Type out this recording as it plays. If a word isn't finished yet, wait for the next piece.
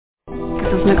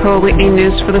is Nicole Whitney,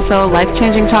 News for the Soul,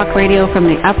 life-changing talk radio from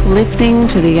the uplifting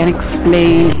to the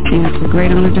unexplained. It's a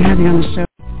great honor to have you on the show.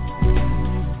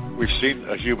 We've seen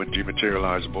a human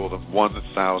dematerialize more than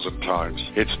 1,000 times.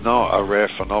 It's not a rare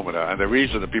phenomenon, and the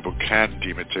reason that people can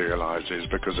dematerialize is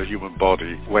because the human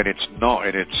body, when it's not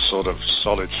in its sort of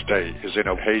solid state, is in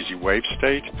a hazy wave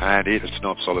state, and it's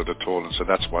not solid at all, and so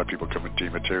that's why people come and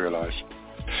dematerialize.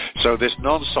 So this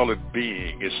non-solid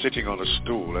being is sitting on a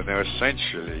stool, and they're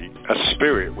essentially a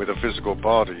spirit with a physical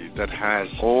body that has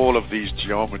all of these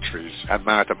geometries and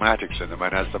mathematics in them,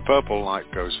 and as the purple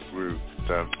light goes through,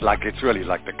 it's really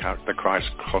like the Christ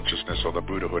consciousness or the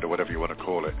Buddhahood or whatever you want to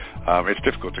call it. It's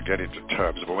difficult to get into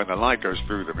terms, but when the light goes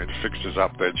through them, it fixes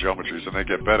up their geometries and they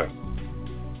get better.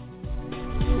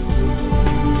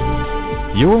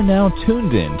 You're now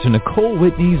tuned in to Nicole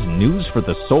Whitney's News for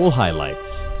the Soul highlights.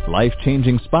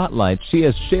 Life-changing spotlights she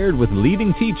has shared with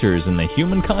leading teachers in the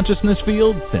human consciousness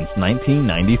field since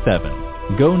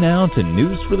 1997. Go now to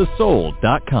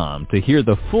newsforthesoul.com to hear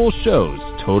the full shows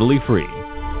totally free.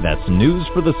 That's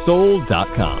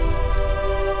newsforthesoul.com.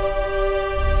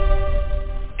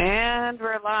 And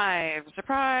we're live.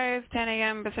 Surprise, 10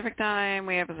 a.m. Pacific time.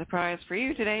 We have a surprise for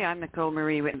you today. I'm Nicole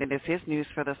Marie Whitney. This is News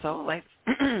for the Soul.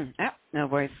 No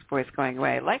voice going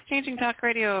away. Life-changing talk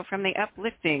radio from the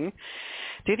uplifting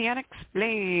to the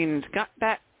unexplained. Got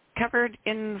that covered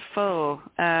in full.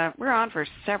 We're on for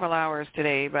several hours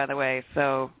today, by the way,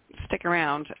 so stick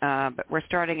around. But we're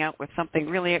starting out with something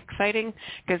really exciting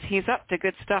because he's up to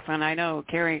good stuff, and I know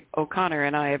Carrie O'Connor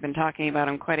and I have been talking about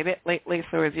him quite a bit lately,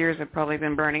 so his ears have probably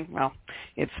been burning. Well,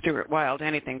 it's Stuart Wilde.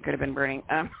 Anything could have been burning.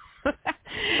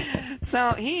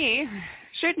 So he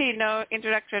should need no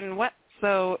introduction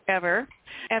whatsoever.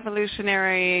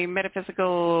 Evolutionary,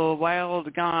 metaphysical,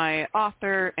 wild guy,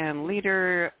 author and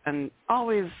leader, and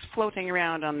always floating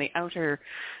around on the outer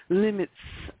limits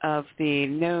of the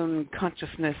known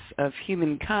consciousness of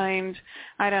humankind.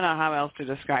 I don't know how else to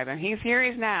describe him. He's here,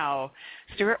 he's now.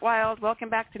 Stuart Wilde, welcome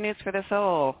back to News for the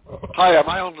Soul. Hi, am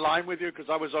I online with you?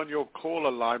 Because I was on your caller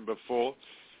line before.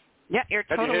 Yeah, you're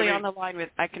totally on the line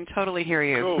with, I can totally hear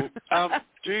you. Cool.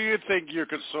 Do you think you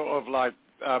could sort of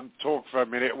talk for a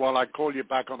minute while I call you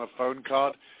back on a phone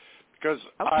card? Because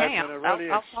I'm in a really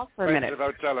expensive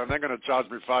hotel, and they're going to charge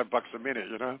me $5 a minute,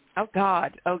 you know? Oh,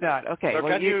 God. Okay. So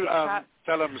can you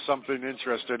tell them something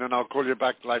interesting, and I'll call you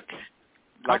back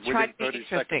within 30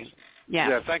 seconds.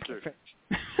 Yeah, thank you.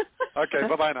 Okay,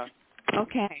 bye-bye now.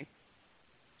 Okay.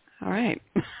 All right.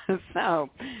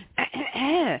 So,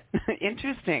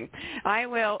 interesting. I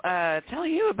will tell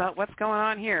you about what's going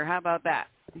on here. How about that?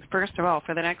 First of all,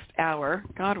 for the next hour,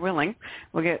 God willing,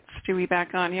 we'll get Stewie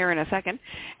back on here in a second,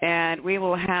 and we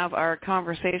will have our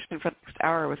conversation for the next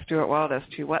hour with Stuart Wilde as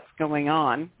to what's going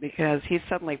on, because he's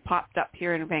suddenly popped up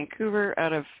here in Vancouver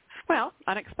out of,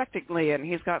 unexpectedly, and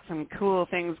he's got some cool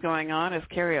things going on, as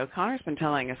Carrie O'Connor's been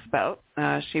telling us about.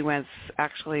 She was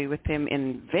actually with him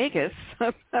in Vegas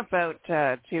about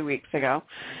 2 weeks ago.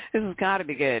 This has got to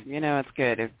be good. You know, it's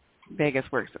good if Vegas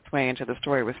works its way into the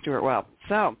story with Stuart Wilde.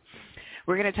 So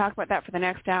we're going to talk about that for the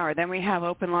next hour. Then we have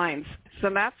open lines. So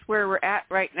that's where we're at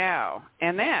right now.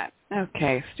 And then,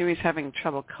 okay, Stewie's having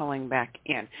trouble calling back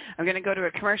in. I'm going to go to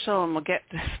a commercial, and we'll get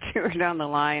Stuart on the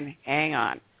line. Hang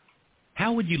on.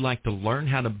 How would you like to learn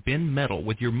how to bend metal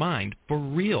with your mind for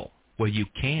real? Well, you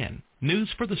can. News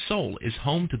for the Soul is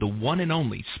home to the one and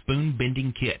only Spoon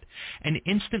Bending Kit, an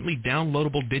instantly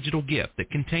downloadable digital gift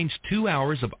that contains 2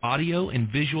 hours of audio and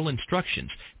visual instructions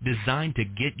designed to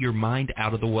get your mind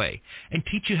out of the way and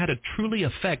teach you how to truly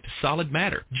affect solid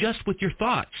matter just with your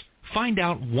thoughts. Find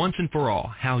out once and for all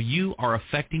how you are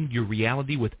affecting your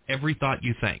reality with every thought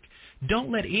you think.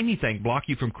 Don't let anything block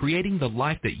you from creating the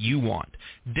life that you want.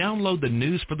 Download the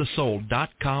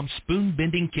newsforthesoul.com Spoon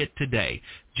Bending Kit today.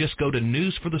 Just go to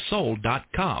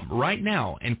newsforthesoul.com right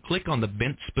now and click on the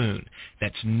bent spoon.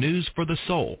 That's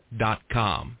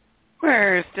newsforthesoul.com.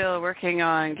 We're still working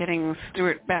on getting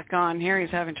Stuart back on here.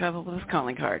 He's having trouble with his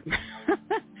calling card.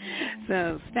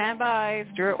 So stand by.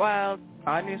 Stuart Wilde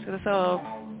on News for the Soul.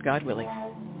 God willing.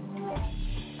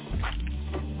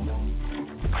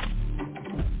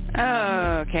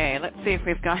 Okay, let's see if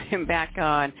we've got him back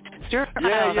on. Stuart,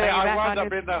 I wound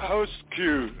up in the host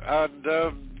queue, and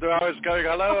I was going,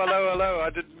 hello, I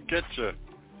didn't get you.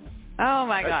 Oh,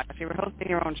 my gosh, you were hosting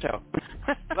your own show.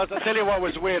 I'll tell you what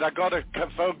was weird. I got a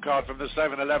phone card from the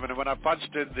 7-Eleven, and when I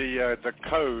punched in the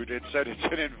code, it said it's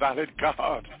an invalid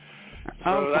card.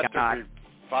 So that took me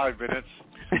 5 minutes.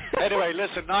 Anyway,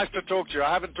 listen, nice to talk to you.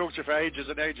 I haven't talked to you for ages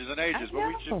and ages and ages, but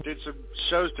we did some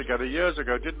shows together years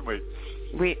ago, didn't we?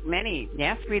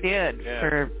 Yes, we did. Yeah.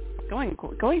 For going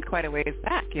quite a ways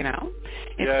back, you know.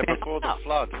 Before the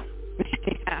flood.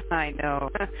 Yeah, I know.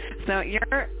 So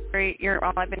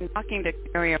I've been talking to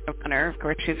Carrie O'Connor. Of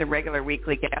course, she's a regular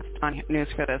weekly guest on News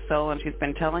for the Soul, and she's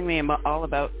been telling me all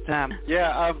about...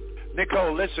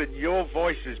 Nicole, listen, your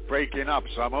voice is breaking up,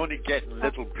 so I'm only getting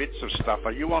little bits of stuff.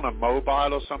 Are you on a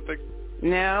mobile or something?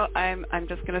 No, I'm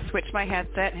just going to switch my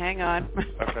headset. Hang on.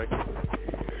 Okay.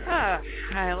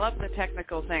 I love the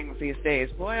technical things these days.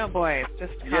 Boy, oh boy, it's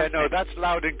just constant. Yeah, no, that's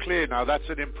loud and clear now. That's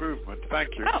an improvement.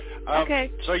 Thank you. Oh,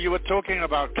 okay. So you were talking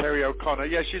about Carrie O'Connor.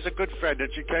 Yeah, she's a good friend, and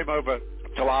she came over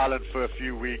to Ireland for a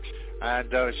few weeks,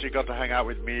 and she got to hang out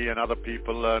with me and other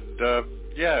people, and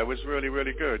it was really,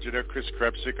 really good. You know, Chris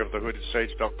Krebsick of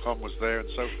thehoodidsage.com was there and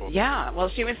so forth. Yeah, well,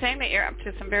 she was saying that you're up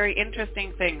to some very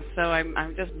interesting things, so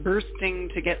I'm just bursting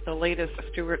to get the latest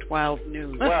Stuart Wilde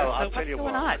news. Well, so I'll tell you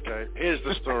what. Okay, here's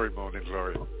the story, Morning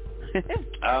Glory.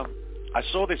 I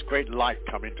saw this great light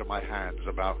come into my hands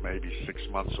about maybe 6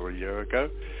 months or a year ago,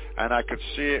 and I could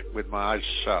see it with my eyes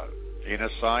shut, inner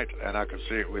sight, and I could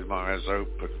see it with my eyes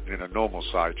open, normal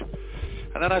sight.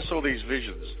 And then I saw these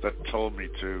visions that told me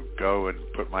to go and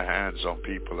put my hands on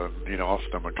people and, offer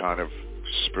them a kind of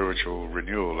spiritual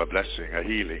renewal, a blessing, a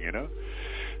healing,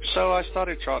 So I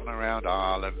started trotting around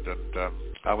Ireland, and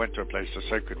I went to a place, a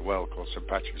sacred well called St.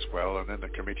 Patrick's Well, and then the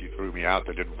committee threw me out.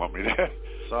 They didn't want me there.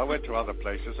 So I went to other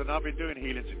places, and I've been doing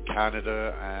healings in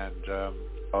Canada and,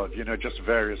 just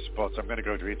various spots. I'm going to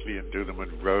go to Italy and do them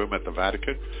in Rome at the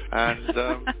Vatican. And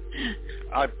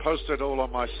I posted all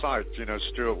on my site,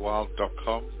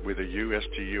 stuartwilde.com with a U,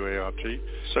 S-T-U-A-R-T,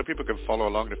 so people can follow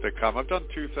along if they come. I've done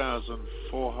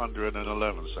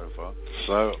 2,411 so far.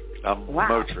 So I'm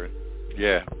motoring.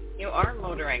 Yeah. You are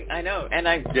motoring, I know. And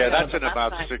that's in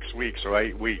about 6 weeks or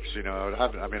 8 weeks, I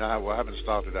haven't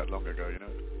started that long ago,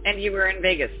 And you were in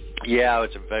Vegas. Yeah, I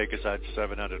was in Vegas. I had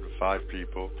 705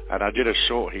 people, and I did a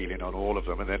short healing on all of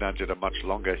them, and then I did a much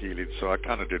longer healing, so I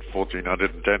kind of did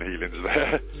 1,410 healings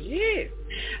there. Jeez.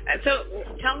 So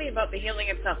tell me about the healing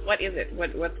itself. What is it?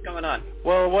 What's going on?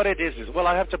 Well, what it is,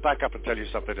 I have to back up and tell you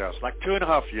something else. Like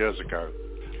 2.5 years ago,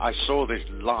 I saw this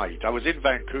light. I was in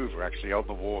Vancouver, actually, on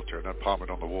the water, an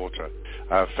apartment on the water,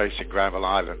 facing Granville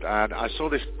Island, and I saw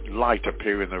this light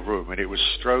appear in the room, and it was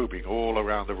strobing all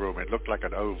around the room. It looked like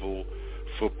an oval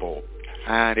football,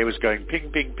 and it was going ping,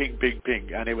 ping, ping, ping,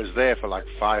 ping, and it was there for like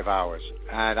 5 hours.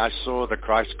 And I saw the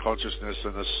Christ consciousness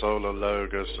and the solar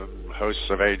logos and hosts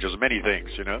of angels, many things,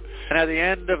 And at the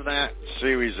end of that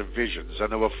series of visions,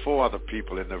 and there were 4 other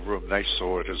people in the room, they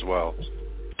saw it as well.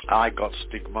 I got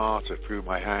stigmata through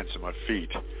my hands and my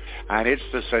feet, and it's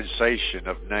the sensation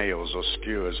of nails or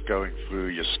skewers going through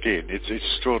your skin. It's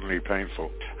extraordinarily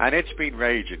painful, and it's been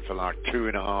raging for like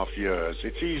 2.5 years.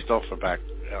 It's eased off a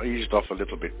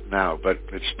little bit now, but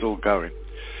it's still going.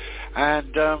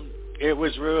 And it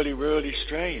was really, really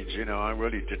strange. I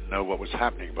really didn't know what was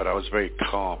happening, but I was very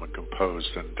calm and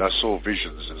composed, and I saw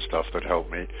visions and stuff that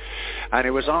helped me. And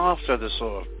it was after the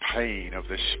sort of pain of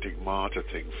this stigmata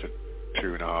thing for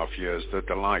 2.5 years that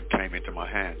the light came into my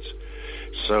hands.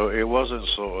 So it wasn't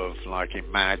sort of like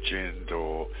imagined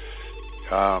or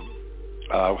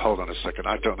hold on a second,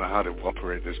 I don't know how to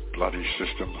operate this bloody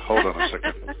system. Hold on a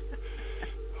second.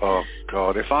 Oh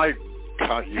God, if I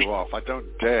cut you off, I don't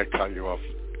dare cut you off.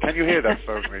 Can you hear that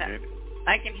phone ringing?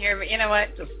 I can hear, but you know what?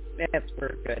 That's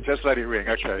good. Just let it ring,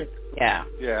 okay. Yeah.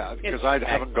 Yeah, because I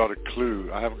haven't got a clue.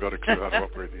 I haven't got a clue how to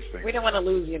operate these things. We don't want to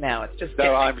lose you now. It's just...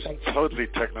 No, I'm totally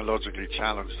technologically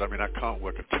challenged. I mean, I can't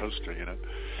work a toaster,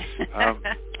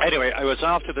 Anyway, it was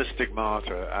after the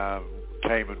stigmata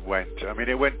came and went. I mean,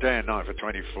 it went day and night for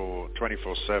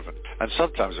 24/7. And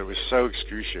sometimes it was so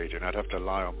excruciating, I'd have to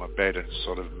lie on my bed and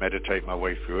sort of meditate my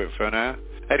way through it for an hour.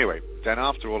 Anyway, then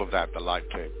after all of that, the light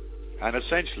came. And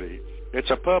essentially, it's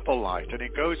a purple light, and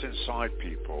it goes inside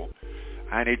people,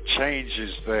 and it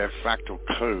changes their fractal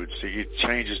codes. It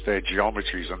changes their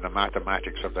geometries and the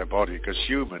mathematics of their body, because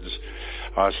humans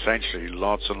are essentially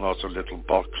lots and lots of little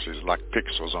boxes, like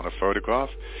pixels on a photograph,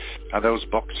 and those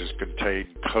boxes contain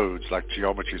codes like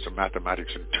geometries and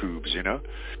mathematics and tubes,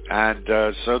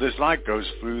 And so this light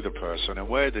goes through the person, and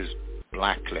where there's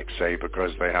black, let's say,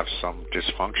 because they have some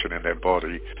dysfunction in their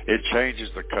body, it changes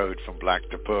the code from black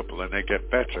to purple, and they get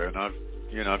better. And I've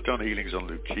done healings on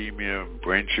leukemia and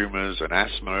brain tumors and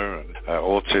asthma and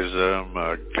autism,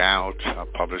 gout. I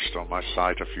published on my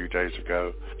site a few days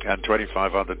ago, and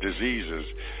 25 other diseases.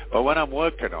 But when I'm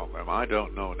working on them, I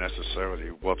don't know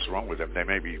necessarily what's wrong with them. They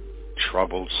may be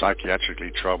troubled,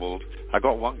 psychiatrically troubled. I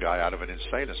got one guy out of an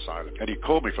insane asylum, and he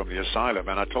called me from the asylum,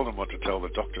 and I told him what to tell the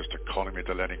doctors to call him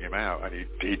into letting him out, and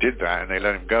he did that, and they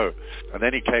let him go. And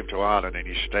then he came to Ireland, and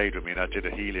he stayed with me, and I did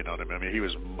a healing on him. I mean, he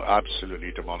was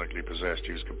absolutely demonically possessed.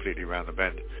 He was completely round the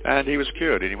bend. And he was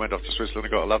cured, and he went off to Switzerland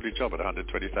and got a lovely job at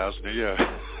 $120,000 a year.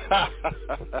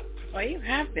 Well, you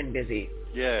have been busy.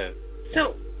 Yeah.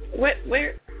 So,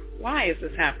 why is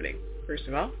this happening, first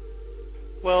of all?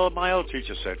 Well, my old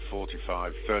teacher said 40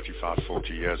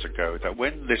 years ago that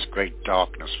when this great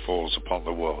darkness falls upon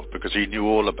the world, because he knew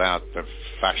all about the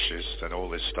fascists and all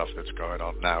this stuff that's going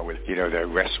on now with, the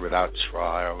arrests without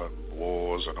trial and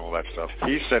wars and all that stuff.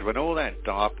 He said when all that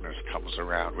darkness comes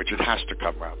around, which it has to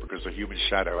come around because the human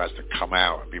shadow has to come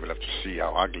out and people have to see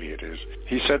how ugly it is.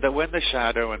 He said that when the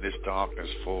shadow and this darkness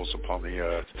falls upon the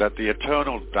earth, that the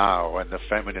eternal Tao and the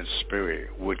feminine spirit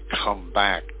would come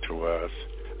back to earth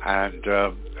and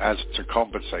as to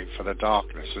compensate for the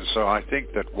darkness. And so I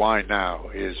think that why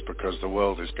now is because the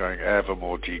world is going ever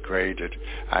more degraded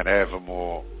and ever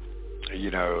more,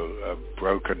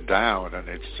 broken down, and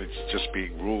it's just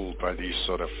being ruled by these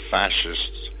sort of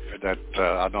fascists that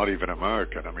are not even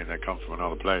American. I mean, they come from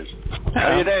another place.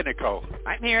 Are you there, Nicole?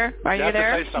 I'm here. Are you have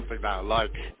there? To say something now, like,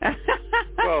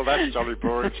 well, that's jolly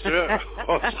boring shit,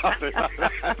 or something like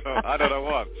that. I don't know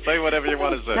what. Say whatever you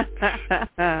want to say.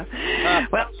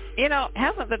 Well,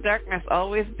 hasn't the darkness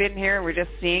always been here? We're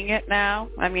just seeing it now?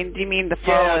 I mean, do you mean the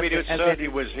fall? Yeah, I mean, it certainly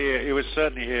was here. It was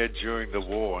certainly here during the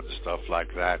war and stuff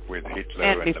like that with Hitler.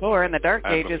 And before, in the Dark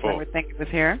Ages, before. I would think it was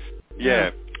here.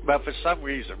 Yeah. But for some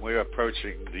reason, we're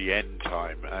approaching the end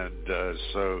time, and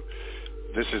so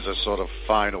this is a sort of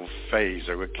final phase,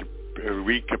 a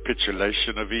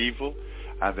recapitulation of evil,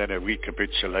 and then a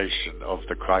recapitulation of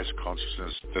the Christ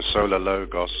consciousness, the solar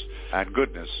logos, and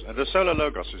goodness. And the solar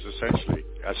logos is essentially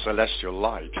a celestial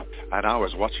light. And I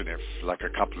was watching it like a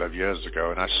couple of years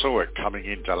ago, and I saw it coming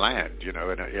into land, and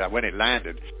when it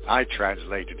landed, I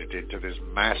translated it into this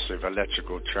massive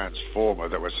electrical transformer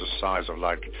that was the size of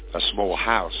like a small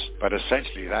house. But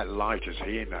essentially that light is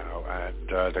here now, and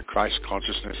the Christ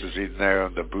consciousness is in there,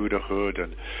 and the Buddhahood,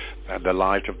 and the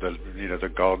light of the, the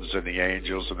gods and the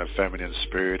angels and the feminine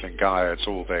spirit and Gaia, it's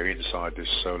all there inside this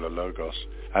solar logos.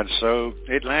 And so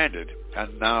it landed,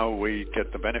 and now we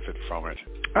get the benefit from it.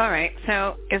 All right.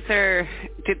 So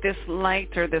did this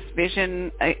light or this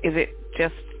vision, did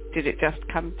it just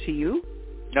come to you?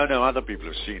 No, other people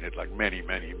have seen it, like many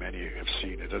have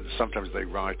seen it, and sometimes they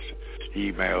write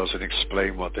emails and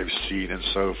explain what they've seen and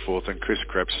so forth. And Chris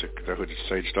Krebsick,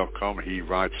 thehoodedsage.com, he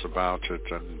writes about it,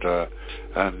 and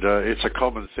it's a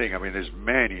common thing. I mean, there's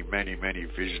many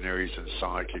visionaries and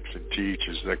psychics and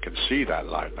teachers that can see that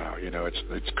light now.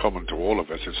 It's common to all of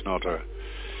us. It's not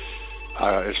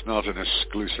an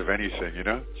exclusive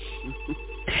anything,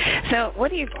 So what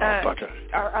do you,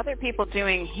 are other people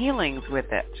doing healings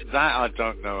with it? That I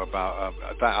don't know about.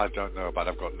 I've got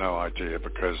no idea,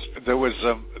 because there was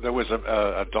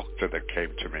a doctor that came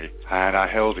to me, and I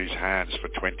held his hands for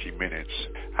 20 minutes,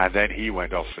 and then he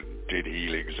went off and did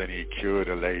healings, and he cured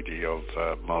a lady of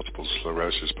multiple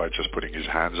sclerosis by just putting his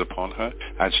hands upon her.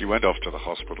 And she went off to the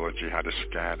hospital, and she had a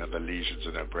scan, and the lesions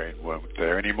in her brain weren't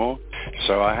there anymore.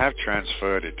 So I have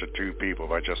transferred it to 2 people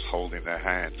by just holding their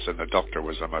hands, and the doctor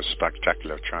was the most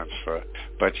spectacular transfer.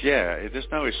 But yeah, there's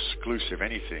no exclusive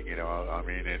anything, I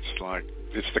mean,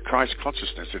 it's the Christ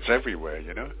consciousness. It's everywhere,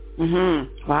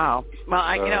 Mm-hmm. Wow.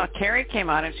 Well, Carrie came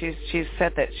on and she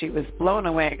said that she was blown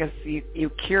away because you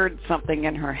cured something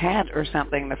in her head or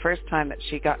something the first time that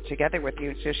she got together with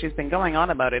you. So she's been going on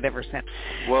about it ever since.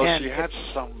 Well, she had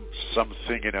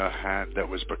something in her hand that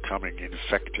was becoming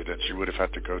infected, and she would have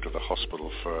had to go to the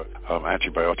hospital for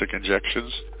antibiotic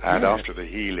injections. And after the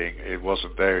healing, it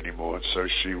wasn't there anymore, and so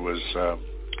she was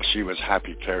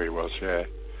happy. Carrie was, yeah.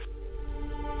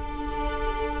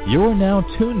 You're now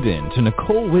tuned in to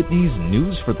Nicole Whitney's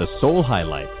News for the Soul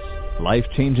highlights,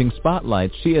 life-changing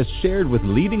spotlights she has shared with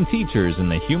leading teachers in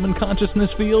the human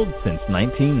consciousness field since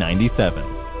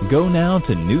 1997. Go now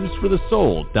to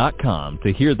newsforthesoul.com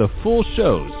to hear the full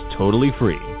shows totally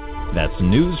free. That's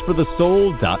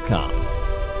newsforthesoul.com.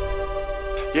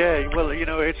 Yeah, well,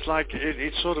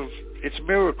 it's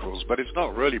miracles, but it's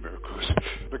not really miracles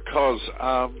because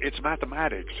it's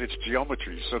mathematics, it's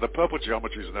geometry. So the purple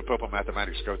geometries and the purple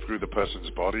mathematics go through the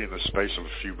person's body in the space of a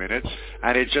few minutes,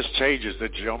 and it just changes the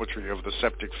geometry of the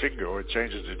septic finger, or it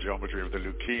changes the geometry of the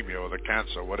leukemia or the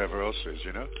cancer or whatever else is,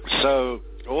 So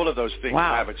All of those things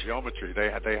Wow. have a geometry. They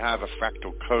have a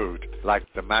fractal code, like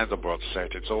the Mandelbrot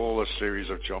set. It's all a series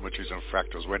of geometries and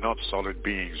fractals. We're not solid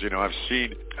beings. You know, I've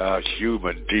seen a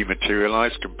human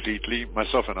dematerialize completely,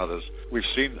 myself and others. We've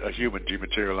seen a human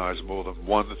dematerialize more than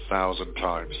 1,000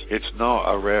 times. It's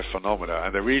not a rare phenomena,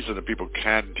 and the reason that people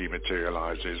can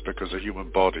dematerialize is because the human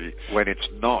body, when it's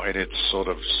not in its sort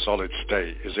of solid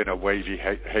state, is in a wavy,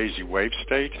 hazy wave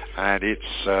state, and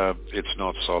it's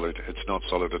not solid. It's not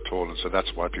solid at all, and so that's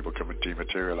why people come and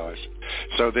dematerialize.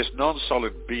 So this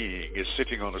non-solid being is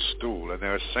sitting on a stool, and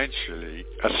they're essentially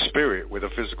a spirit with a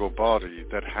physical body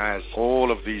that has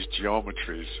all of these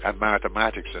geometries and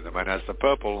mathematics in them, and as the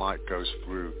purple light goes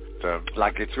through,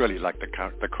 like it's really like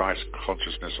the Christ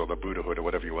consciousness or the Buddhahood or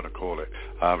whatever you want to call it.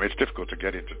 It's difficult to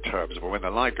get into terms, but when the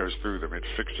light goes through them, it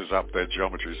fixes up their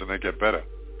geometries and they get better.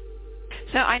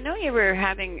 So I know you were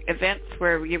having events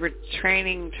where you were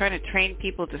trying to train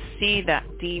people to see that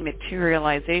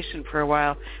dematerialization for a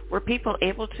while. Were people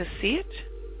able to see it?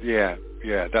 Yeah.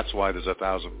 That's why there's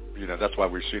 1,000. You know, that's why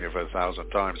we've seen it for 1,000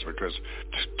 times, because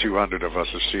 200 of us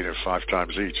have seen it 5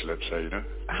 times each. Let's say, you know.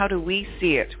 How do we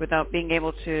see it without being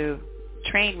able to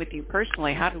train with you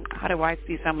personally? How do I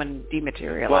see someone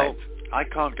dematerialize? Well, I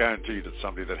can't guarantee that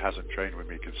somebody that hasn't trained with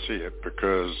me can see it,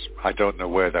 because I don't know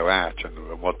where they're at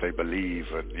and what they believe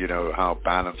and, you know, how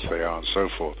balanced they are and so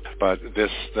forth. But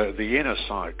the inner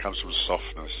side comes from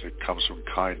softness. It comes from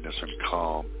kindness and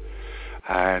calm.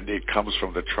 And it comes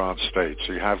from the trance state.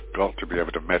 So you have got to be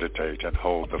able to meditate and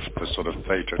hold the sort of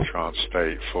theta trance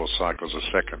state 4 cycles a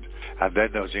second. And then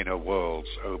those inner worlds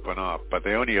open up. But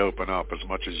they only open up as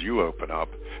much as you open up.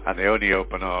 And they only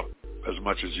open up as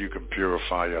much as you can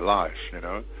purify your life, you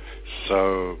know.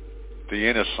 So the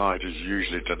inner side is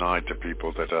usually denied to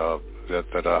people that are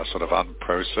sort of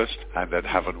unprocessed and that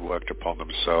haven't worked upon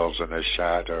themselves and their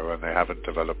shadow, and they haven't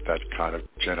developed that kind of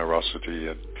generosity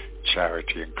and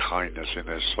charity and kindness in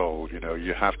their soul. You know,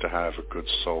 you have to have a good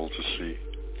soul to see.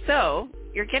 So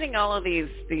you're getting all of these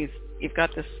you've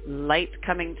got this light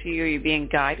coming to you, you're being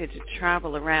guided to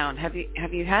travel around. Have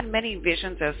you had many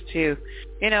visions as to,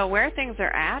 you know, where things are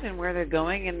at and where they're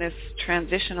going in this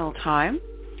transitional time?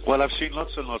 Well, I've seen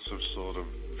lots and lots of sort of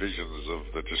visions of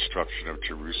the destruction of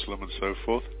Jerusalem and so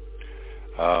forth.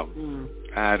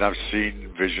 And I've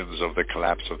seen visions of the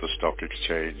collapse of the stock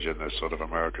exchange and the sort of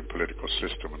American political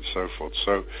system and so forth.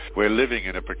 So we're living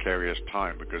in a precarious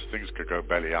time because things could go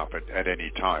belly up at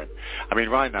any time. I mean,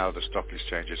 right now the stock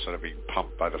exchange is sort of being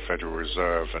pumped by the Federal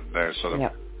Reserve, and they're sort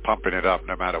of pumping it up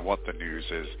no matter what the news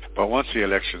is. But once the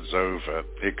election's over,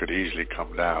 it could easily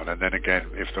come down. And then again,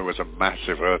 if there was a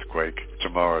massive earthquake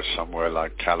tomorrow somewhere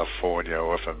like California,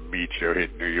 or if a meteor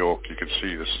hit New York, you could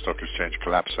see the stock exchange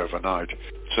collapse overnight.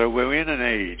 So we're in an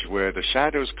age where the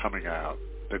shadow's coming out,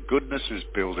 the goodness is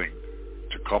building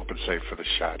to compensate for the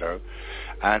shadow,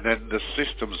 and then the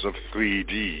systems of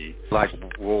 3D, like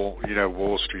Wall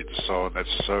Street and so on, that's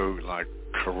so like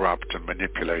corrupt and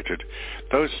manipulated,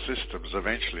 those systems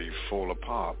eventually fall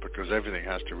apart because everything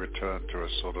has to return to a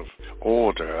sort of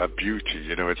order, a beauty.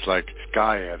 You know, it's like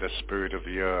Gaia, the spirit of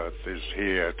the earth, is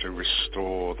here to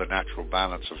restore the natural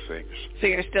balance of things. So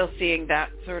you're still seeing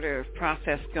that sort of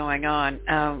process going on.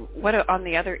 What on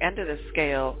the other end of the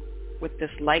scale, with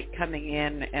this light coming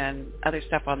in and other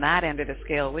stuff on that end of the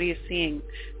scale, what are you seeing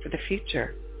for the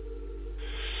future?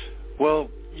 Well,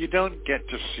 you don't get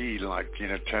to see 10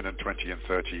 and 20 and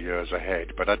 30 years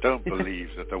ahead, but I don't believe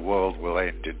that the world will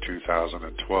end in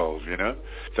 2012, you know.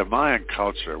 The Mayan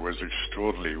culture was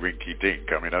extraordinarily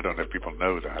rinky-dink. I mean, I don't know if people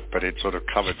know that, but it sort of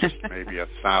covered just maybe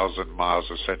 1,000 miles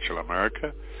of Central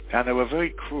America. And they were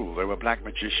very cruel. They were black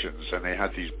magicians, and they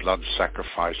had these blood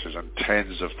sacrifices and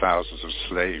tens of thousands of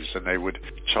slaves, and they would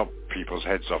chop people's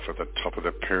heads off at the top of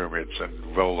the pyramids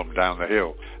and roll them down the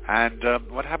hill. And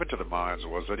what happened to the Mayans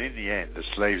was that in the end, the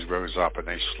slaves rose up and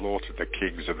they slaughtered the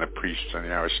kings and the priests and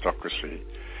the aristocracy.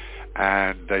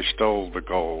 And they stole the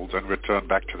gold and returned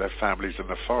back to their families in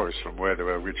the forest from where they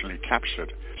were originally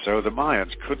captured. So the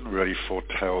Mayans couldn't really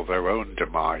foretell their own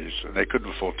demise, and they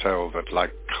couldn't foretell that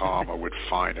karma would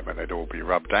find them and they'd all be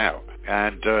rubbed out.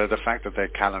 And the fact that their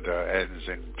calendar ends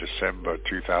in December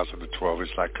 2012 is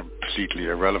completely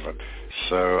irrelevant.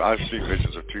 So I've seen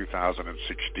visions of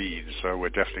 2016, so we're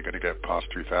definitely going to get past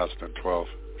 2012.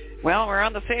 Well, we're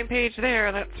on the same page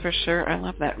there, that's for sure. I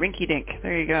love that. Rinky-dink.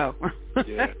 There you go.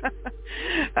 Yeah.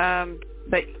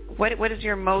 But What is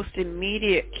your most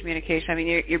immediate communication? I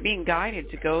mean, you're being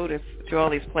guided to go to all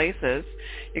these places.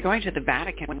 You're going to the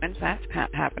Vatican. When's that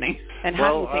happening? And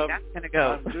how do you think that's going to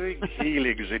go? I'm doing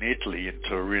healings in Italy, in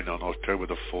Turin, on October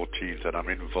the 14th, and I'm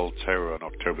in Volterra on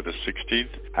October the 16th.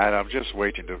 And I'm just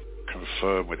waiting to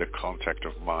confirm with a contact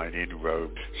of mine in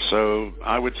Rome. So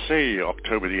I would say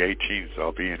October the 18th,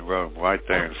 I'll be in Rome, right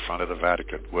there in front of the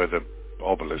Vatican, where the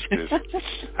obelisk is.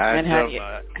 And how do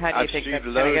you think that's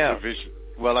going to go?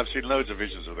 Well, I've seen loads of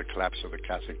visions of the collapse of the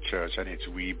Catholic Church and its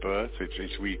rebirth,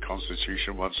 its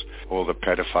reconstitution. Once all the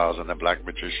pedophiles and the black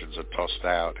magicians are tossed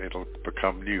out, it'll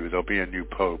become new. There'll be a new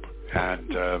pope,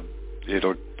 and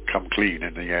it'll come clean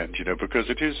in the end, because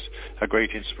it is a great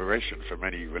inspiration for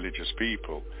many religious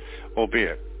people,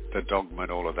 albeit the dogma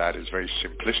and all of that is very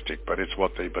simplistic, but it's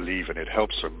what they believe and it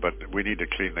helps them. But we need to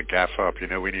clean the gaff up.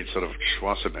 We need sort of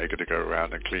Schwarzenegger to go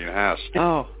around and clean house.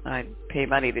 Oh, I'd pay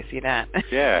money to see that.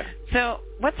 Yeah. So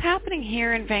what's happening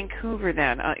here in Vancouver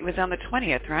then? It was on the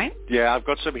 20th, right? Yeah, I've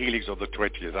got some healings on the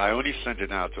 20th. I only sent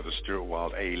it out to the Stuart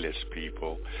Wilde A-list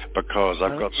people because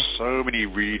I've got so many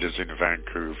readers in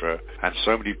Vancouver and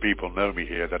so many people know me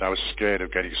here that I was scared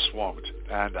of getting swamped.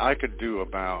 And I could do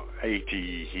about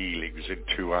 80 healings in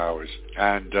 2 hours.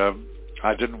 And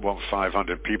I didn't want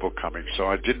 500 people coming, so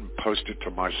I didn't post it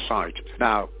to my site.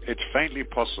 Now, it's faintly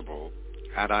possible,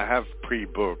 and I have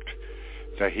pre-booked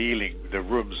the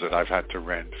rooms that I've had to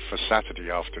rent for Saturday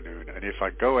afternoon. And if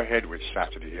I go ahead with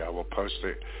Saturday, I will post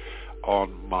it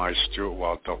on my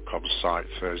stuartwilde.com site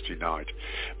Thursday night.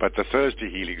 But the Thursday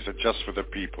healings are just for the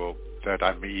people that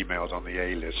I emailed on the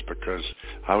A-list, because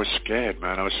I was scared,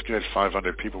 man. I was scared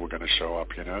 500 people were going to show up,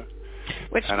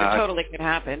 Which totally could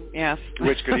happen, yes.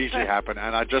 Which could easily happen,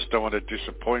 and I just don't want to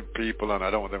disappoint people, and I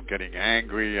don't want them getting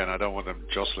angry, and I don't want them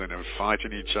jostling and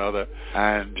fighting each other.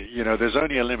 And, there's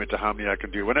only a limit to how many I can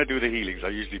do. When I do the healings, I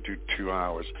usually do 2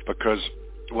 hours, because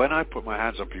when I put my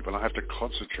hands on people, I have to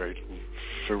concentrate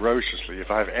ferociously.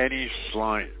 If I have any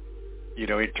slight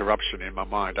interruption in my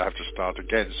mind, I have to start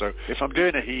again. So if I'm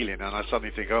doing a healing and I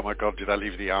suddenly think, oh my God, did I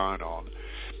leave the iron on?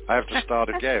 I have to start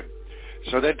again.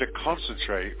 So then to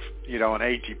concentrate, on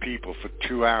 80 people for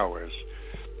 2 hours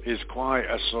is quite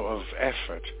a sort of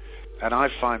effort. And I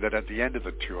find that at the end of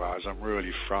the 2 hours, I'm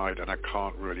really fried and I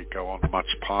can't really go on much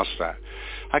past that.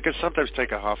 I can sometimes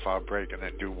take a half-hour break and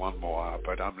then do one more hour,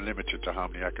 but I'm limited to how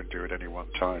many I can do at any one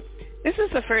time. This is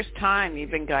the first time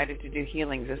you've been guided to do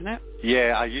healings, isn't it?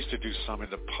 Yeah, I used to do some in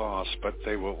the past, but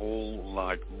they were all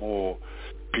like more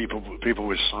people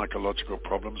with psychological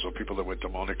problems or people that were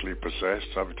demonically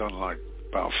possessed. I've done like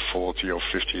about 40 or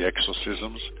 50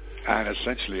 exorcisms. And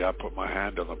essentially, I put my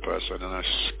hand on the person and I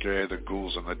scare the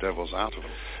ghouls and the devils out of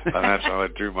them. And that's how I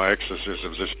do my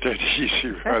exorcisms. It's dead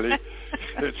easy, really.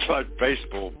 It's like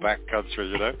baseball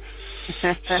backcountry,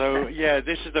 So, yeah,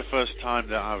 this is the first time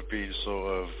that I've been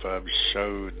sort of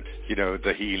shown,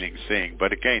 the healing thing.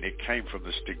 But again, it came from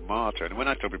the stigmata. And when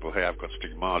I tell people, hey, I've got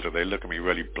stigmata, they look at me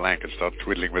really blank and start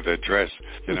twiddling with their dress,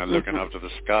 looking up to the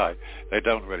sky. They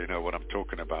don't really know what I'm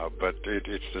talking about. But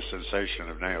it's the sensation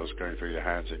of nails going through your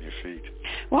hands and your feet.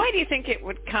 Why do you think it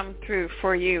would come through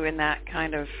for you in that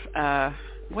kind of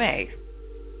way?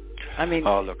 I mean,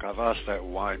 oh, look, I've asked that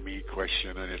why me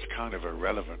question, and it's kind of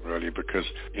irrelevant, really, because,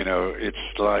 it's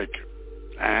like,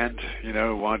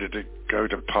 why did it go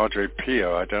to Padre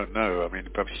Pio? I don't know. I mean,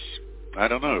 perhaps, I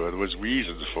don't know. There was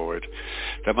reasons for it.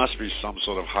 There must be some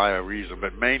sort of higher reason,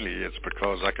 but mainly it's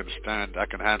because I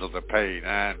can handle the pain,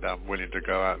 and I'm willing to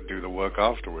go out and do the work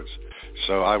afterwards.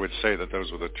 So I would say that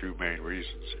those were the two main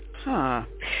reasons. Huh.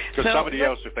 Because somebody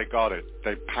else, if they got it,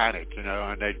 they'd panic,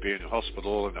 and they'd be in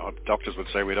hospital, and doctors would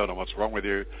say, we don't know what's wrong with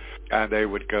you, and they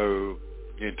would go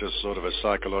into sort of a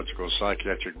psychological,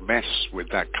 psychiatric mess with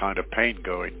that kind of pain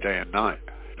going day and night.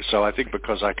 So I think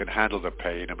because I can handle the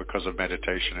pain and because of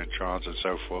meditation and trance and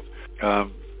so forth,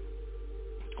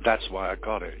 that's why I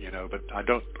got it, but I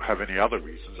don't have any other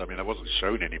reasons. I mean, I wasn't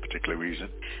shown any particular reason.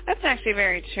 That's actually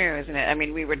very true, isn't it? I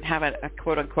mean, we would have a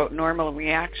quote-unquote normal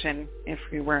reaction if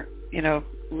we weren't,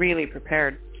 really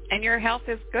prepared. And your health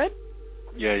is good?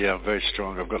 Yeah, I'm very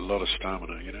strong. I've got a lot of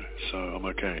stamina, so I'm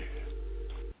okay.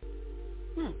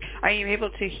 Are you able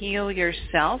to heal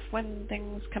yourself when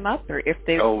things come up, or if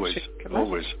they should come up?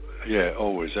 Always. Yeah,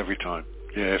 always, every time.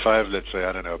 Yeah, if I have, let's say,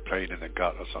 I don't know, a pain in the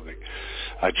gut or something,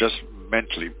 I just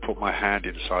mentally put my hand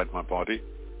inside my body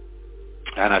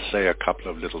and I say a couple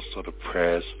of little sort of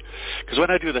prayers. Because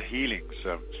when I do the healings,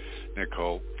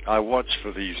 Nicole, I watch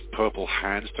for these purple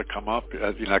hands to come up,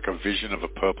 like a vision of a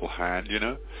purple hand,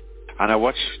 and I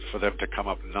watch for them to come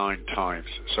up 9 times.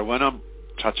 So when I'm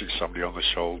touching somebody on the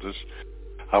shoulders,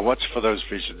 I watch for those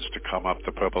visions to come up,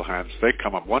 the purple hands. They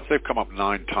come up. Once they've come up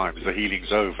 9 times, the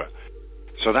healing's over.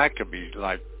 So that can be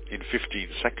like in 15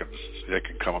 seconds, they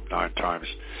can come up 9 times.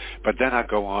 But then I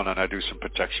go on and I do some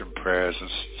protection prayers and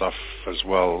stuff as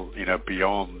well,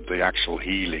 beyond the actual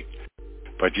healing.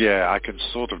 But yeah, I can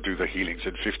sort of do the healings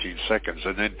in 15 seconds.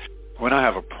 And then when I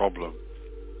have a problem,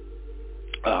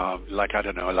 like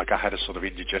I had a sort of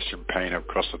indigestion pain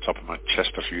across the top of my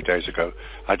chest a few days ago,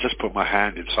 I just put my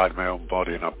hand inside my own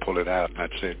body and I pull it out, and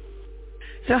that's it.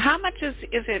 So how much is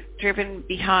it driven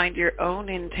behind your own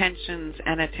intentions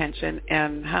and attention,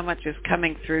 and how much is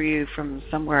coming through you from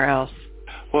somewhere else?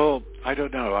 Well, I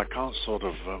don't know. I can't sort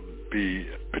of be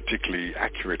particularly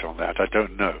accurate on that. I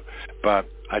don't know. But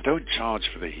I don't charge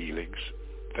for the healings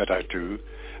that I do,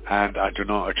 and I do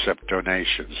not accept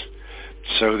donations.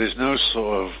 So there's no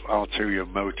sort of ulterior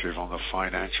motive on the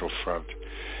financial front.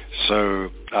 So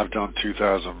I've done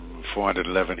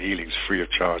 2,411 healings free of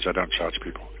charge. I don't charge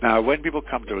people. Now, when people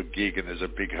come to a gig and there's a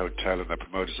big hotel and the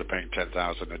promoters are paying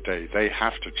 $10,000 a day, they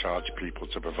have to charge people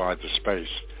to provide the space.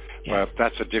 Yeah. But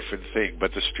that's a different thing.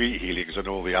 But the street healings and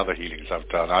all the other healings I've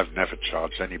done, I've never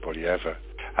charged anybody ever.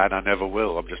 And I never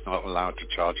will. I'm just not allowed to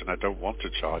charge, and I don't want to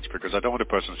charge because I don't want a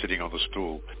person sitting on the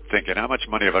stool thinking, how much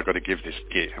money have I got to give this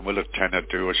git? And will a tenner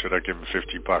do, or should I give them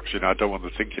 $50? I don't want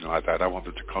them thinking like that. I want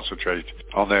them to concentrate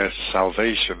on their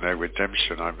salvation, their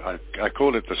redemption. I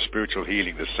call it the spiritual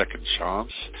healing, the second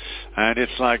chance. And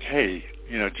it's like, hey,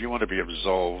 do you want to be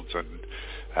absolved,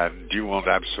 and do you want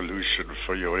absolution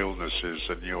for your illnesses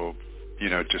and your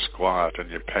disquiet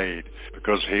and your pain,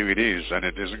 because here it is, and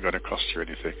it isn't going to cost you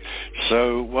anything.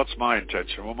 So what's my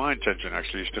intention? Well, my intention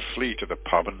actually is to flee to the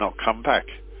pub and not come back.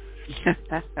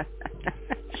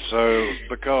 So,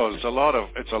 because it's a lot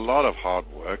of hard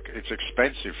work. It's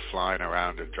expensive flying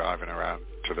around and driving around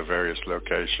to the various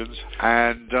locations,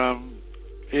 and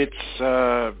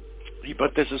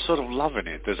but there's a sort of love in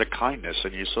it. There's a kindness,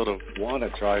 and you sort of want to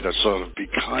try to sort of be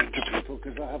kind to people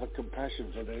because I have a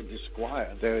compassion for their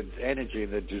disquiet, their energy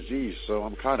and their disease. So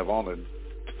I'm kind of honored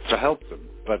to help them.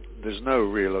 But there's no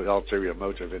real ulterior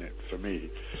motive in it for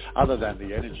me, other than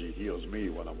the energy heals me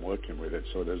when I'm working with it.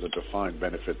 So there's a defined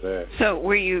benefit there. So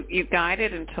were you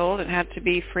guided and told it had to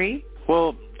be free?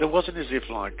 Well, there wasn't as if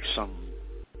like some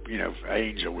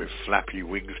angel with flappy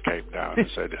wings came down and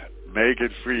said, make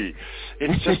it free.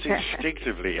 It's just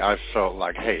instinctively I felt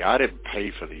like, hey, I didn't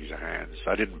pay for these hands.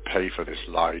 I didn't pay for this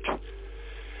light.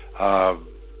 I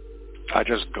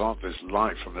just got this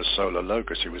light from the solar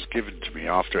locus. It was given to me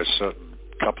after a certain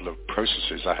couple of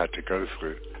processes I had to go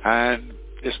through. And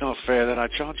it's not fair that I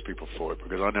charge people for it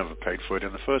because I never paid for it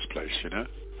in the first place,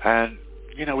 And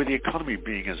with the economy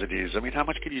being as it is, I mean, how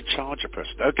much can you charge a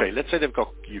person? Okay, let's say they've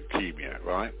got leukemia,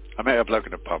 right? I met a bloke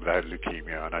in a pub that had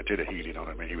leukemia, and I did a healing on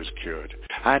him, and he was cured.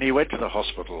 And he went to the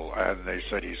hospital, and they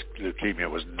said his leukemia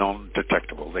was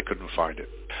non-detectable. They couldn't find it.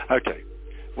 Okay,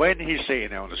 when he's sitting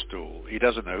there on a stool, he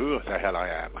doesn't know who the hell I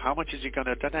am. How much is he going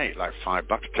to donate? Like $5,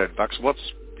 $10? What's,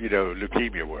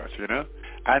 leukemia worth,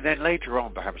 And then later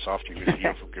on, perhaps after he was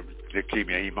healed from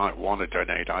leukemia, he might want to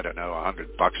donate, I don't know, $100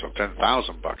 or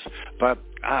 $10,000. But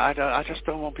I just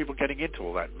don't want people getting into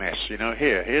all that mess.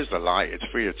 Here's the light. It's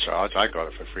free of charge. I got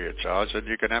it for free of charge, and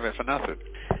you can have it for nothing.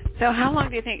 So how long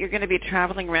do you think you're going to be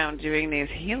traveling around doing these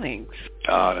healings?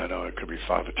 I don't know. It could be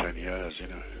 5 or 10 years,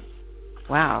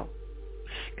 Wow.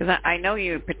 Because I know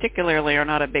you particularly are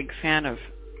not a big fan of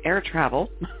air travel.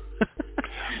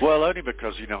 Well, only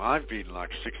because, I've been like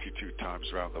 62 times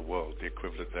around the world, the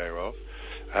equivalent thereof,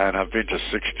 and I've been to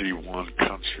 61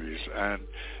 countries. And,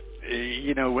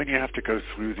 when you have to go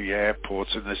through the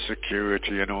airports and the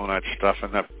security and all that stuff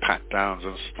and the pat-downs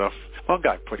and stuff, one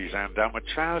guy put his hand down with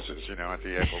trousers, at the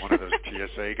airport, one of those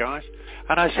TSA guys.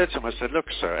 And I said to him, look,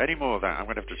 sir, any more of that, I'm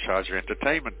going to have to charge you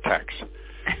entertainment tax.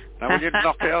 Now, when you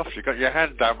knock it off, you got your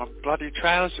hand down my bloody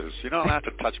trousers. You're not allowed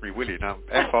to touch me, willy. Now,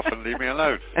 F off and leave me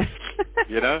alone.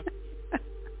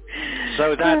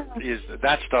 So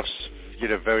that stuff's,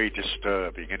 very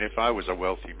disturbing. And if I was a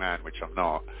wealthy man, which I'm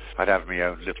not, I'd have my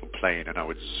own little plane and I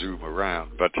would zoom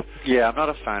around. But, yeah, I'm not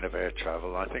a fan of air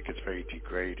travel. I think it's very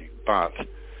degrading. But,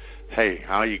 hey,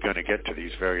 how are you going to get to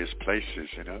these various places,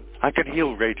 I can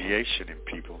heal radiation in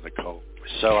people, Nicole.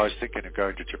 So I was thinking of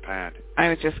going to Japan. I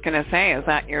was just going to say, is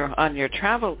that on your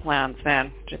travel plans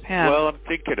then, Japan? Well, I'm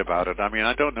thinking about it. I mean,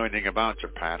 I don't know anything about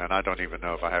Japan, and I don't even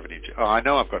know if I have any... I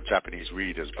know I've got Japanese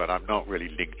readers, but I'm not really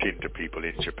linked into people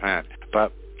in Japan.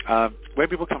 But when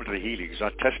people come to the healings, I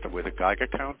test them with a Geiger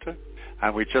counter,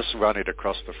 and we just run it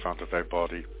across the front of their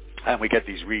body. and we get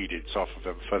these readings off of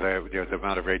them for their, the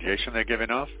amount of radiation they're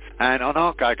giving off. And on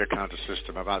our Icke counter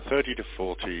system, about 30 to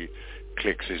 40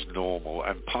 clicks is normal,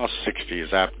 and past 60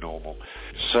 is abnormal.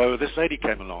 So this lady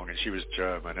came along, and she was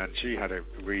German, and she had a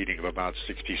reading of about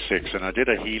 66, and I did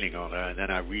a healing on her, and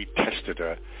then I retested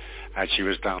her, and she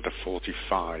was down to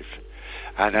 45.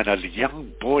 And then a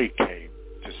young boy came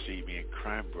to see me in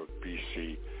Cranbrook,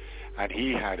 BC, and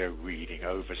he had a reading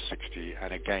over 60,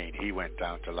 and again, he went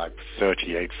down to like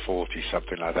 38, 40,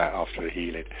 something like that after the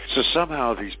healing. So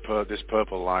somehow this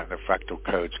purple light, the fractal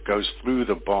codes, goes through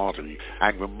the body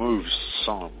and removes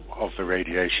some of the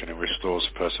radiation and restores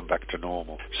the person back to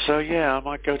normal. So yeah, I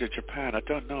might go to Japan. I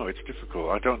don't know. It's difficult.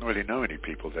 I don't really know any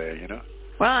people there, you know.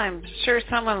 Well, I'm sure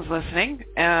someone's listening.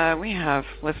 We have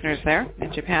listeners there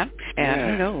in Japan, and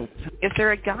who knows? Is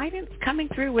there a guidance coming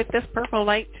through with this purple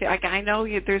light? I know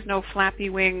there's no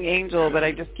flappy wing angel, but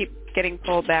I just keep getting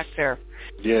pulled back there.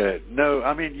 Yeah, no,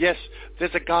 I mean, yes,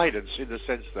 there's a guidance in the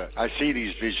sense that I see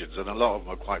these visions, and a lot of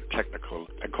them are quite technical,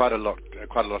 and quite a lot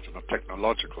of them are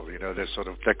technological. You know,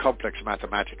 they're complex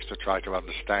mathematics to try to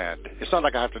understand. It's not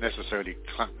like I have to necessarily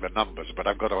clunk the numbers, but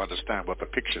I've got to understand what the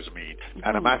pictures mean.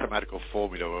 And a mathematical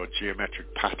formula or a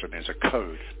geometric pattern is a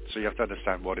code, so you have to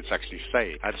understand what it's actually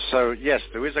saying. And so, yes,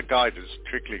 there is a guidance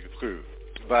trickling through.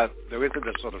 But there isn't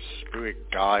a sort of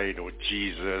spirit guide or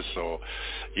Jesus or,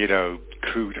 you know,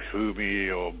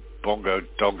 Kuthumi or Bongo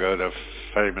Dongo, the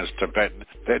famous Tibetan.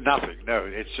 They're nothing. No,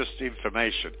 it's just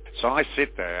information. So I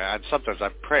sit there, and sometimes I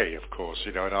pray, of course,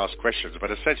 you know, and ask questions. But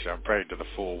essentially I'm praying to the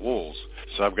four walls.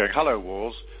 So I'm going, hello,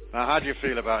 walls. Now, how do you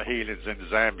feel about healings in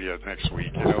Zambia next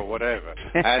week, you know, whatever?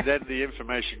 And then the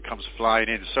information comes flying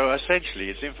in. So essentially,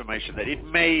 it's information that it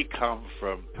may come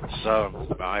from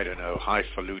some, I don't know,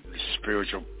 highfalutin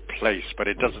spiritual place, but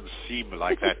it doesn't seem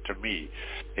like that to me.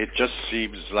 It just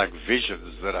seems like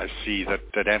visions that I see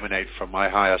that emanate from my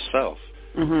higher self.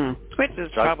 Mm-hmm. Which is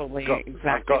probably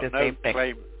exactly the same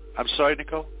thing. I'm sorry,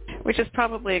 Nicole? Which is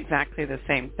probably exactly the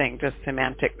same thing, just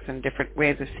semantics and different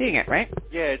ways of seeing it, right?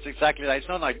 Yeah, it's exactly that. It's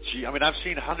not like, I mean, I've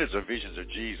seen hundreds of visions of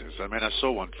Jesus. I mean, I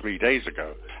saw one 3 days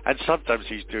ago. And sometimes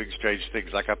he's doing strange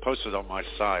things. Like I posted on my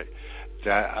site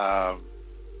that I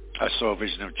saw a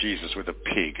vision of Jesus with a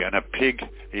pig. And a pig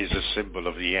is a symbol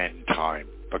of the end time.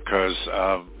 Because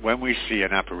when we see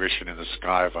an apparition in the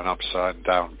sky of an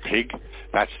upside-down pig,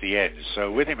 that's the end. So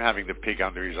with him having the pig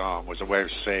under his arm was a way of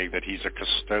saying that he's a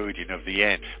custodian of the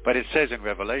end. But it says in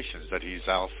Revelations that he's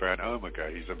Alpha and Omega.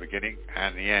 He's the beginning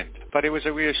and the end. But it was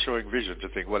a reassuring vision to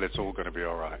think, well, it's all going to be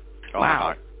all right.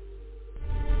 Wow.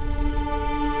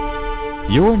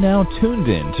 You're now tuned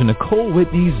in to Nicole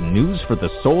Whitney's News for the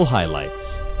Soul highlights.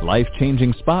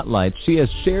 Life-changing spotlights she has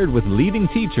shared with leading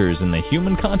teachers in the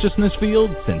human consciousness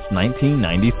field since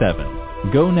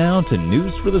 1997. Go now to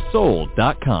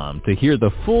newsforthesoul.com to hear the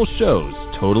full shows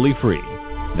totally free.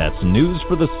 That's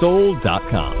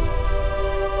newsforthesoul.com.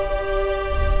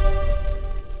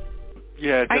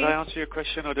 Yeah, did I answer your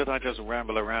question, or did I just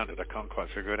ramble around it? I can't quite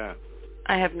figure it out.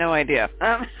 I have no idea.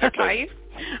 Okay.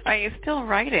 Are you still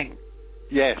writing?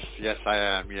 Yes, I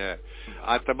am, yeah.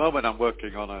 At the moment, I'm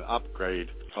working on an upgrade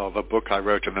of a book I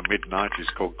wrote in the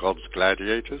mid-90s called God's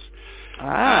Gladiators.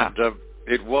 And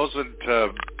it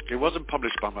wasn't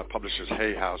published by my publishers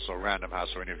Hay House or Random House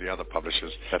or any of the other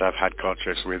publishers that I've had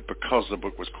contracts with, because the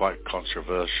book was quite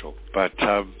controversial. But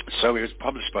so it was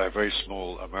published by a very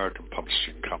small American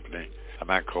publishing company. A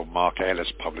man called Mark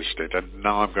Ellis published it, and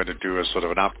now I'm going to do a sort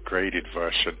of an upgraded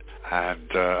version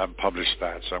and publish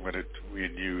that. So I'm going to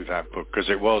renew that book, because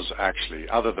it was actually,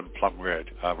 other than Plum Red,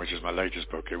 which is my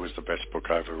latest book, it was the best book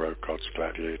I ever wrote, God's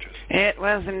Gladiators. It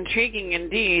was intriguing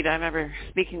indeed. I remember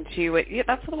speaking to you.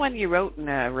 That's the one you wrote in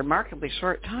a remarkably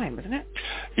short time, isn't it?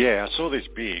 Yeah, I saw this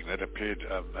being that appeared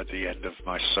at the end of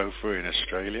my sofa in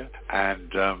Australia,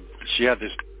 and she had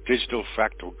this digital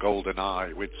fractal golden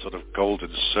eye with sort of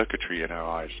golden circuitry in her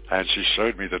eyes. And she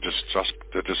showed me the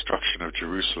destruction of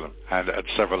Jerusalem and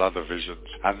several other visions.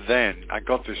 And then I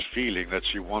got this feeling that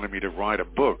she wanted me to write a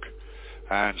book.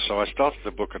 And so I started the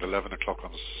book at 11 o'clock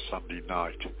on Sunday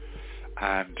night.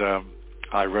 And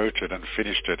I wrote it and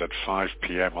finished it at 5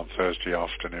 p.m. on Thursday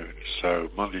afternoon. So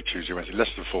Monday, Tuesday, Wednesday, less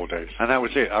than 4 days. And that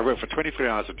was it. I wrote for 23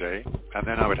 hours a day, and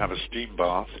then I would have a steam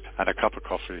bath and a cup of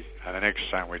coffee and an egg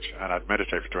sandwich, and I'd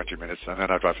meditate for 20 minutes, and then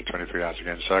I'd write for 23 hours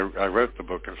again. So I wrote the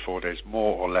book in 4 days,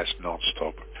 more or less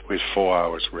non-stop, with 4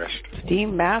 hours rest.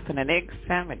 Steam bath and an egg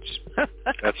sandwich.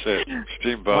 That's it.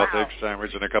 Steam bath, egg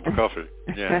sandwich, and a cup of coffee.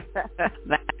 Yeah.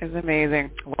 That is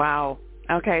amazing. Wow.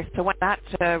 Okay, so when's that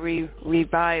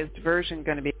revised version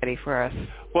going to be ready for us?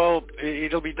 Well,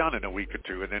 it'll be done in a week or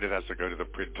two, and then it has to go to the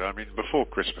printer. I mean, before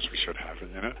Christmas we should have it,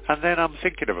 you know. And then I'm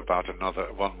thinking of about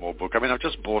one more book. I mean, I've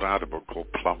just bought out a book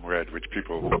called Plum Red, which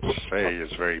people say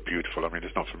is very beautiful. I mean,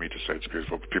 it's not for me to say it's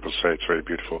beautiful, but people say it's very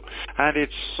beautiful. And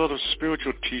it's sort of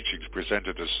spiritual teachings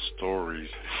presented as stories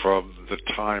from the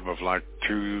time of like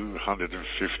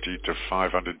 250 to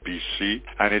 500 BC.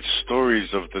 And it's stories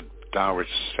of the Taoist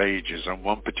sages and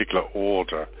one particular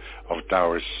order of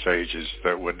Taoist sages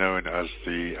that were known as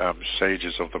the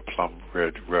sages of the plum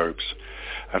red robes.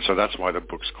 And so that's why the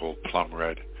book's called Plum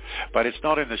Red. But it's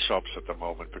not in the shops at the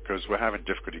moment because we're having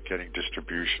difficulty getting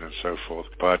distribution and so forth.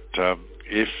 But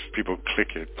if people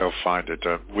click it, they'll find it.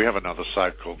 We have another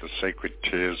site called the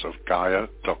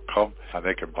sacredtearsofgaia.com, and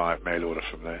they can buy it mail order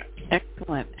from there.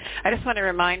 Excellent. I just want to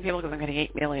remind people, because I'm getting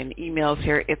 8 million emails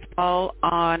here, it's all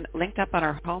linked up on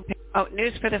our homepage. Oh,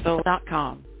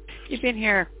 newsforthesoul.com. You've been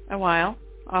here a while,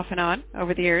 off and on,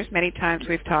 over the years. Many times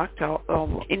we've talked,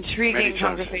 intriguing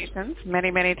conversations,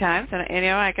 many times. And, you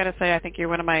know, I got to say, I think you're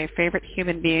one of my favorite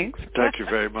human beings. Thank you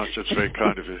very much. That's very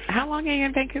kind of you. How long are you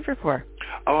in Vancouver for?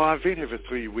 Oh, I've been here for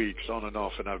 3 weeks, on and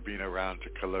off, and I've been around to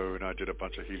Cologne. I did a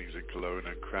bunch of healings in Cologne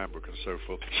and Cranbrook and so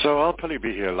forth. So I'll probably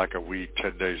be here like a week,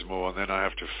 10 days more, and then I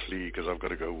have to flee because I've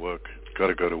got to go work. Got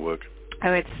to go to work. I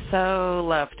would so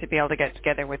love to be able to get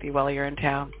together with you while you're in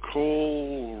town.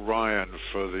 Call Ryan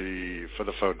for the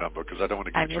phone number because I don't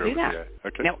want to give you over the air.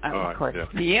 Okay? No, of course.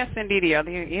 Yeah. Yes, indeed. You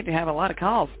have a lot of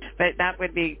calls. But that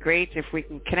would be great if we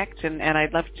can connect, and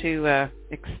I'd love to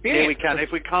experience. Yeah, we can.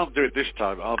 If we can't do it this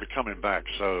time, I'll be coming back.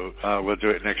 So we'll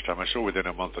do it next time. I'm sure within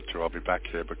a month or two I'll be back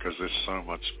here because there's so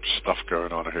much stuff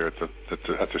going on here at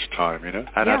this time, you know.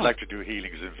 And I'd like to do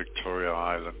healings in Victoria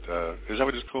Island. Is that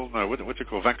what it's called? No, what's it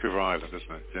called? Vancouver Island, isn't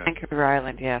it? Yeah. Vancouver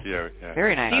Island, yes. Yeah.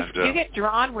 Very nice. Do you get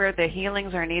drawn where the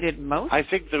healings are needed most? I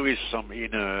think there is some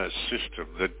inner system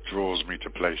that draws me to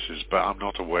places, but I'm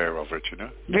not aware of it, you know.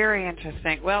 Very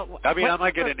interesting. Well, I mean, I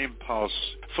might get an impulse.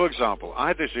 For example, I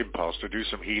had this impulse to do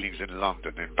some healings in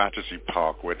London, in Battersea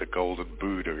Park, where the Golden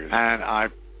Buddha is. And I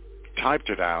typed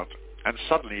it out, and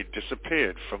suddenly it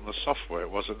disappeared from the software. It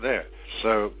wasn't there.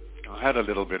 So I had a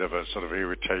little bit of a sort of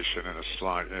irritation and a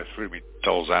slight, threw me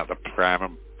dolls out the pram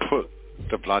and put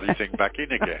the bloody thing back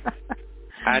in again.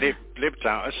 And it blipped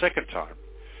out a second time.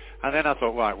 And then I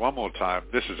thought, right, one more time,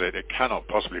 this is it. It cannot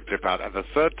possibly blip out. And the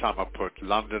third time I put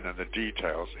London and the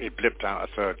details, it blipped out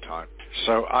a third time.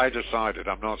 So I decided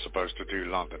I'm not supposed to do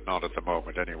London, not at the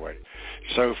moment anyway.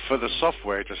 So for the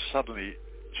software to suddenly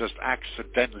just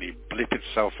accidentally blip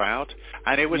itself out.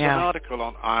 And it was an article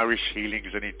on Irish healings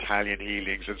and Italian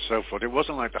healings and so forth. It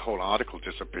wasn't like the whole article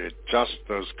disappeared, just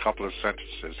those couple of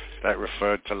sentences that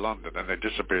referred to London, and they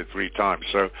disappeared 3 times.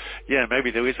 So, yeah, maybe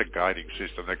there is a guiding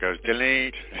system that goes,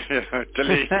 delete,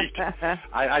 delete.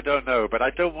 I don't know, but I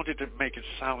don't want it to make it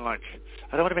sound like,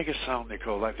 I don't want to make it sound,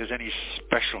 Nicole, like there's any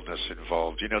specialness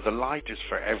involved. You know, the light is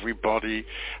for everybody,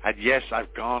 and yes,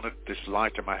 I've garnered this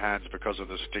light in my hands because of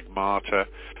the stigmata,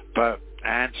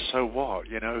 and so what?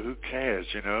 You know, who cares?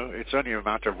 You know, it's only a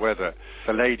matter of whether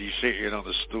the lady sitting on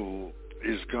the stool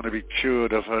is going to be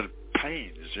cured of her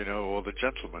pains, you know, or the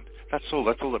gentleman. That's all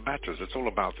that matters. It's all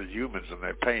about the humans and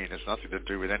their pain. It's nothing to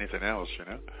do with anything else, you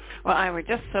know. Well, I would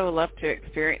just so love to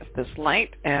experience this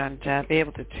light and be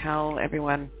able to tell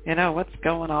everyone, you know, what's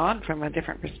going on from a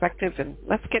different perspective. And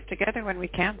let's get together when we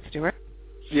can, Stuart.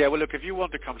 Yeah, well, look, if you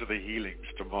want to come to the healings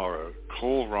tomorrow,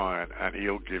 call Ryan and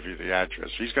he'll give you the address.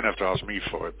 He's going to have to ask me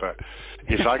for it, but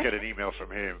if I get an email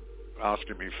from him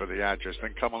asking me for the address,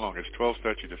 then come along. It's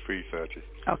 12:30 to 3:30.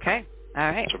 Okay. All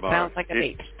right. Tomorrow. Sounds like a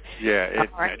date. Yeah,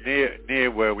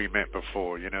 near where we met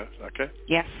before, you know, okay?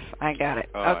 Yes, I got it.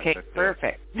 Okay, right,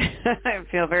 perfect. I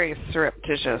feel very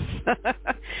surreptitious.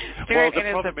 Well, the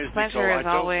problem is, pleasure Nicole, as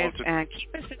always, and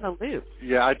keep us in the loop.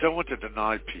 Yeah, I don't want to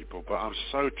deny people, but I'm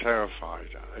so terrified.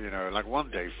 You know, like one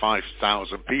day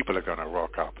 5,000 people are going to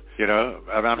rock up, you know?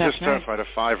 And I'm just terrified of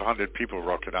 500 people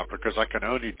rocking up because I can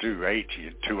only do 80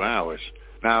 in 2 hours.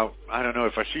 Now, I don't know,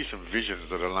 if I see some visions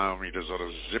that allow me to sort of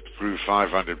zip through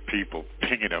 500 people,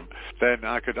 pinging them, then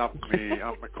I could up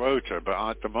my quota. But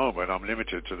at the moment, I'm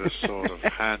limited to this sort of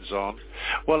hands-on.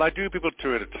 Well, I do people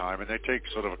 2 at a time, and they take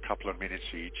sort of a couple of minutes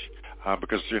each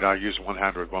because, you know, I use one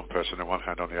hand with one person and one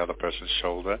hand on the other person's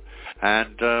shoulder.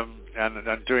 And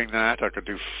doing that, I could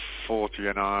do 40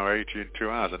 an hour, 80 in 2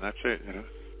 hours, and that's it, you know.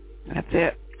 That's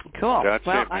it. Cool. That's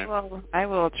well, it, man. I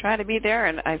will try to be there,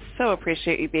 and I so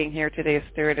appreciate you being here today,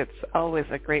 Stuart. It's always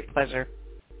a great pleasure.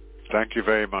 Thank you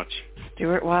very much.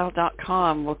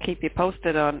 StuartWilde.com. We'll keep you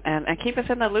posted on and keep us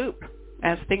in the loop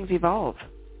as things evolve.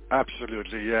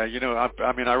 Absolutely, yeah. You know,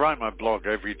 I mean, I write my blog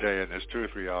every day, and there's 2 or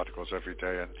 3 articles every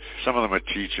day, and some of them are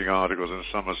teaching articles, and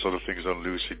some are sort of things on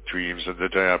lucid dreams. And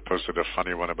today I posted a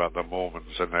funny one about the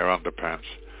Mormons and their underpants.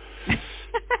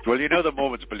 Well, you know, the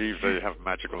Mormons believe they have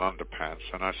magical underpants,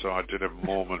 and I did a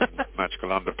Mormon magical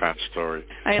underpants story.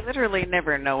 I literally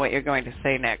never know what you're going to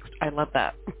say next. I love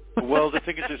that. Well, the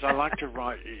thing is I like to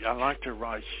write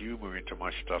humor into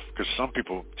my stuff, because some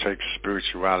people take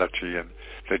spirituality and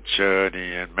the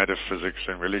journey and metaphysics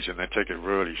and religion, they take it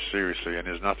really seriously, and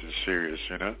there's nothing serious,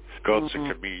 you know. God's a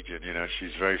comedian, you know.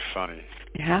 She's very funny.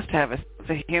 You have to have a sense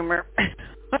of humor.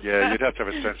 Yeah, you'd have to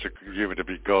have a sense of humor to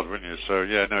be God, wouldn't you? So,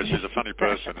 yeah, no, she's a funny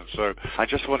person. And so I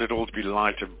just want it all to be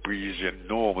light and breezy and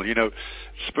normal. You know,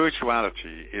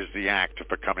 spirituality is the act of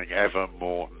becoming ever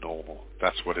more normal.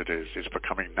 That's what it is. It's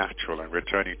becoming natural and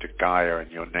returning to Gaia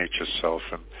and your nature self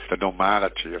and the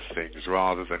normality of things,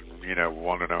 rather than, you know,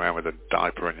 wandering around with a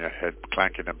diaper on your head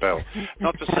clanking a bell.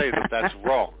 Not to say that that's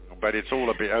wrong, but it's all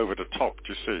a bit over the top,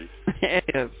 do you see? It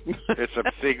is. It's a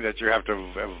thing that you have to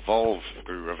evolve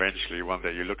through eventually. One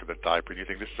day you look at the diaper and you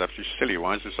think, this is actually silly.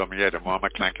 Why is this on my head, and why am I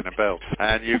clanking a bell?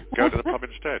 And you go to the pub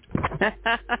instead.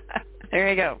 There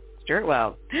you go. Stuart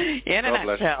Wilde. In a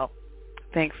nutshell.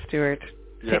 Thanks, Stuart.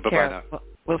 Yeah, Take bye-bye care. now.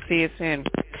 We'll see you soon.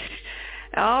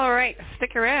 All right,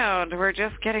 stick around. We're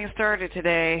just getting started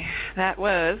today. That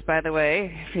was, by the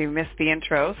way, if you missed the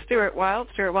intro, Stuart Wilde,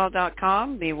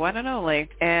 stuartwilde.com, the one and only,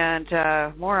 and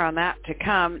more on that to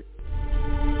come.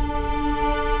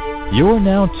 You're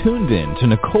now tuned in to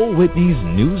Nicole Whitney's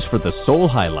News for the Soul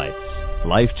highlights,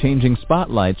 life-changing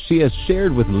spotlights she has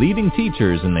shared with leading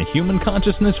teachers in the human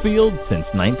consciousness field since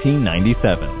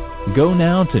 1997. Go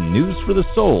now to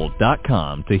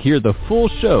newsforthesoul.com to hear the full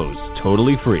shows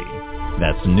totally free.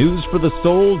 That's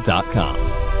newsforthesoul.com.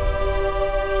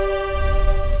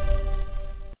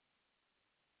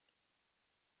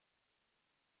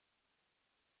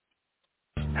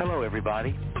 Hello,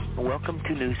 everybody. Welcome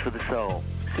to News for the Soul.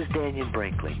 This is Daniel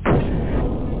Brinkley.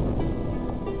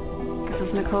 This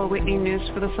is Nicole Whitney, News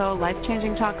for the Soul,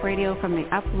 life-changing talk radio from the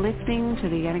uplifting to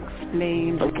the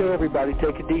unexplained. Okay, everybody,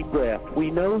 take a deep breath.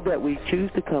 We know that we choose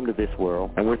to come to this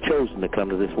world, and we're chosen to come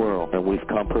to this world, and we've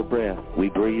come for breath. We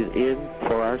breathe in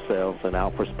for ourselves and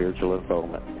out for spiritual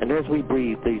unfoldment. And as we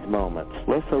breathe these moments,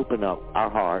 let's open up our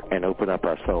heart and open up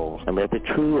our souls, and let the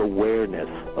true awareness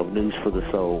of News for the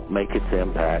Soul make its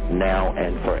impact now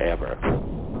and forever.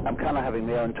 I'm kind of having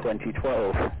my own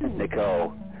 2012,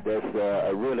 Nicole. There's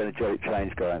a real energetic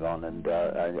change going on, and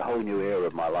a whole new era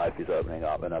of my life is opening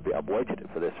up, and I've waited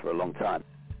for this for a long time.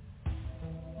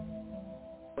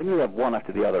 When you have one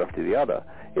after the other,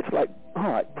 it's like, all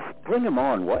right, bring them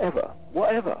on, whatever,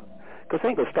 because they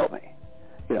ain't going to stop me.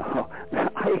 You know,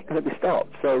 I ain't going to be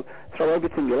stopped, so throw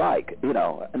everything you like, you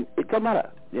know, and it doesn't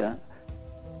matter, you know.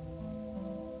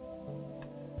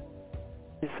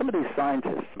 Some of these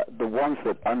scientists, the ones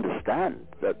that understand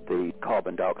that the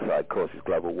carbon dioxide causes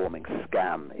global warming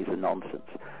scam is a nonsense,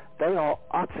 they are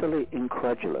utterly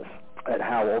incredulous at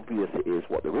how obvious it is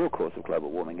what the real cause of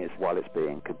global warming is, while it's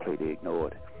being completely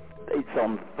ignored. It's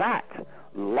on that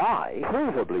lie,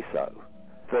 provably so,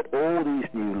 that all these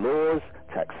new laws,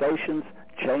 taxations,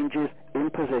 changes,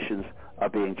 impositions are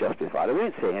being justified. We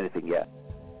ain't seeing anything yet.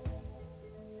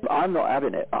 I'm not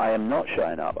having it. I am not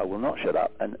showing up. I will not shut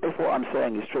up. And if what I'm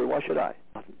saying is true, why should I?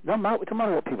 No matter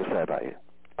what people say about you.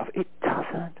 It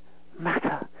doesn't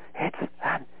matter. It's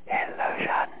an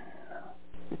illusion.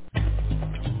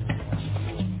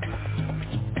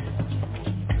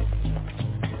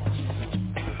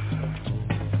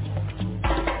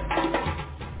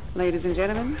 Ladies and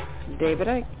gentlemen, David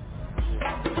Icke.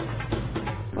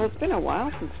 Well, it's been a while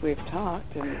since we've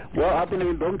talked. Well, I've been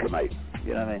in bunker, mate.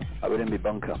 You know what I mean? I've been in my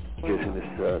bunker using this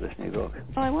new book.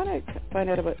 Well, I want to find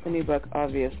out about the new book,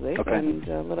 obviously, and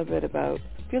a little bit about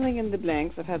filling in the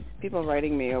blanks. I've had people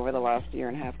writing me over the last year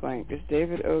and a half going, is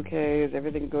David okay? Is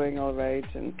everything going all right?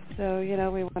 And so, you know,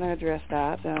 we want to address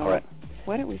that. So all right.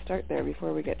 Why don't we start there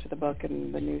before we get to the book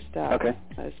and the new stuff? Okay.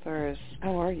 As far as,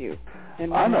 how are you?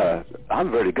 And I'm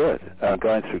very good. I'm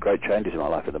going through great changes in my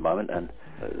life at the moment, and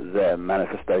they're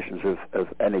manifestations of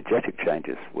energetic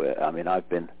changes. Where, I mean, I've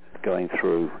been going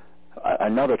through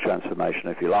another transformation,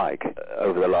 if you like,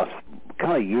 over the last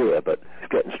kind of year, but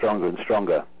it's getting stronger and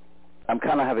stronger. I'm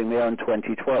kind of having my own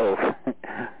 2012,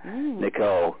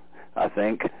 Nicole, I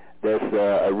think. There's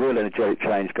a real energetic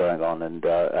change going on, and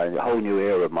a whole new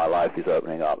era of my life is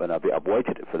opening up, and I've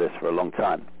waited for this for a long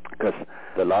time, because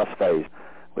the last phase,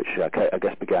 which I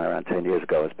guess began around 10 years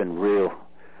ago, has been real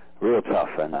tough,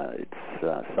 and it's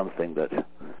something that's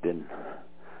been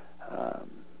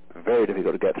very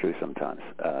difficult to get through sometimes,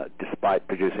 despite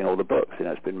producing all the books.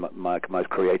 It's been my most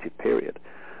creative period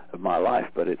of my life,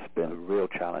 but it's been a real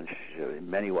challenge in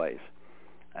many ways.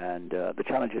 And the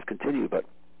challenges continue, but,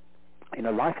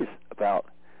 life is about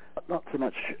not so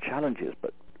much challenges,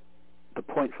 but the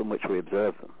point from which we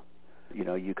observe them.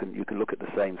 You can look at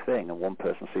the same thing, and one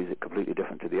person sees it completely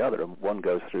different to the other, and one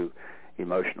goes through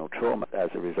emotional trauma as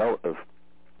a result of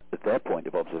their point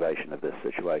of observation of this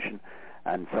situation,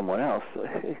 and someone else,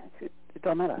 it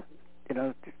doesn't matter.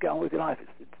 Just get on with your life.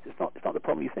 It's not the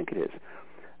problem you think it is.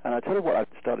 And I tell you what I've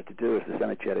started to do as this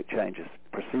energetic change has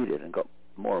proceeded and got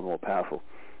more and more powerful,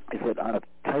 is that I've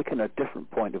taken a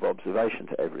different point of observation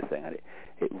to everything, and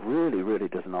it really, really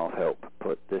does not help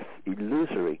put this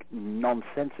illusory,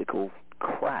 nonsensical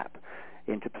crap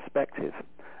into perspective.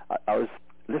 I was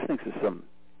listening to some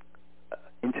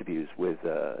interviews with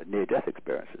near-death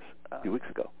experiences a few weeks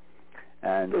ago,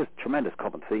 and there was tremendous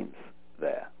common themes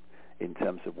there in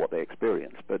terms of what they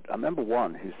experienced. But I remember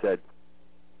one who said,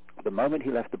 the moment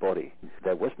he left the body,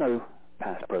 there was no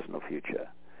past, present, or future.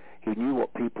 He knew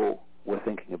what people were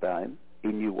thinking about him. He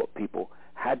knew what people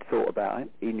had thought about him.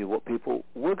 He knew what people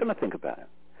were going to think about him.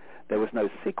 There was no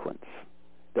sequence.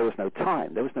 There was no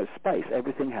time. There was no space.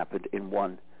 Everything happened in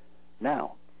one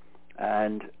now.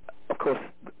 And, of course,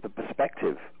 the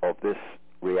perspective of this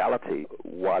reality,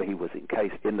 while he was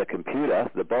encased in the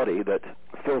computer, the body that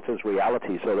filters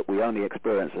reality so that we only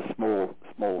experience a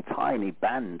small, tiny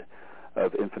band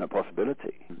of infinite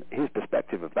possibility. His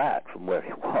perspective of that from where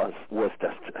he was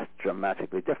just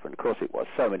dramatically different. Of course it was.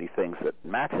 So many things that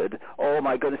mattered. Oh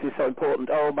my goodness, it's so important.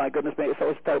 Oh my goodness me, it's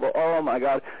so terrible. Oh my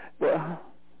God. Well,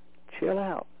 chill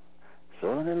out. It's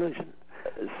all an illusion.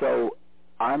 So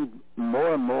I'm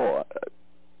more and more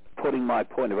putting my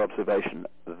point of observation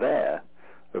there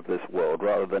of this world,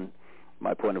 rather than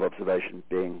my point of observation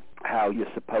being how you're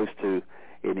supposed to,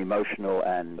 in emotional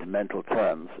and mental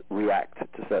terms, react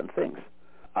to certain things.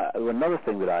 Another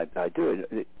thing that I do,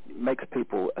 it makes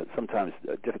people sometimes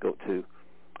difficult to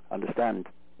understand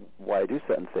why I do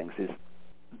certain things, is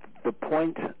the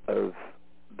point of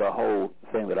the whole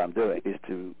thing that I'm doing is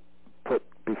to put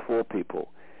before people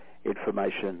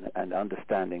information and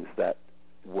understandings that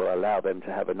will allow them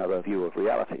to have another view of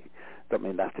reality. Don't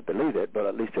mean they have to believe it, but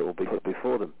at least it will be put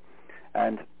before them.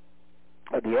 And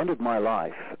at the end of my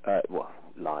life,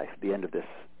 the end of this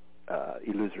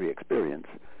illusory experience,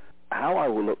 how I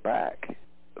will look back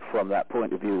from that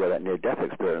point of view where that near-death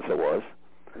experience was,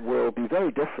 will be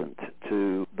very different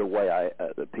to the way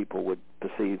that people would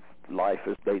perceive life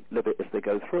as they live it as they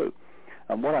go through.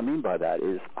 And what I mean by that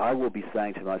is I will be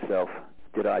saying to myself,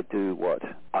 did I do what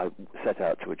I set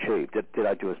out to achieve? Did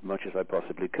I do as much as I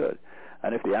possibly could?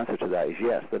 And if the answer to that is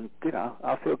yes, then,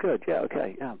 I'll feel good. Yeah,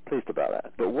 okay, yeah, I'm pleased about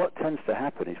that. But what tends to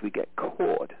happen is we get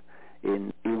caught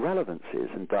in irrelevancies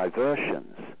and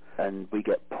diversions, and we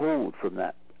get pulled from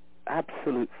that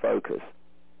absolute focus.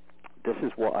 This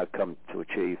is what I've come to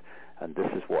achieve, and this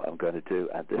is what I'm going to do,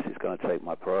 and this is going to take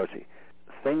my priority.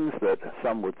 Things that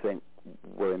some would think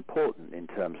were important in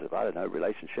terms of,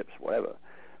 relationships, whatever,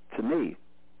 to me,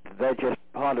 they're just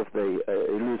part of the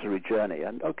illusory journey.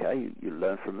 And okay, you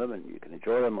learn from them, and you can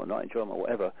enjoy them or not enjoy them or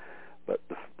whatever, but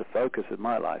the focus of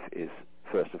my life is,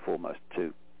 first and foremost,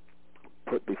 to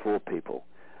put before people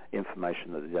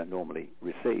information that they don't normally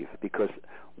receive. Because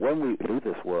when we leave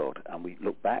this world and we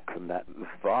look back from that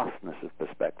vastness of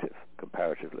perspective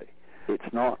comparatively,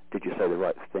 it's not, did you say the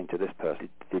right thing to this person?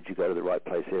 Did you go to the right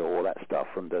place here? All that stuff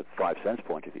from the 5 sense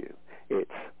point of view.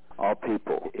 It's, are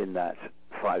people in that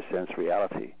 5 sense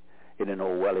reality in an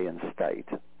Orwellian state?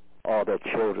 Are their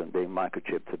children being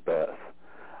microchipped at birth?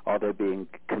 Are they being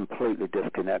completely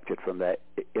disconnected from their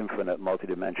infinite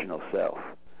multidimensional self?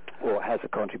 Or has a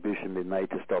contribution been made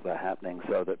to stop that happening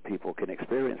so that people can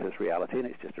experience this reality, and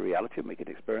it's just a reality and we can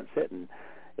experience it and,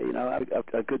 have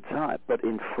a good time, but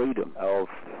in freedom of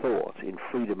thought, in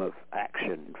freedom of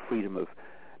action, in freedom of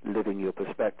living your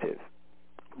perspective,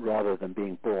 rather than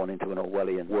being born into an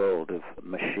Orwellian world of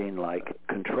machine-like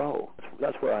control.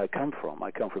 That's where I come from. I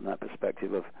come from that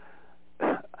perspective of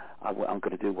I'm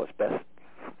going to do what's best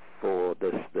for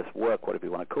this work, whatever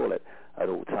you want to call it, at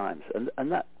all times.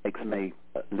 And that makes me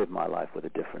live my life with a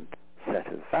different set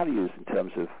of values in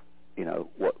terms of,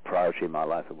 what priority in my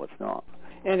life and what's not.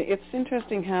 And it's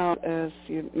interesting how, as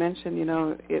you mentioned,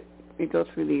 we go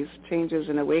through these changes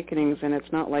and awakenings, and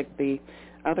it's not like the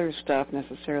other stuff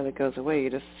necessarily goes away. You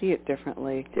just see it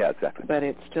differently. Yeah, exactly. But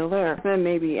it's still there, and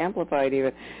maybe amplified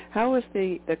even. How is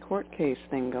the court case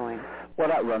thing going? Well,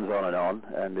 that runs on,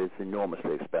 and it's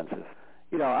enormously expensive.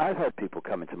 I've had people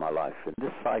come into my life in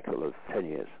this cycle of 10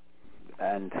 years,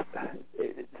 And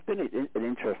it's been an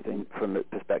interesting, from the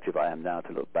perspective I am now,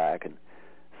 to look back and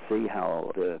see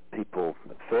how the people,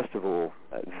 first of all,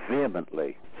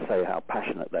 vehemently say how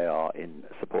passionate they are in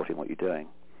supporting what you're doing.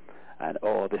 And,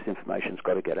 oh, this information's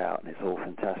got to get out, and it's all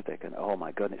fantastic, and, oh,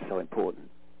 my goodness, it's so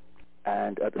important.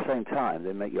 And at the same time,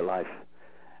 they make your life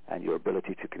and your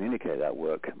ability to communicate that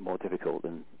work more difficult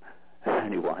than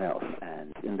anyone else.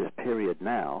 And in this period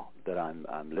now that I'm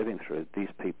living through, these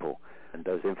people and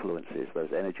those influences, those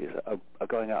energies are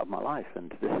going out of my life,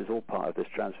 and this is all part of this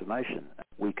transformation.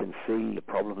 We can see the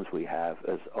problems we have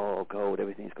as, oh, God,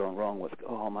 everything's gone wrong,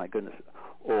 oh, my goodness.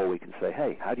 Or we can say,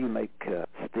 hey, how do you make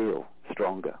steel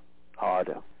stronger,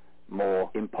 harder,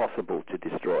 more impossible to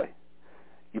destroy?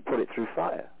 You put it through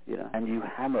fire, and you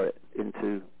hammer it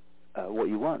into what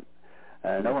you want.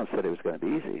 No one said it was going to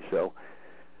be easy, so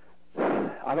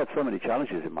I've had so many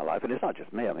challenges in my life, and it's not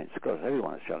just me. I mean, it's because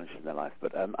everyone has challenges in their life.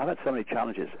 But I've had so many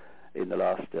challenges in the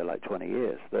last 20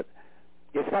 years that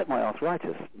it's like my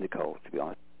arthritis, Nicole. To be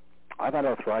honest, I've had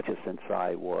arthritis since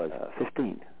I was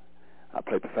 15. I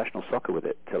played professional soccer with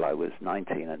it till I was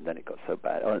 19, and then it got so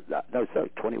bad. Oh, no,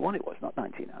 sorry, 21 it was, not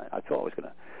 19. I thought I was going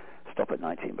to stop at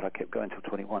 19, but I kept going till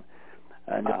 21.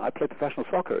 And I played professional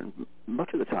soccer, and much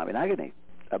of the time in agony.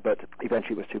 But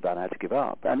eventually it was too bad, I had to give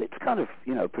up. And it's kind of,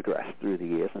 progressed through the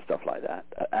years and stuff like that.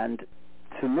 And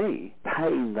to me,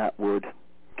 pain that would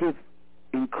give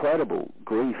incredible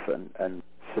grief and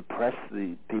suppress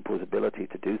the people's ability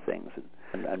to do things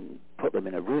and put them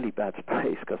in a really bad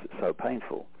space because it's so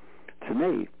painful. To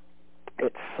me,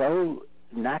 it's so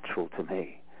natural to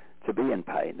me to be in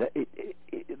pain that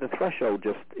the threshold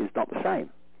just is not the same.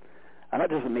 And that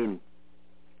doesn't mean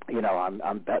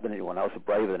I'm better than anyone else or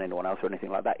braver than anyone else or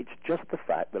anything like that. It's just the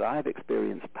fact that I have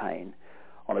experienced pain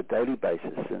on a daily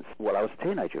basis since, I was a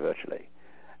teenager virtually.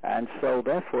 And so,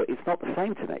 therefore, it's not the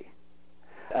same to me.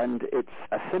 And it's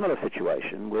a similar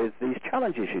situation with these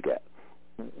challenges you get.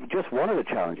 Just one of the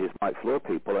challenges might floor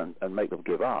people and make them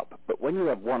give up. But when you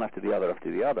have one after the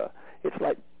other, it's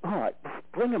like, all right,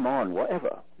 bring them on,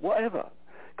 whatever.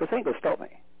 Because they ain't going to stop me.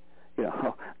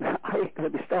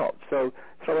 Let me stop. So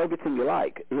throw everything you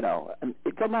like, and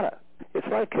it doesn't matter. It's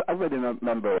like, I really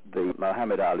remember the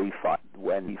Muhammad Ali fight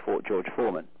when he fought George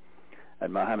Foreman.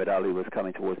 And Muhammad Ali was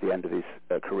coming towards the end of his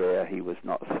career. He was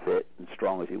not as fit and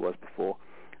strong as he was before.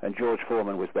 And George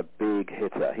Foreman was the big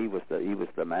hitter. He was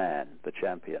the man, the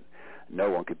champion.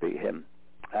 No one could beat him.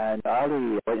 And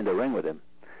Ali went in the ring with him.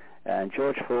 And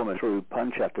George Foreman threw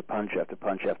punch after punch after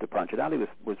punch after punch. And Ali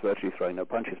was virtually throwing no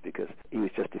punches because he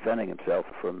was just defending himself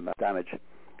from damage.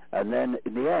 And then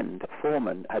in the end,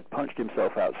 Foreman had punched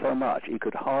himself out so much he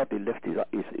could hardly lift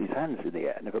his hands in the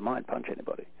air, never mind punch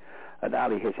anybody. And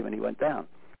Ali hit him and he went down.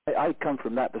 I come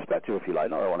from that perspective, if you like.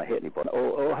 Not that I want to hit anybody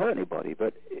or hurt anybody,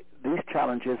 but these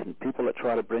challenges and people that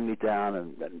try to bring me down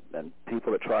and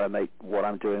people that try to make what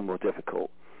I'm doing more difficult,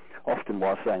 often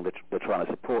while saying that they're trying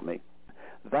to support me,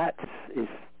 that is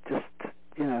just,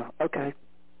 okay,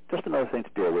 just another thing to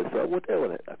deal with, so we'll deal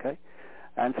with it, okay?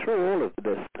 And through all of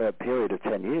this period of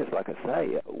 10 years, like I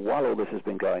say, while all this has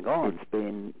been going on, it's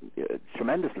been a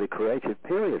tremendously creative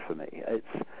period for me.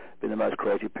 It's been the most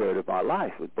creative period of my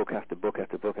life, with book after book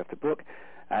after book after book.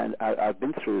 And I've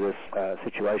been through this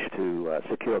situation to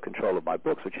secure control of my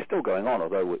books, which is still going on,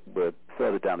 although we're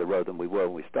further down the road than we were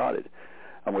when we started.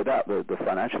 And without the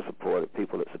financial support of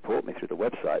people that support me through the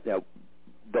website,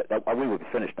 we would be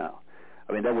finished now.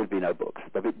 I mean, there would be no books.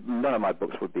 None of my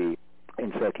books would be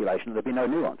in circulation. There'd be no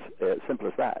nuance. Simple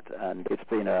as that. And it's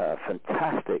been a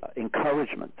fantastic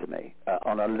encouragement to me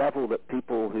on a level that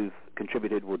people who've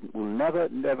contributed will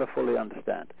never fully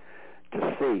understand.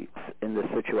 To see in the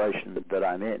situation that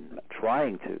I'm in,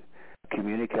 trying to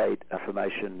communicate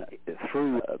information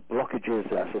through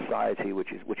blockages in our society,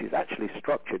 which is actually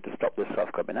structured to stop this stuff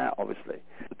coming out, obviously,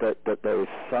 that there is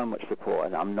so much support,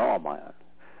 and I'm not on my own.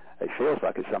 It feels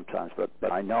like it sometimes, but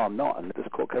I know I'm not, and this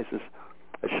court cases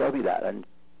show me that, and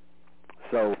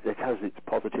so it has its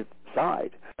positive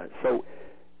side. So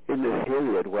in this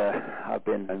period where I've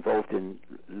been involved in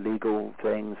legal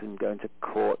things and going to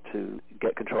court to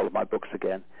get control of my books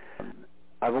again,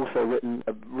 I've also written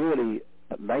a really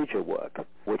major work,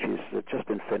 which is just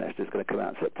been finished. It's going to come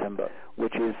out in September,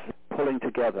 which is pulling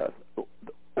together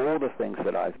all the things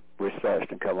that I've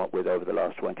researched and come up with over the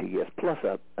last 20 years, plus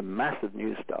a massive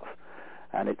new stuff.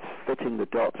 And it's fitting the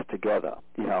dots together,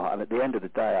 and at the end of the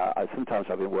day, sometimes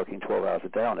I've been working 12 hours a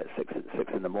day on it, 6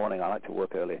 in the morning. I like to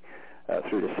work early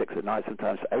through to 6 at night,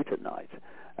 sometimes 8 at night.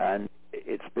 And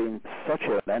it's been such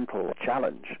a mental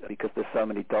challenge because there's so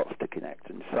many dots to connect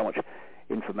and so much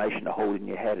information to hold in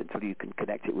your head until you can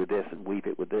connect it with this and weave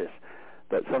it with this,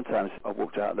 That sometimes I've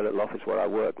walked out in the little office where I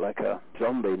work like a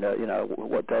zombie,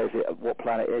 what day is it, what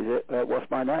planet is it, what's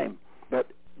my name? But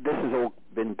this has all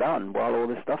been done while all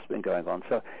this stuff's been going on.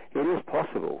 So it is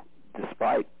possible,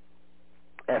 despite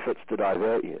efforts to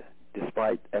divert you,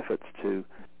 despite efforts to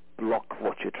block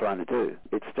what you're trying to do,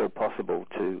 it's still possible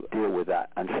to deal with that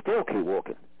and still keep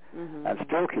walking and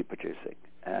still keep producing.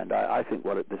 And I think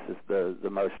this is the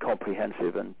most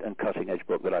comprehensive and cutting-edge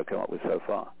book that I've come up with so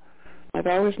far. I've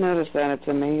always noticed that it's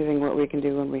amazing what we can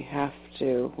do when we have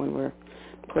to, when we're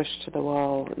pushed to the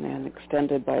wall and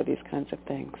extended by these kinds of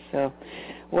things. So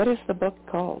what is the book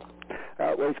called?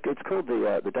 Well, it's called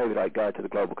the David Icke Guide to the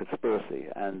Global Conspiracy,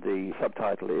 and the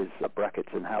subtitle is Brackets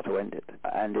and How to End It.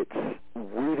 And it's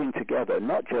weaving together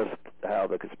not just how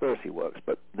the conspiracy works,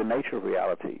 but the nature of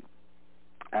reality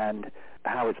and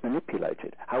how it's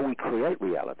manipulated, how we create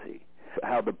reality,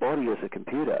 how the body is a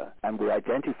computer, and we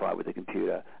identify with the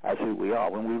computer as who we are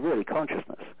when we're really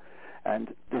consciousness.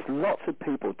 And there's lots of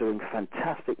people doing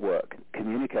fantastic work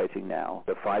communicating now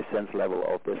the 5 sense level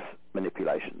of this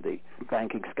manipulation, the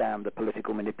banking scam, the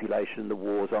political manipulation, the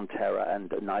wars on terror,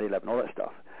 and 9/11, all that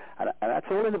stuff. And that's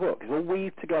all in the book. It's all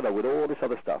weaved together with all this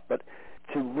other stuff. But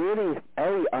to really,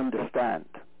 understand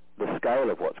the scale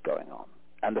of what's going on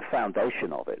and the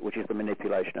foundation of it, which is the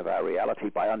manipulation of our reality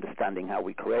by understanding how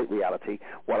we create reality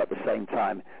while at the same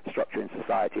time structuring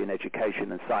society and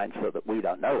education and science so that we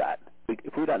don't know that.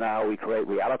 If we don't know how we create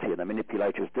reality and the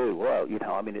manipulators do, well,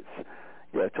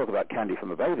 it's, talk about candy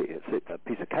from a baby. It's a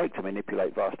piece of cake to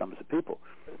manipulate vast numbers of people.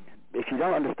 If you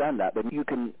don't understand that, then you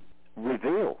can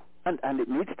reveal, and it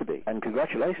needs to be, and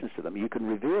congratulations to them, you can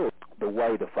reveal the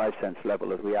way the 5 sense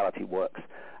level of reality works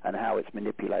and how it's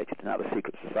manipulated and how the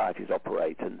secret societies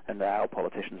operate and how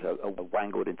politicians are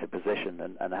wangled into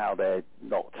position and how they're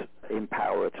not in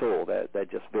power at all. They're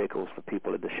just vehicles for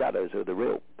people in the shadows of the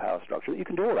real power structure. You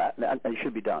can do all that, and it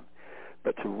should be done.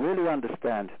 But to really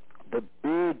understand the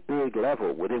big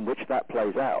level within which that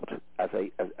plays out as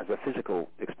a physical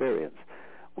experience,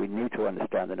 we need to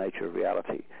understand the nature of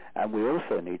reality. And we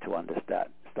also need to understand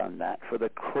that for the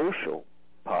crucial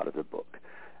part of the book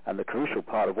and the crucial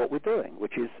part of what we're doing,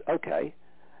 which is, okay,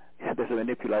 there's a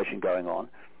manipulation going on.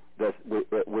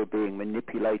 We're being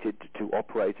manipulated to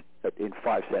operate in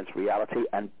 5 sense reality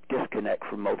and disconnect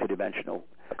from multidimensional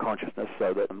consciousness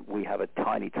so that we have a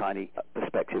tiny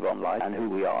perspective on life and who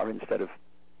we are instead of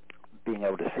being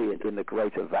able to see it in the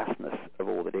greater vastness of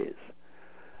all that is.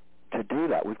 To do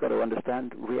that, we've got to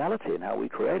understand reality and how we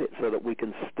create it so that we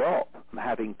can stop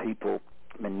having people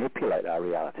manipulate our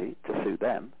reality to suit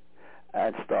them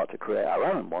and start to create our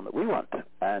own one that we want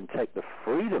and take the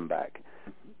freedom back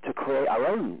to create our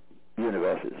own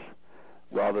universes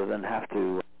rather than have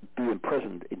to be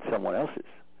imprisoned in someone else's.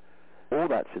 All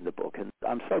that's in the book, and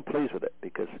I'm so pleased with it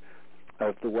because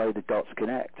of the way the dots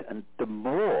connect. And the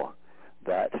more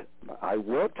that I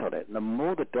worked on it, and the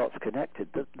more the dots connected,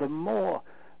 the more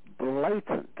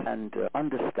blatant and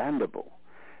understandable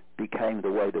became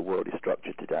the way the world is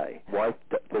structured today. Why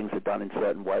things are done in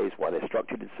certain ways, why they're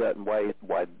structured in certain ways,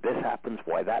 why this happens,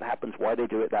 why that happens, why they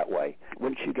do it that way.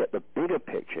 Once you get the bigger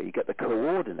picture, you get the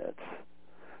coordinates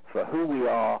for who we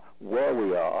are, where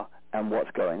we are, and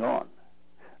what's going on,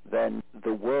 then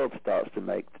the world starts to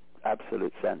make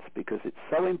absolute sense, because it's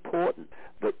so important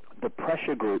that the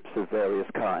pressure groups of various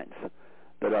kinds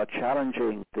that are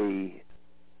challenging the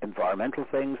environmental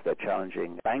things, they're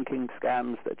challenging banking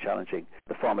scams, they're challenging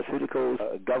the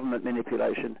pharmaceuticals, government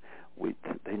manipulation,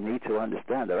 they need to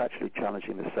understand they're actually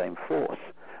challenging the same force.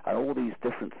 And all these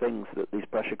different things that these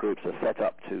pressure groups are set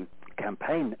up to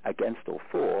campaign against or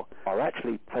for are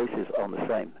actually faces on the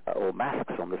same, or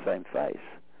masks on the same face.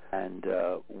 And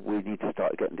we need to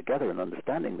start getting together and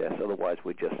understanding this, otherwise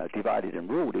we're just divided and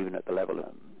ruled, even at the level of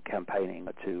campaigning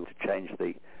to change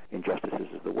the injustices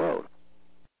of the world.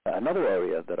 Another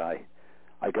area that I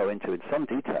go into in some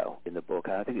detail in the book,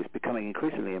 and I think it's becoming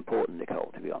increasingly important,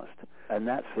 Nicole, to be honest, and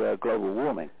that's global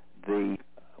warming.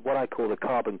 What I call the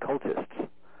carbon cultists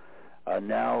are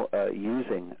now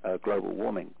using global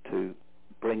warming to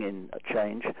bring in a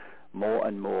change, more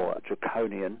and more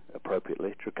draconian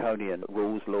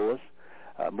rules, laws,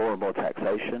 more and more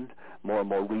taxation, more and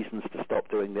more reasons to stop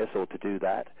doing this or to do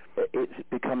that. It's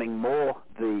becoming more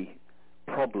the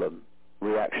problem,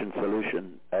 reaction,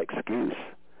 solution, excuse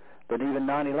than even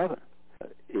 9/11.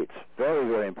 It's very,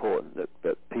 very important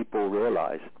that people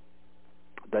realize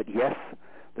that, yes,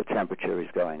 the temperature is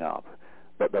going up,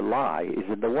 but the lie is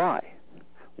in the why.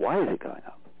 Why is it going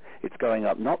up? It's going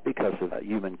up not because of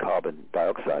human carbon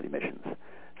dioxide emissions.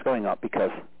 It's going up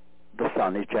because the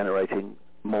sun is generating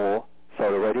more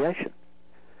solar radiation.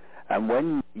 And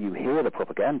when you hear the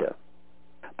propaganda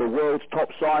the world's top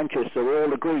scientists are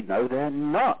all agreed. No, they're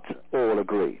not all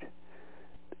agreed.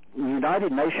 The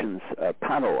United Nations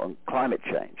panel on climate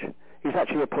change is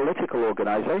actually a political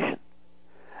organization.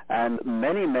 And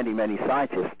many, many, many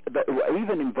scientists that were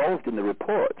even involved in the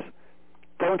reports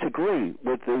don't agree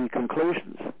with the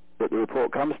conclusions that the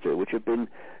report comes to, which have been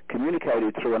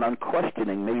communicated through an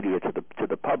unquestioning media to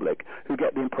the public, who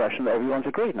get the impression that everyone's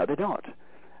agreed. No, they don't.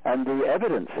 And the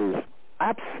evidence is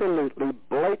absolutely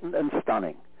blatant and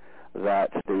stunning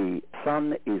that the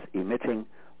sun is emitting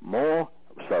more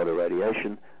solar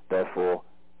radiation, therefore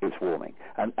it's warming.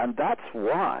 And that's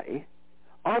why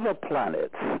other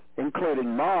planets,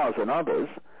 including Mars and others,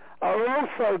 are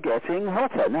also getting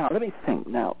hotter. Now, let me think.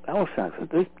 Now, also,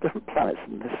 these different planets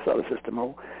in this solar system are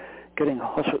all getting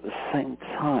hotter at the same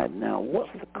time. Now,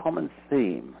 what's the common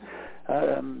theme?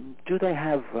 Do they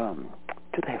have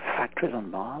factories on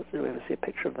Mars? Do we ever see a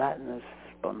picture of that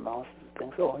on Mars and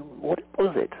things? Or what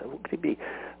is it? What could it be?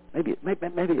 Maybe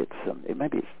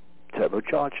it's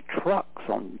turbocharged trucks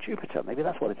on Jupiter. Maybe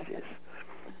that's what it is.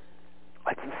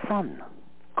 It's the sun.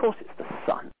 Of course it's the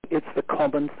sun. It's the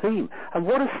common theme. And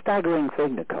what a staggering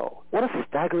thing, Nicole. What a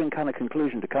staggering kind of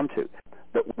conclusion to come to,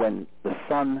 that when the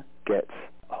sun gets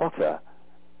hotter,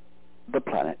 the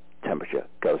planet temperature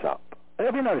goes up.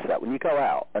 Have you noticed that? When you go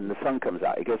out and the sun comes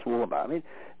out, it gets warmer. I mean,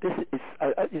 this is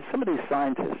some of these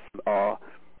scientists are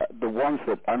the ones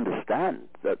that understand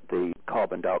that the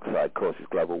carbon dioxide causes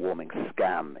global warming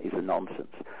scam is a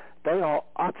nonsense. They are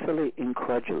utterly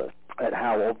incredulous at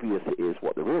how obvious it is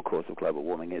what the real cause of global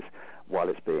warming is, while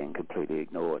it's being completely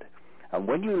ignored. And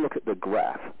when you look at the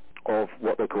graph of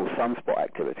what they call sunspot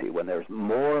activity, when there's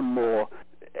more and more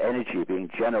energy being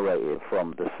generated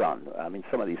from the sun, I mean,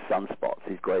 some of these sunspots,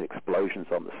 these great explosions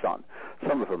on the sun,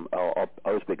 some of them are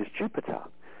as big as Jupiter.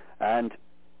 And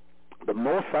the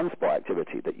more sunspot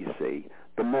activity that you see,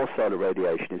 the more solar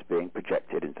radiation is being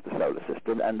projected into the solar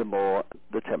system, and the more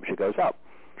the temperature goes up.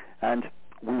 And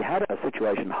we had a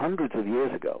situation hundreds of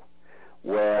years ago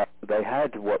where they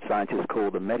had what scientists call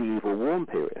the medieval warm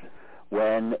period,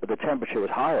 when the temperature was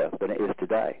higher than it is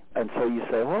today. And so you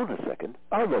say, hold on a second,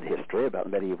 I read history about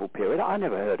the medieval period. I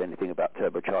never heard anything about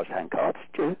turbocharged handcarts.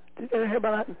 Did you ever hear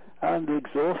about that? And the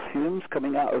exhaust fumes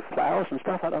coming out of flowers and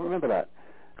stuff, I don't remember that.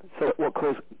 So what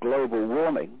caused global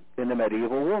warming in the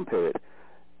medieval warm period?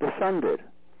 The sun did.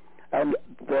 And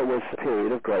there was a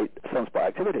period of great sunspot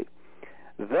activity.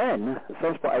 Then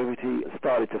sunspot activity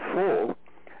started to fall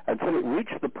until it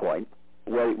reached the point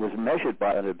where it was measured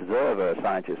by an observer, a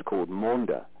scientist called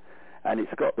Maunder, and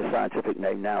it's got the scientific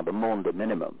name now, the Maunder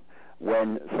minimum,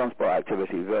 when sunspot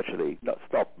activity virtually not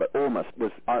stopped, but almost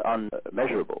was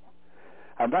unmeasurable.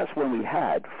 And that's when we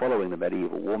had, following the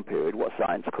medieval warm period, what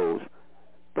science calls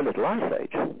the Little Ice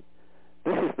Age.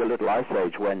 This is the Little Ice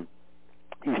Age when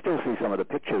you still see some of the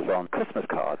pictures on Christmas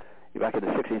cards back in the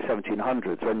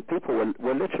 1700s, when people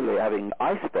were literally having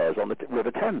ice fairs on the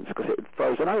River Thames because it had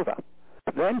frozen over.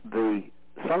 Then the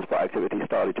sunspot activity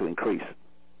started to increase,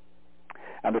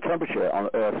 and the temperature on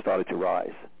Earth started to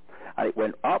rise. And it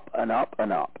went up and up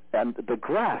and up. And the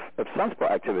graph of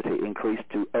sunspot activity increase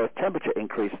to Earth temperature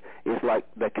increase is like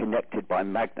they're connected by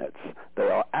magnets. They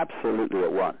are absolutely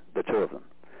at one, the two of them.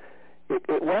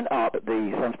 It went up,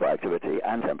 the sunspot activity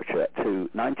and temperature, to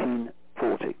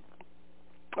 1940,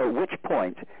 at which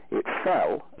point it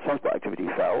fell, sunspot activity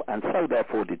fell, and so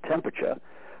therefore did temperature,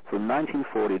 from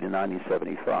 1940 to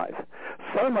 1975.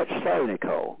 So much so,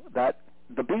 Nicole, that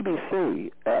the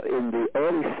BBC in the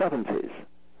early 70s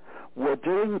were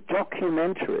doing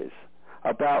documentaries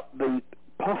about the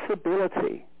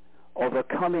possibility of a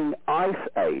coming ice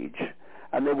age,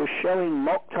 and they were showing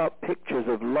mocked-up pictures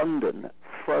of London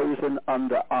frozen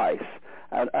under ice,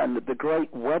 and the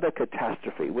great weather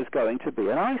catastrophe was going to be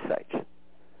an ice age.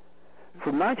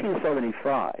 From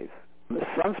 1975, the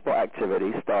sunspot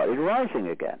activity started rising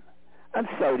again, and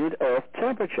so did Earth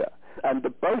temperature. And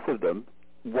both of them,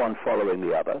 one following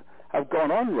the other, have gone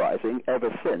on rising ever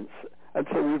since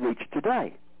until we reach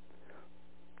today.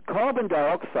 Carbon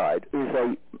dioxide is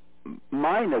a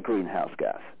minor greenhouse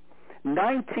gas.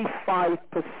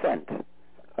 95%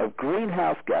 of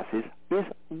greenhouse gases is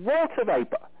water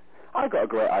vapor. I've got a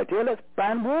great idea. Let's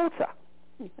ban water.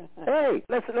 Hey,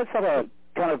 let's have a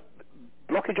kind of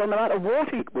blockage on the amount of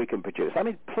water we can produce. I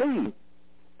mean, please.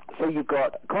 So you've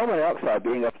got carbon dioxide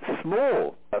being a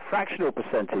fractional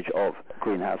percentage of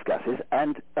greenhouse gases,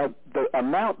 and the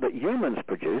amount that humans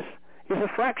produce is a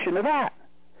fraction of that.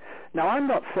 Now, I'm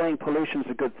not saying pollution's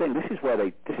a good thing. This is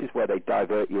where they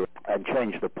divert you and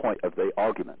change the point of the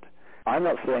argument. I'm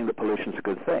not saying that pollution's a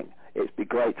good thing. It'd be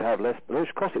great to have less pollution.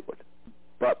 Of course it would.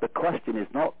 But the question is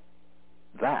not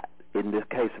that. in the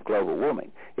case of global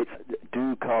warming, it's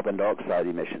do carbon dioxide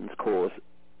emissions cause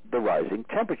the rising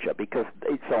temperature? Because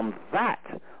it's on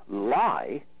that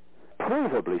lie,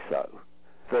 provably so,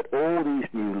 that all these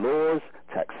new laws,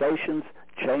 taxations,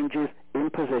 changes,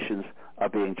 impositions are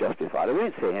being justified. We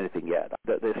ain't seeing anything yet.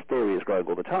 This theory is growing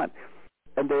all the time.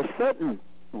 And there are certain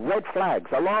red flags,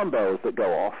 alarm bells that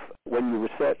go off when you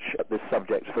research this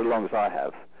subject for as long as I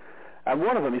have. And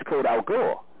one of them is called Al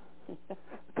Gore.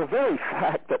 The very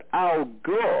fact that Al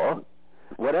Gore,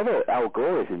 whatever Al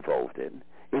Gore is involved in,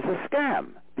 is a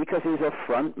scam, because he's a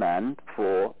front man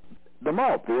for the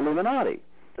mob, the Illuminati.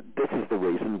 This is the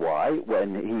reason why,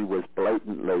 when he was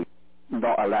blatantly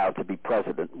not allowed to be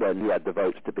president, when he had the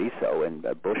votes to be so, and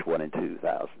Bush won in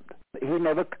 2000, he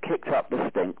never kicked up the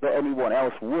stink that anyone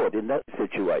else would in that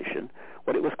situation,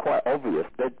 when it was quite obvious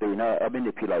there'd been a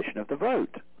manipulation of the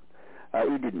vote.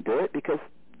 He didn't do it because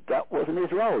that wasn't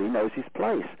his role. He knows his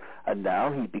place. And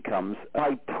now he becomes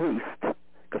high priest,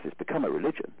 because it's become a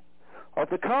religion, of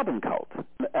the carbon cult.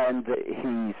 And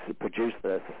he's produced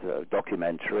this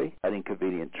documentary, An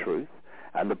Inconvenient Truth,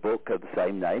 and the book of the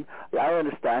same name. I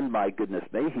understand, my goodness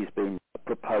me, he's been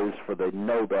proposed for the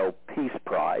Nobel Peace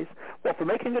Prize. What, for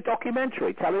making a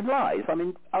documentary, telling lies? I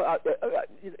mean,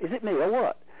 is it me or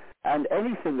what? And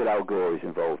anything that Al Gore is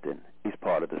involved in is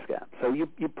part of the scam. So you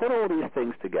put all these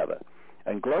things together,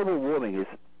 and global warming is,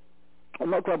 well,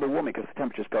 not global warming because the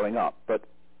temperature's going up, but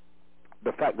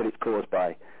the fact that it's caused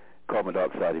by carbon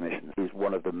dioxide emissions is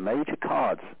one of the major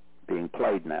cards being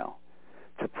played now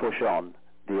to push on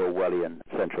the Orwellian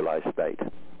centralized state.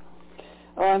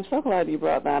 Oh, I'm so glad you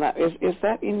brought that up. Is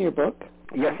that in your book?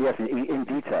 Yes, in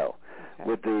detail, okay,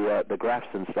 with the graphs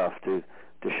and stuff to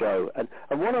show. And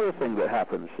one other thing that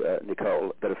happens,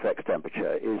 Nicole, that affects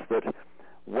temperature is that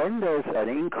when there's an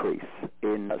increase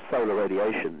in solar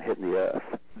radiation hitting the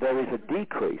Earth, there is a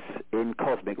decrease in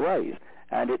cosmic rays.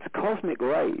 And it's cosmic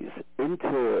rays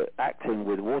interacting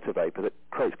with water vapor that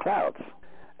creates clouds.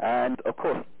 And, of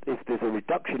course, if there's a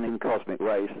reduction in cosmic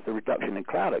rays, there's a reduction in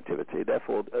cloud activity.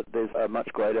 Therefore, there's a much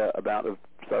greater amount of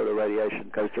solar radiation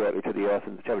goes directly to the Earth,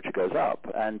 and the temperature goes up.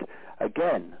 And,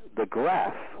 again, the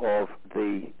graph of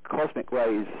the cosmic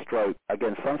rays stroke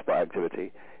against sunspot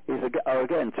activity are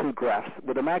again two graphs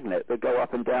with a magnet that go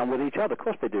up and down with each other. Of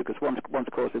course they do, because one's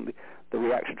causing the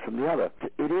reaction from the other.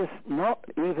 It is not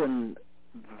even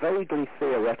vaguely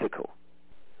theoretical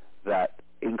that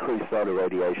increased solar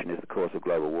radiation is the cause of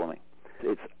global warming.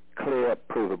 It's clear,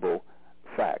 provable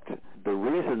fact. The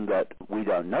reason that we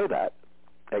don't know that,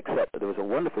 except that there was a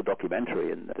wonderful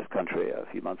documentary in this country a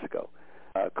few months ago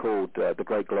called The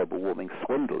Great Global Warming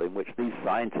Swindle, in which these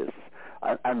scientists,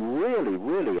 and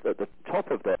really at the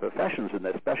top of their professions and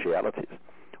their specialities,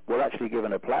 were actually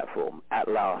given a platform at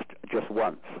last, just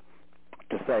once,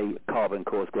 to say carbon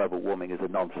caused global warming is a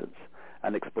nonsense,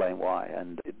 and explain why.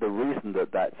 And the reason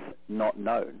that that's not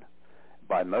known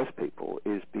by most people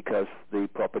is because the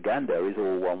propaganda is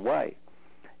all one way.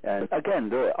 And again,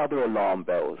 there are other alarm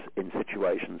bells in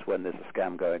situations when there's a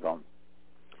scam going on.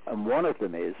 And one of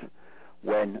them is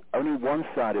when only one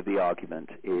side of the argument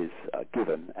is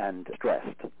given and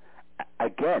stressed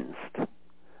against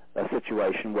a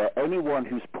situation where anyone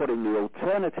who's putting the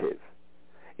alternative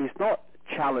is not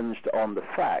challenged on the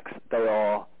facts, they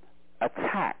are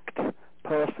attacked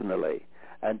personally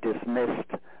and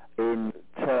dismissed in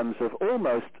terms of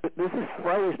almost, there's this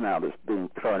phrase now that's being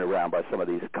thrown around by some of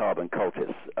these carbon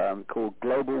cultists called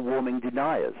global warming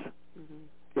deniers.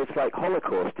 Mm-hmm. It's like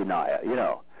Holocaust denier, you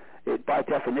know. By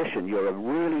definition, you're a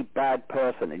really bad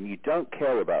person and you don't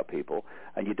care about people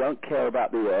and you don't care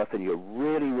about the Earth, and you're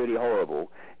really, really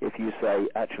horrible if you say,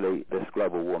 actually, this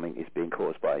global warming is being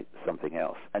caused by something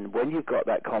else. And when you've got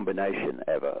that combination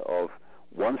ever of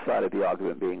one side of the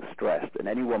argument being stressed and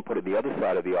anyone putting the other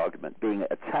side of the argument being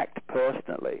attacked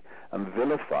personally and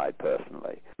vilified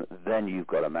personally, then you've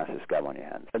got a massive scam on your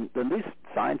hands. And these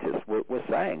scientists were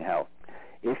saying how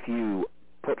if you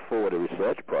put forward a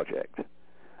research project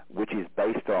which is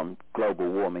based on global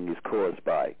warming is caused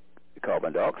by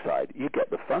carbon dioxide, you get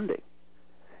the funding.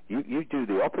 You do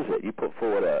the opposite. You put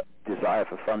forward a desire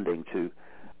for funding to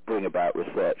bring about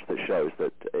research that shows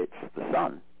that it's the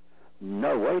sun.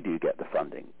 No way do you get the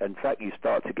funding. In fact, you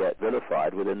start to get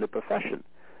vilified within the profession.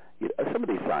 Some of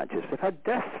these scientists have had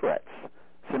death threats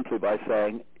simply by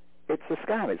saying, it's a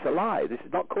scam, it's a lie, this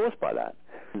is not caused by that.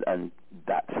 And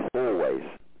that's always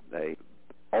an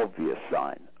obvious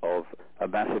sign of a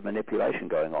massive manipulation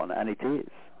going on, and it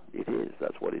is,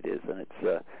 that's what it is. And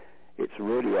it's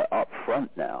really up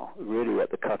front now, really at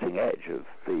the cutting edge of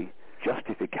the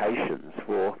justifications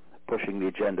for pushing the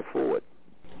agenda forward.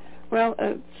 Well,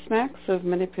 it smacks of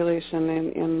manipulation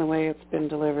in the way it's been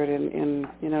delivered in,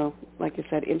 like you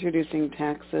said, introducing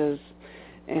taxes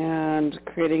and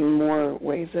creating more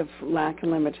ways of lack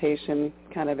and limitation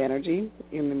kind of energy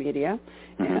in the media.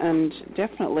 Mm-hmm. And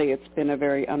definitely it's been a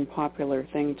very unpopular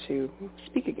thing to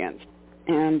speak against.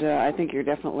 And I think you're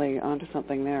definitely onto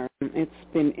something there. It's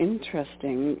been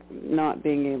interesting not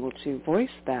being able to voice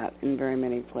that in very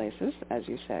many places, as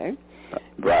you say.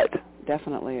 Right.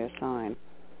 Definitely a sign.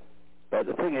 But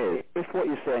the thing is, if what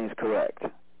you're saying is correct,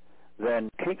 then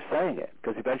keep saying it,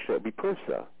 because eventually it'll be proved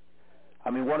so. I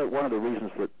mean, one of the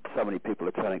reasons that so many people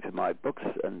are turning to my books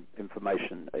and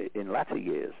information in latter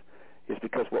years is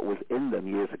because what was in them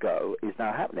years ago is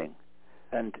now happening.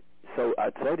 And so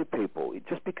I'd say to people,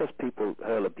 just because people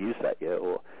hurl abuse at you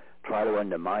or try to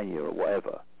undermine you or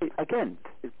whatever, again,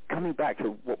 coming back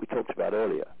to what we talked about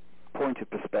earlier, point of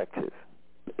perspective.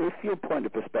 If your point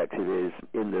of perspective is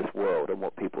in this world and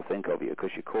what people think of you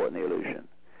because you're caught in the illusion,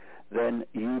 then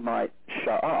you might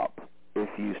shut up if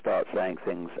you start saying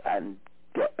things and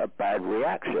get a bad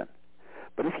reaction.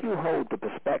 But if you hold the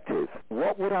perspective,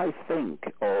 what would I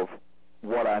think of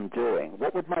what I'm doing?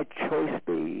 What would my choice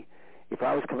be if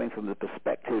I was coming from the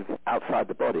perspective outside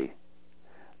the body?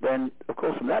 Then, of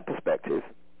course, from that perspective,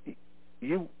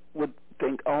 you would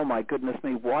think, oh my goodness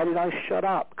me, why did I shut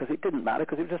up? Because it didn't matter,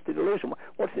 because it was just an illusion.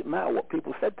 What does it matter what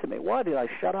people said to me? Why did I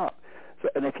shut up? So,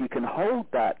 and if you can hold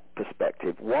that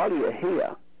perspective while you're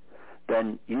here,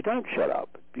 then you don't shut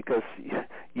up, because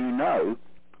you know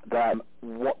that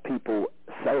what people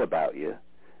say about you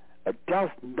does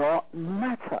not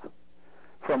matter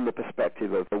from the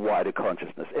perspective of the wider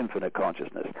consciousness, infinite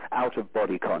consciousness,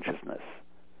 out-of-body consciousness.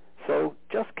 So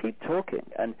just keep talking,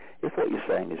 and if what you're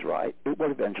saying is right, it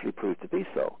will eventually prove to be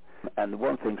so. And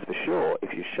one thing's for sure,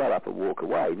 if you shut up and walk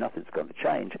away, nothing's going to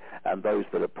change, and those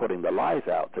that are putting the lies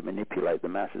out to manipulate the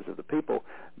masses of the people,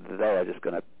 they are just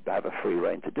going to have a free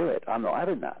rein to do it. I'm not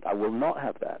having that. I will not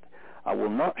have that. I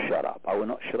will not shut up. I will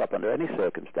not shut up under any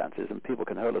circumstances, and people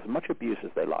can hurl as much abuse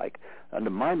as they like,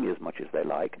 undermine me as much as they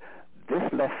like. This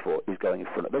left foot is going in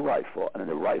front of the right foot, and then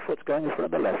the right foot's going in front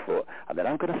of the left foot, and then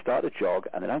I'm going to start a jog,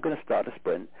 and then I'm going to start a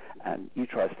sprint, and you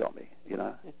try to stop me, you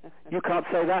know. You can't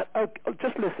say that. Oh,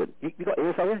 just listen. You got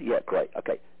ears, are you? Yeah, great.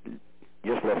 Okay.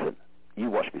 Just listen. You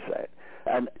watch me say it.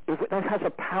 And if that has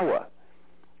a power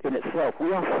in itself,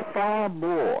 we are far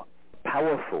more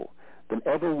powerful than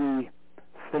ever we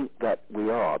think that we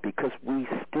are, because we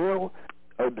still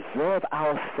observe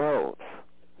ourselves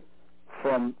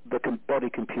from the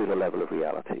body-computer level of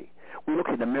reality. We look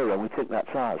in the mirror and we think that's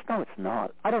ours. No, it's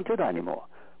not. I don't do that anymore.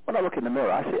 When I look in the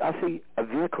mirror, I see a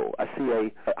vehicle. I see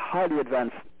a highly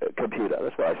advanced computer.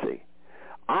 That's what I see.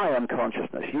 I am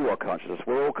consciousness. You are consciousness.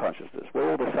 We're all consciousness.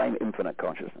 We're all the same infinite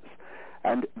consciousness.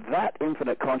 And that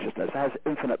infinite consciousness has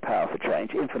infinite power for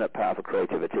change, infinite power for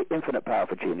creativity, infinite power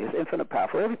for genius, infinite power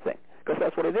for everything. Because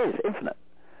that's what it is, infinite.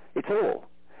 It's all.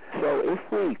 So if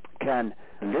we can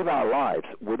live our lives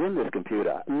within this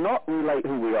computer, not relate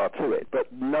who we are to it,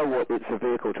 but know what it's a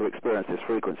vehicle to experience this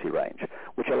frequency range,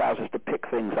 which allows us to pick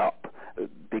things up,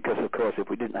 because, of course, if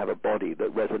we didn't have a body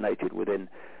that resonated within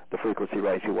the frequency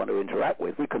range you want to interact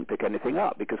with, we couldn't pick anything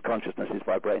up, because consciousness is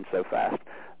vibrating so fast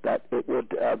that it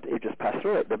would it just pass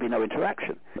through it. There'd be no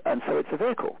interaction. And so it's a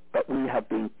vehicle. But we have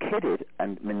been kidded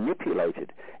and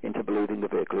manipulated into believing the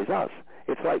vehicle is us.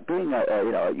 It's like being at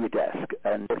your desk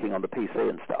and looking on the PC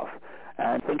and stuff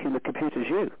and thinking the computer's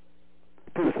you.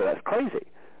 People say that's crazy.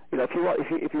 You know,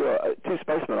 if you were two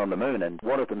spacemen on the moon and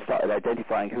one of them started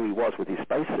identifying who he was with his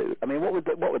spacesuit, I mean, what would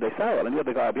they say? Well, and the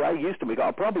other guy would be, "Hey, Houston, we got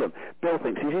a problem. Bill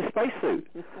thinks he's his spacesuit."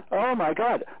 Oh my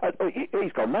God,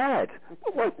 he's gone mad.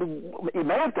 Well, he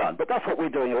may have done, but that's what we're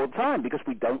doing all the time, because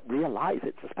we don't realize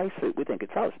it's a spacesuit. We think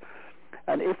it's us.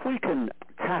 And if we can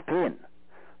tap in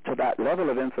to that level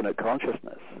of infinite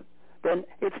consciousness, then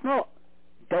it's not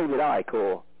David Icke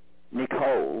or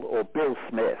Nicole or Bill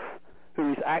Smith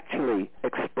who is actually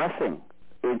expressing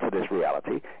into this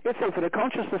reality. It's infinite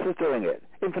consciousness is doing it.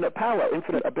 Infinite power,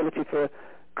 infinite ability for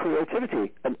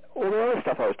creativity, and all the other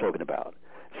stuff I was talking about.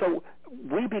 So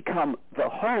we become the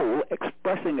whole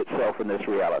expressing itself in this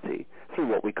reality through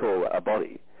what we call a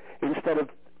body, instead of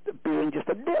being just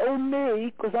a little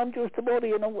me, because I'm just a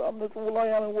body and that's all I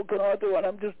am, and what can I do, and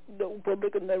I'm just little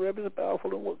public and they're ever so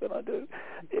powerful, and what can I do?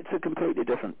 It's a completely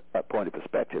different point of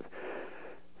perspective.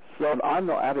 So I'm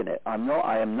not having it. I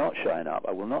am not shutting up.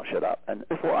 I will not shut up. And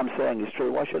if what I'm saying is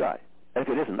true, why should I? And if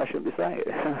it isn't, I shouldn't be saying it.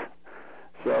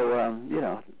 So,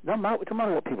 no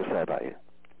matter what people say about you.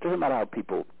 It doesn't matter how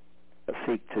people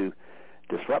seek to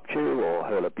disrupt you or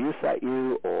hurl abuse at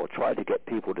you or try to get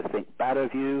people to think bad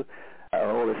of you,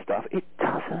 all this stuff. It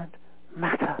doesn't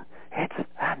matter. It's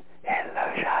an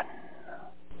illusion.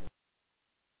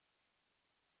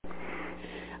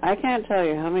 I can't tell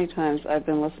you how many times I've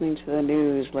been listening to the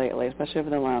news lately, especially over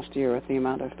the last year with the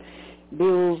amount of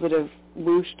bills that have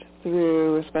whooshed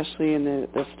through, especially in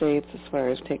the states as far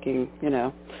as taking,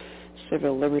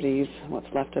 civil liberties, what's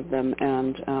left of them,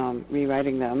 and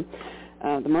rewriting them.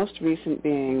 The most recent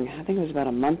being, I think it was about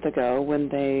a month ago, when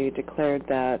they declared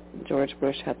that George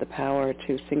Bush had the power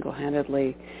to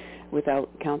single-handedly, without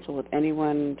counsel with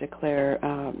anyone, declare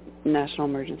national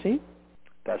emergency.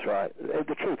 That's right.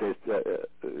 The truth is,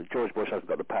 George Bush hasn't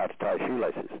got the power to tie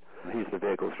shoelaces. He's the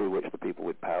vehicle through which the people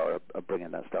with power are bringing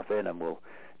that stuff in and will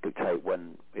dictate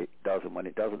when it does and when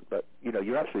it doesn't. But,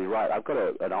 you're absolutely right. I've got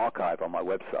an archive on my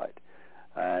website,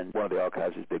 and one of the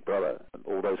archives is Big Brother, and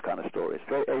all those kind of stories.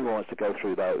 If anyone wants to go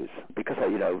through those, because,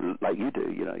 like you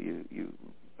do, you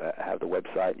have the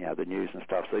website and you have the news and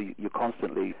stuff, so you're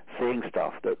constantly seeing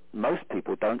stuff that most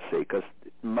people don't see because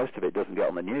most of it doesn't get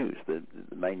on the news. The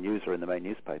main news are in the main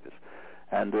newspapers.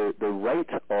 And the rate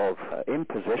of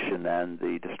imposition and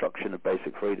the destruction of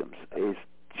basic freedoms is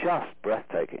just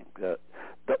breathtaking.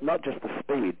 But not just the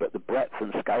speed, but the breadth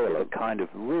and scale of kind of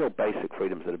real basic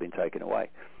freedoms that have been taken away.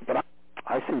 But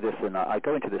I see this, and I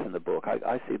go into this in the book,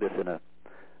 I see this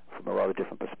from a rather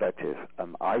different perspective.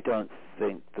 I don't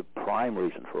think the prime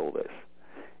reason for all this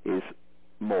is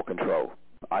more control.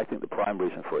 I think the prime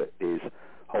reason for it is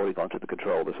holding on to the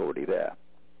control that's already there.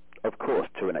 Of course,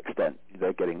 to an extent,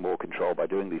 they're getting more control by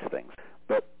doing these things.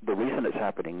 But the reason it's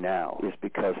happening now is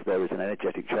because there is an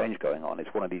energetic change going on.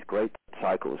 It's one of these great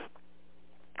cycles.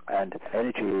 And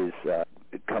energy is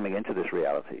coming into this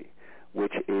reality,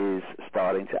 which is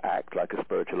starting to act like a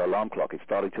spiritual alarm clock. It's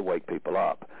starting to wake people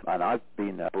up. And I've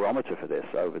been a barometer for this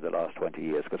over the last 20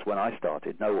 years, because when I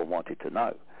started, no one wanted to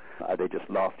know. They just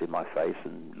laughed in my face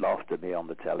and laughed at me on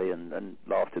the telly and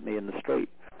laughed at me in the street.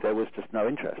 There was just no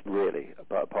interest, really,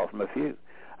 apart from a few.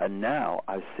 And now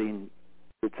I've seen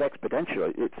it's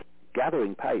exponential. It's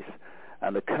gathering pace,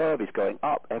 and the curve is going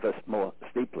up ever more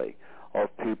steeply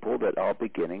of people that are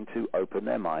beginning to open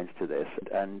their minds to this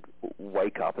and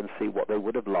wake up and see what they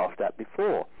would have laughed at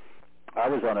before. I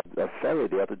was on a ferry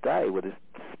the other day where this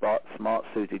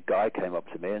smart-suited guy came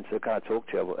up to me and said, "Can I talk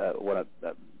to you? I want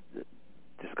to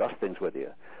discuss things with you."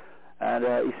 And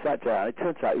he sat down. It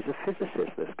turns out he's a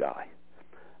physicist, this guy.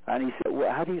 And he said,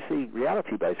 "Well, how do you see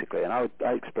reality, basically?" And I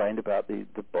explained about the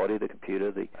body, the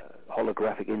computer, the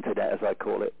holographic internet, as I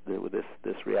call it, with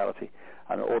this reality,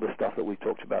 and all the stuff that we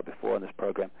talked about before in this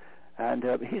program. And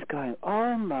he's going,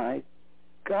 "Oh my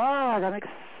God, that makes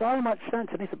so much sense."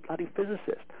 And he's a bloody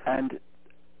physicist. And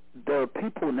there are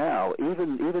people now,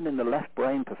 even in the left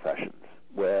brain professions,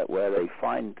 where they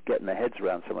find getting their heads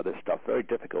around some of this stuff very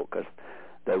difficult because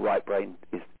their right brain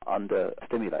is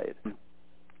under-stimulated.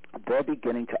 They're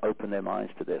beginning to open their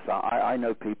minds to this. I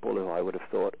know people who I would have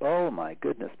thought, "Oh my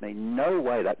goodness me, no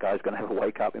way that guy's going to have a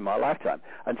wake up in my lifetime."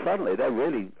 And suddenly they're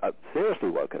really seriously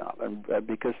woken up, and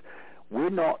because we're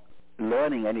not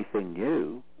learning anything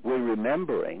new, we're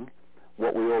remembering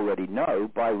what we already know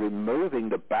by removing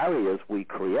the barriers we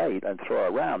create and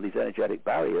throw around, these energetic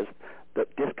barriers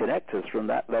that disconnect us from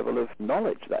that level of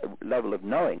knowledge, that level of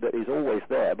knowing that is always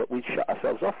there, but we shut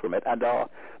ourselves off from it and are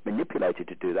manipulated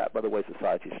to do that by the way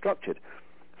society is structured.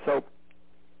 So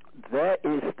there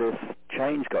is this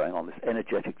change going on, this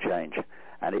energetic change,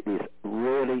 and it is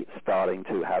really starting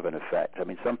to have an effect. I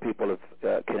mean, some people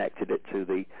have connected it to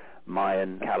the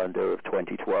Mayan calendar of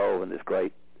 2012 and this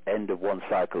great end of one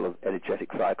cycle of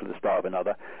energetic cycle, the start of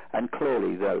another, and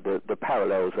clearly the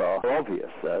parallels are obvious.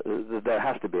 There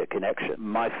has to be a connection.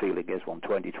 My feeling is on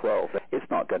 2012, it's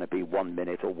not going to be 1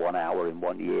 minute or 1 hour in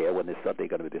 1 year when there's suddenly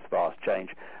going to be this vast change.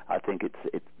 I think it's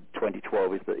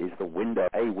 2012 is the window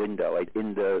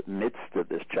in the midst of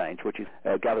this change, which is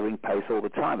gathering pace all the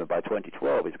time, and by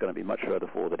 2012 it's going to be much further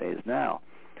forward than it is now.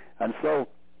 And so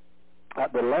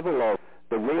at the level of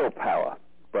the real power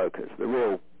brokers, the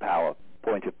real power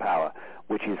point of power,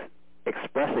 which is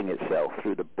expressing itself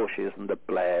through the Bushes and the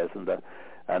Blairs and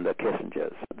the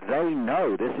Kissingers, they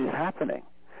know this is happening,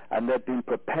 and they've been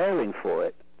preparing for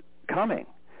it coming.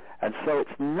 And so it's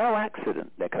no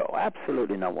accident, Nicole,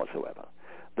 absolutely none whatsoever,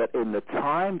 that in the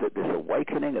time that this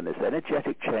awakening and this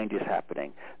energetic change is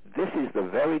happening, this is the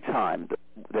very time that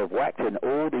they've whacked in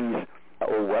all these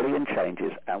Orwellian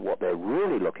changes, and what they're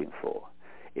really looking for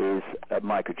is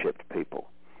microchipped people.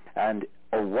 And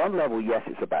on one level, yes,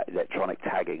 it's about electronic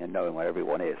tagging and knowing where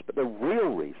everyone is, but the real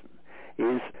reason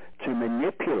is to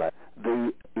manipulate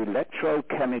the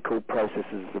electrochemical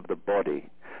processes of the body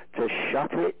to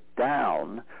shut it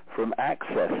down from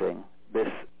accessing this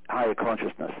higher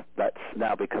consciousness that's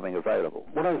now becoming available.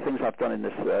 One of the things I've done in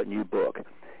this new book,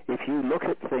 if you look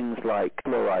at things like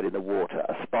fluoride in the water,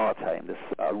 aspartame, this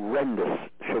horrendous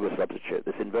sugar substitute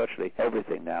that's in virtually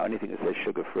everything now, anything that says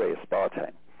sugar-free,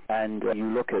 aspartame, and you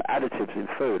look at additives in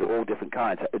food, all different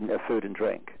kinds, in food and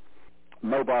drink,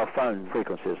 mobile phone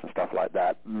frequencies and stuff like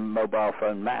that, mobile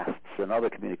phone masts and other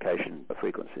communication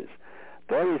frequencies,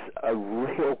 there is a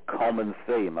real common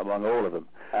theme among all of them,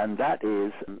 and that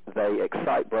is they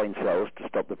excite brain cells to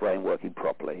stop the brain working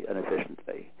properly and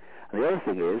efficiently. And the other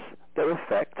thing is their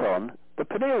effect on the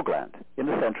pineal gland in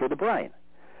the center of the brain.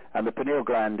 And the pineal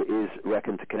gland is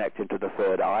reckoned to connect into the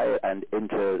third eye and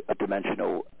into a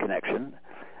dimensional connection.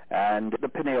 And the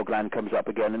pineal gland comes up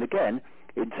again and again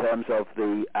in terms of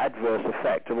the adverse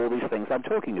effect of all these things I'm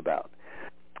talking about.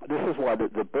 This is why the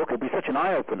book will be such an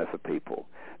eye-opener for people,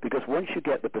 because once you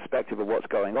get the perspective of what's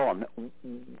going on,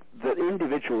 the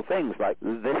individual things like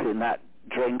this in that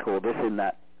drink or this in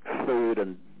that food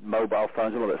and mobile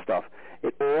phones and all that stuff,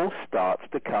 it all starts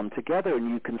to come together,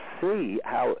 and you can see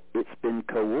how it's been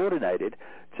coordinated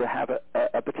to have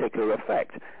a particular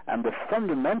effect. And the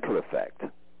fundamental effect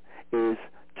is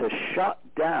to shut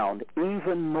down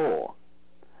even more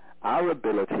our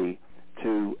ability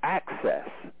to access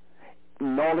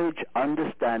knowledge,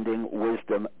 understanding,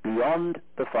 wisdom beyond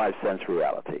the five-sense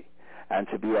reality, and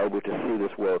to be able to see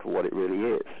this world for what it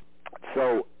really is.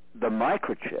 So the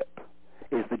microchip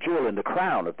is the jewel in the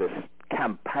crown of this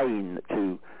campaign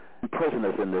to imprison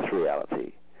us in this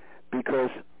reality, because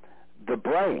the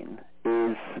brain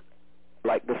is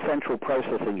like the central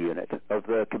processing unit of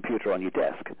the computer on your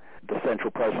desk. The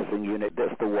central processing unit,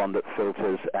 that's the one that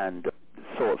filters and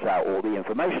sorts out all the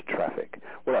information traffic.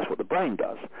 Well, that's what the brain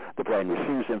does. The brain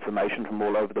receives information from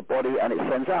all over the body, and it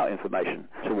sends out information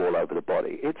to all over the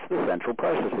body. It's the central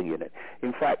processing unit.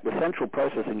 In fact, the central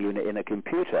processing unit in a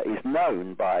computer is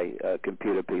known by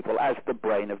computer people as the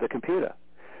brain of the computer.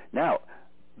 Now,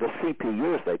 the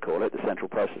CPU, as they call it, the central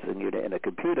processing unit in a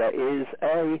computer, is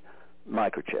a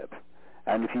microchip.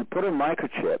 And if you put a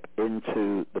microchip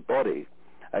into the body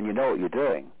and you know what you're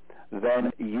doing,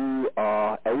 then you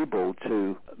are able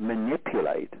to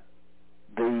manipulate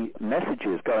the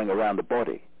messages going around the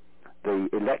body, the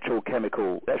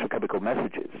electrochemical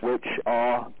messages, which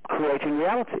are creating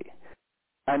reality.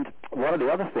 And one of the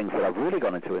other things that I've really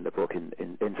gone into in the book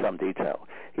in some detail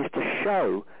is to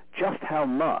show just how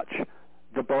much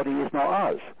the body is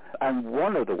not us. And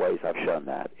one of the ways I've shown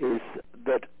that is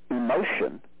that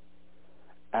emotion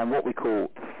and what we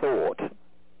call thought,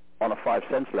 on a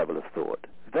five-sense level of thought,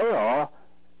 they are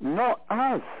not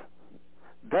us.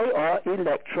 They are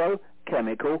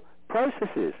electrochemical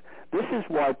processes. This is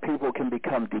why people can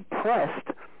become depressed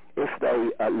if they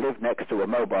live next to a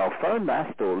mobile phone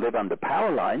mast or live under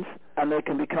power lines, and they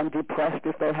can become depressed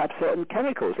if they have certain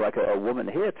chemicals, like a woman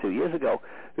here 2 years ago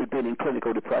who'd been in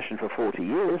clinical depression for 40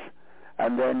 years,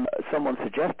 and then someone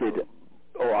suggested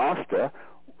or asked her,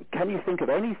 can you think of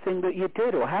anything that you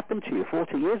did or happened to you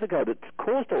 40 years ago that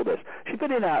caused all this? She'd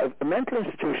been in and out of mental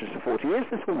institutions for 40 years,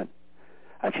 this woman.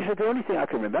 And she said, the only thing I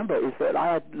can remember is that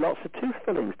I had lots of tooth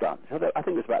fillings done. So I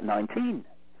think it was about 19.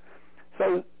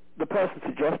 So the person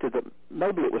suggested that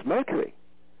maybe it was mercury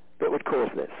that would cause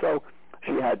this. So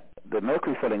she had the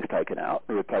mercury fillings taken out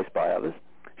and replaced by others.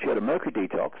 She had a mercury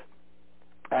detox.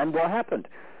 And what happened?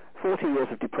 40 years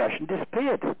of depression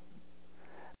disappeared.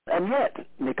 And yet,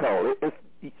 Nicole, if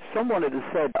someone had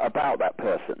said about that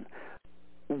person,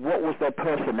 what was their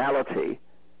personality,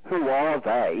 who are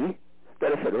they,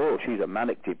 they'd have said, oh, she's a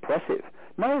manic depressive.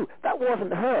 No, that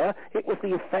wasn't her. It was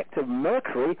the effect of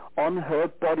mercury on her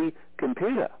body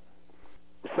computer.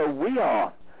 So we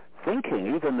are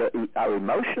thinking even that our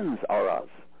emotions are us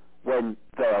when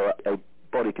they are a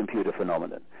body-computer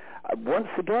phenomenon. Once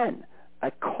again,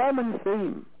 a common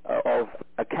theme of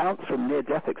accounts from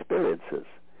near-death experiences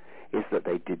is that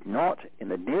they did not, in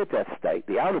the near-death state,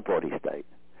 the out-of-body state,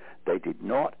 they did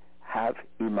not have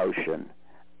emotion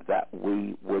that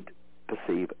we would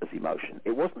perceive as emotion.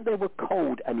 It wasn't they were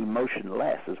cold and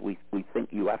emotionless, as we think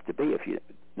you have to be if you're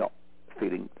not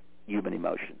feeling human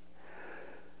emotion.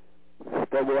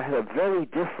 They were at a very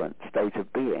different state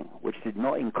of being, which did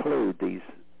not include these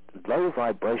low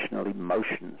vibrational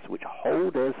emotions which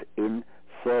hold us in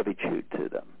servitude to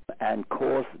them and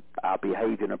cause our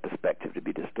behavior and perspective to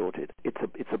be distorted.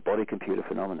 It's a body-computer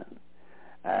phenomenon.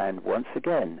 And once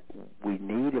again, we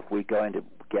need, if we're going to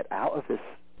get out of this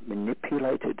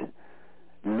manipulated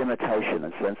limitation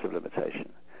and sense of limitation,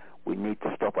 we need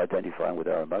to stop identifying with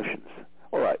our emotions.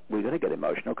 All right, we're going to get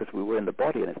emotional because we were in the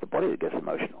body, and it's the body that gets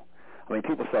emotional. I mean,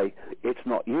 people say, it's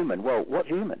not human. Well, what's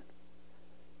human?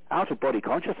 Out-of-body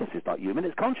consciousness is not human,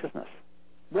 it's consciousness.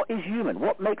 What is human?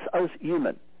 What makes us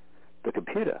human? The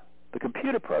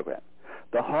computer program,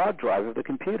 the hard drive of the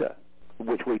computer,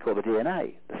 which we call the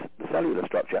DNA, the cellular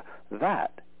structure.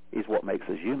 That is what makes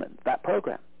us human, that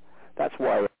program. That's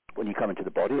why when you come into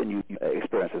the body and you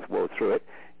experience this world through it,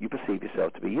 you perceive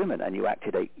yourself to be human, and you act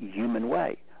in a human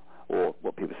way, or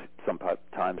what people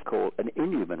sometimes call an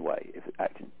inhuman way, if you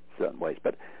act in certain ways.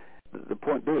 But the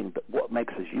point being that what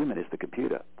makes us human is the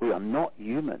computer. We are not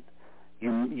human.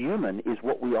 Human is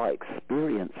what we are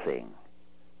experiencing.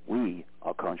 We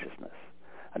are consciousness.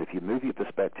 And if you move your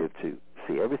perspective to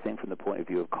see everything from the point of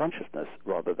view of consciousness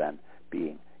rather than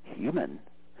being human,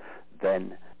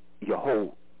 then your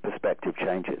whole perspective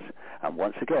changes. And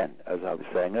once again, as I was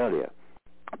saying earlier,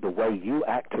 the way you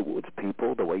act towards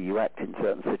people, the way you act in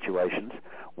certain situations,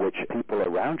 which people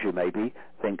around you maybe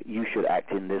think you should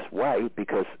act in this way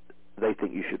because they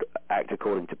think you should act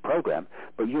according to program,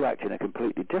 but you act in a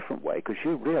completely different way because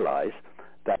you realize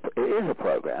that it is a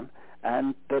program,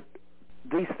 and that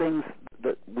these things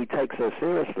that we take so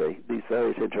seriously, these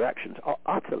various interactions, are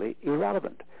utterly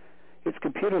irrelevant. It's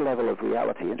computer level of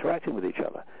reality interacting with each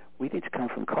other. We need to come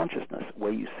from consciousness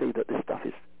where you see that this stuff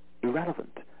is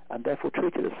irrelevant, and therefore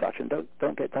treat it as such, and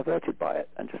don't get diverted by it,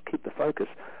 and just keep the focus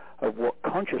of what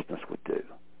consciousness would do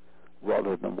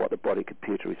rather than what the body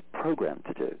computer is programmed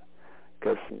to do.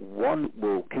 Because one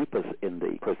will keep us in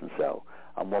the prison cell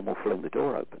and one will fling the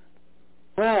door open.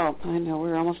 Well, I know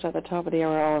we're almost at the top of the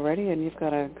hour already, and you've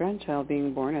got a grandchild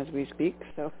being born as we speak.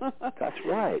 So That's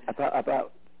right.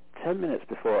 About 10 minutes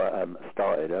before I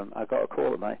started, I got a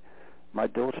call that my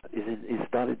daughter is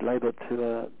started labour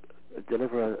to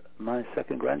deliver my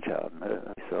second grandchild.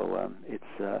 There's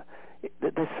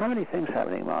so many things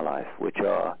happening in my life which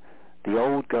are the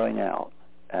old going out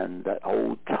and that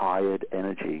old tired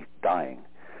energy dying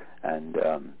and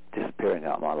disappearing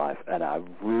out of my life, and a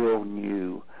real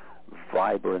new,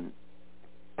 vibrant,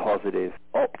 positive,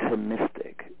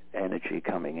 optimistic energy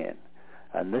coming in.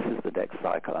 And this is the next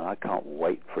cycle, and I can't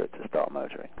wait for it to start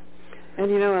motoring.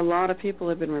 And, a lot of people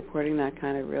have been reporting that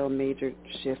kind of real major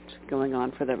shift going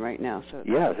on for them right now. So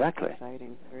yeah, exactly.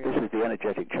 Exciting. This is the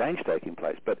energetic change taking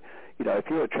place. But, if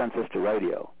you're a transistor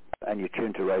radio and you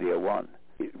tune to Radio 1,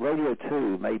 Radio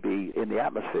 2 may be in the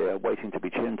atmosphere waiting to be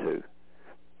tuned to.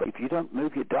 But if you don't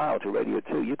move your dial to Radio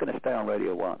 2, you're going to stay on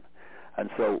Radio 1. And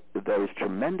so there is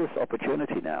tremendous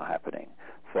opportunity now happening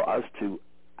for us to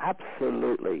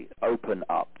absolutely open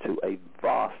up to a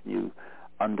vast new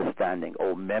understanding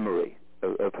or memory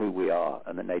of who we are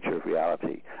and the nature of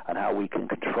reality, and how we can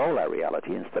control our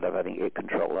reality instead of having it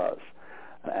control us.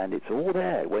 And it's all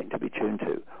there waiting to be tuned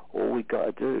to. All we've got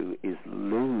to do is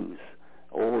lose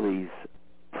all these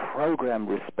programmed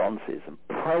responses and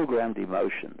programmed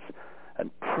emotions and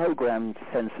programmed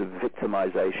sense of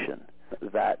victimization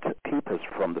that keep us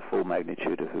from the full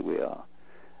magnitude of who we are.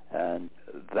 And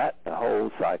that whole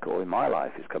cycle in my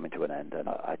life is coming to an end. And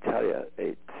I tell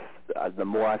you, the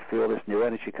more I feel this new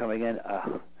energy coming in,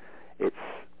 it's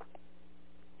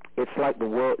like the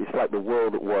world. It's like the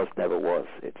world that was never was.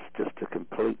 It's just a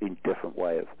completely different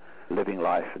way of living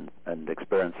life and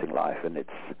experiencing life. And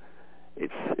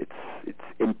it's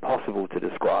impossible to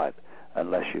describe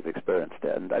unless you've experienced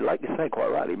it. And like you say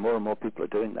quite rightly, more and more people are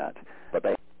doing that. But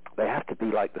they have to be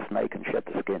like the snake and shed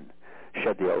the skin,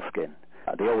 shed the old skin,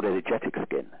 the old energetic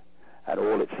skin, and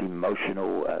all its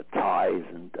emotional ties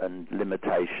and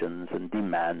limitations and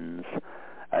demands.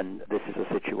 And this is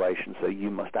a situation, so you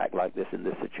must act like this in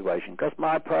this situation because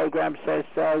my program says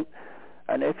so.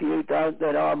 And if you don't,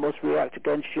 then I must react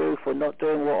against you for not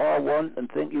doing what I want and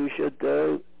think you should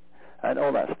do, and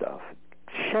all that stuff.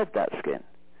 Shed that skin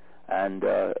and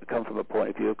come from a point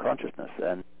of view of consciousness,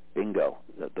 and bingo,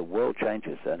 the world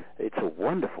changes. And it's a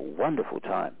wonderful, wonderful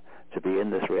time to be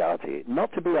in this reality.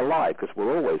 Not to be alive, because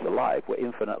we're always alive. We're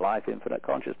infinite life, infinite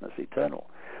consciousness, eternal.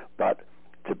 But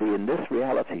to be in this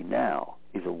reality now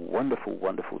is a wonderful,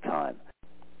 wonderful time.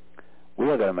 We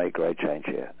are going to make great change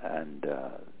here. And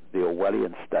the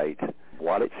Orwellian state,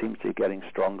 while it seems to be getting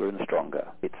stronger and stronger,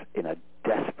 it's in a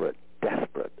desperate,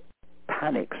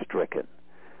 panic-stricken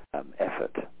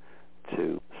effort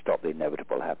to stop the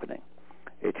inevitable happening.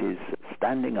 It is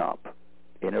standing up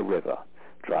in a river,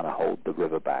 trying to hold the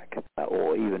river back,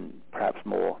 or even perhaps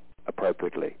more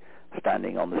appropriately,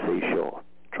 standing on the seashore,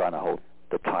 trying to hold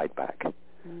the tide back.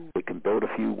 It can build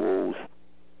a few walls,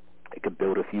 it can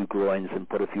build a few groins and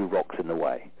put a few rocks in the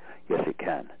way. Yes, it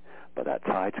can. But that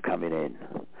tide's coming in,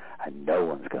 and no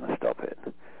one's going to stop it.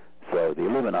 So the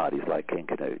Illuminati's like King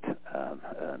Canute,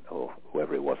 or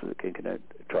whoever it was that King Canute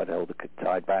tried to hold the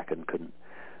tide back and couldn't.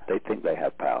 They think they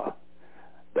have power.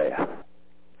 They have,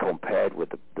 compared with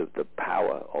the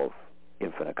power of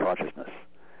infinite consciousness,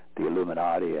 the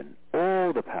Illuminati and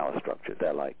all the power structures.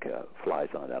 They're like flies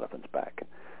on an elephant's back,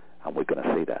 and we're going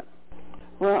to see that.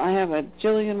 Well, I have a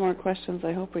jillion more questions.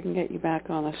 I hope we can get you back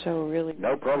on the show really.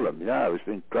 No problem. No, it's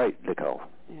been great, Nicole.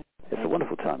 Yeah. It's a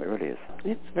wonderful time. It really is.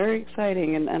 It's very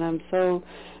exciting, and I'm so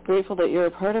grateful that you're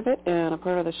a part of it and a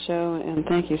part of the show, and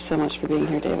thank you so much for being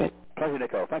here, David. Pleasure,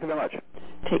 Nicole. Thank you very much.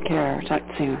 Take care. Talk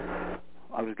soon.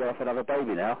 I'm just going off another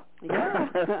baby now. Yeah.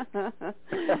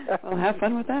 Well, have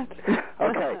fun with that.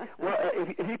 Okay. Well,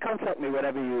 if you contact me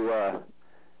whenever you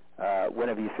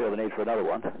feel the need for another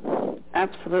one.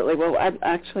 Absolutely. Well, I'd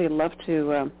actually love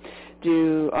to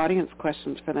do audience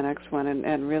questions for the next one,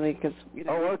 and really, because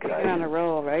okay. You're on a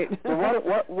roll, right?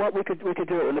 Well, what we could do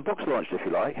it when the book's launched, if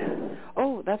you like.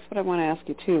 Oh, that's what I want to ask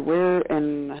you too. Where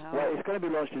and how? Well, it's going to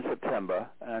be launched in September,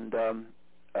 and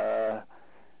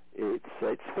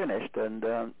it's finished, and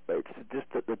it's just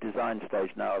at the design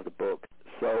stage now of the book.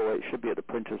 So it should be at the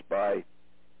printers by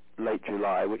late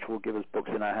July, which will give us books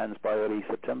in our hands by early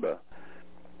September.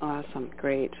 Awesome,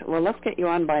 great. Well, let's get you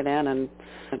on by then and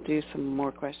do some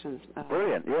more questions.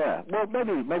 Brilliant, yeah. Well,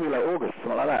 maybe late August,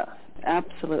 something like that.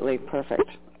 Absolutely, perfect.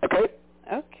 Okay.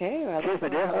 Okay. Well, cheers, my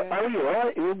dear. How are you? All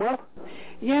right? You well?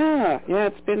 Yeah.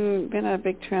 It's been a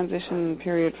big transition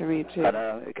period for me too. I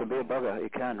know it can be a bugger.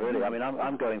 It can really. I mean,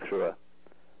 I'm going through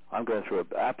an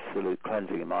absolute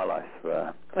cleansing in my life.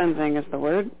 Cleansing is the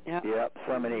word. Yeah. Yeah.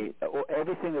 So many,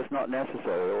 everything that's not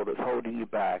necessary, or that's holding you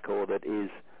back, or that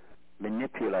is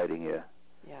manipulating you.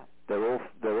 Yeah.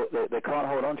 They can't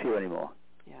hold on to you anymore.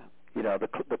 Yeah.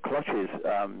 The clutches,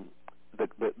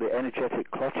 the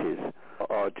energetic clutches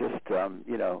are just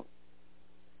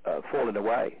falling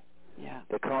away. Yeah.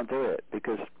 They can't do it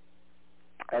because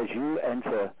as you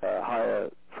enter higher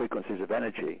frequencies of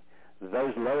energy,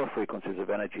 those lower frequencies of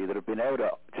energy that have been able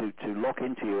to lock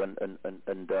into you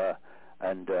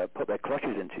and put their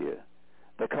clutches into you,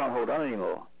 they can't hold on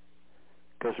anymore.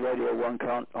 Because Radio 1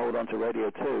 can't hold on to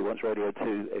Radio 2 once Radio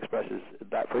 2 expresses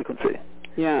that frequency.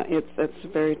 Yeah,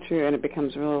 it's very true, and it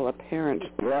becomes real apparent.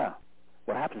 Yeah.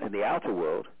 What happens in the outer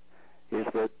world is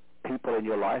that people in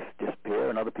your life disappear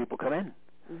and other people come in.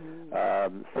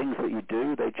 Mm-hmm. Things that you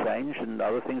do, they change, and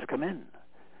other things come in.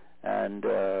 And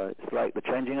it's like the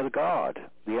changing of the guard,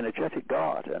 the energetic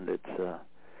guard, and it's a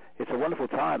wonderful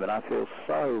time, and I feel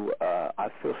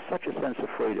such a sense of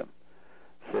freedom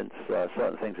since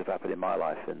certain things have happened in my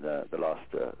life in the last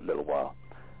little while,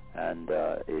 and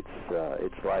it's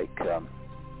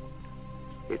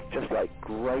just like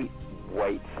great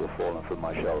weights have fallen from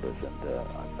my shoulders, and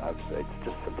it's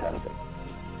just fantastic.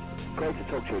 Great to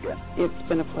talk to you again. It's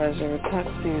been a pleasure. Talk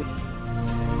soon.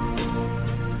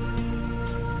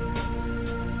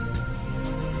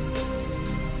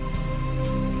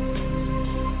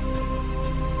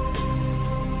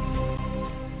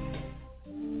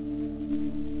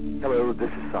 Hello, this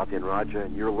is Satyan Raja,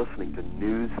 and you're listening to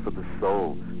News for the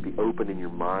Soul. Be open in your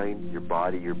mind, your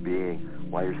body, your being.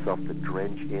 Allow yourself to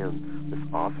drench in this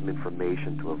awesome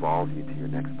information to evolve you to your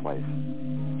next place.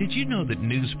 Did you know that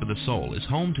News for the Soul is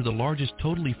home to the largest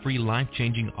totally free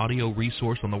life-changing audio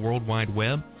resource on the World Wide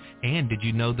Web? And did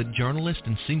you know that journalist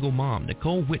and single mom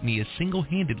Nicole Whitney is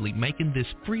single-handedly making this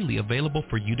freely available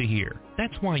for you to hear?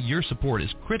 That's why your support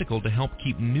is critical to help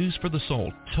keep News for the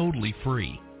Soul totally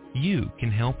free. You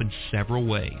can help in several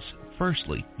ways.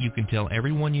 Firstly, you can tell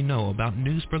everyone you know about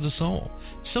News for the Soul.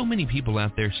 So many people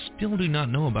out there still do not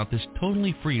know about this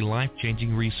totally free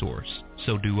life-changing resource.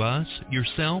 So do us,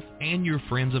 yourself, and your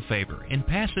friends a favor and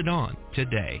pass it on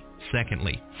today.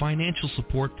 Secondly, financial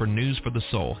support for News for the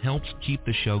Soul helps keep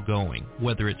the show going,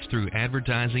 whether it's through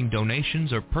advertising,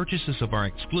 donations, or purchases of our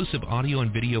exclusive audio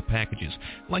and video packages,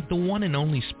 like the one and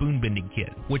only Spoon Bending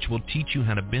Kit, which will teach you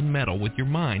how to bend metal with your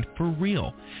mind for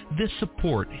real. This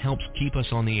support helps keep us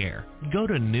on the air. Go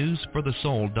to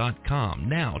newsforthesoul.com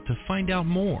now to find out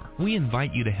more. We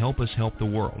invite you to help us help the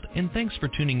world, and thanks for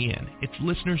tuning in. It's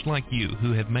listeners like you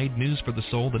who have made News for the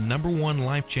Soul the #1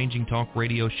 life-changing talk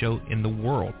radio show in the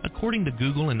world, according to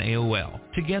Google and AOL.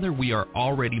 Together, we are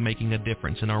already making a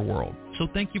difference in our world. So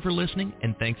thank you for listening,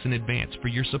 and thanks in advance for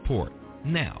your support.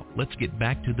 Now, let's get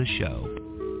back to the show.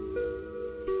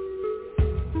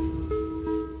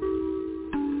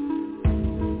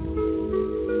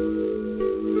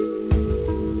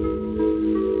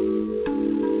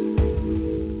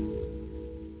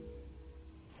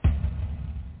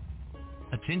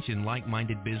 Attention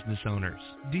like-minded business owners.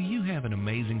 Do you have an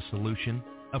amazing solution?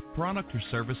 A product or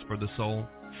service for the soul?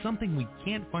 Something we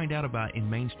can't find out about in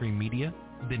mainstream media?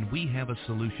 Then we have a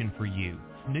solution for you.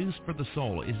 News for the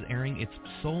Soul is airing its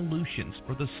Solutions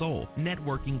for the Soul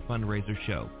networking fundraiser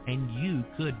show, and you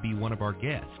could be one of our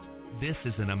guests. This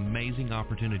is an amazing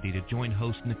opportunity to join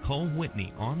host Nicole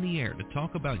Whitney on the air to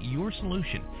talk about your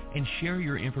solution and share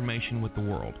your information with the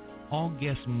world. All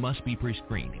guests must be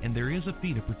pre-screened, and there is a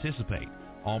fee to participate.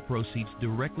 All proceeds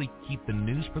directly keep the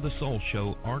News for the Soul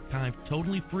show archived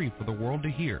totally free for the world to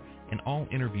hear, and all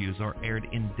interviews are aired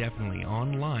indefinitely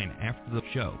online after the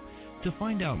show. To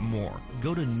find out more,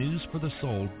 go to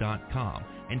newsforthesoul.com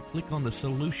and click on the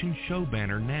Solution Show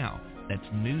banner now. That's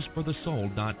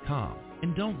newsforthesoul.com.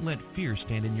 And don't let fear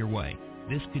stand in your way.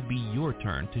 This could be your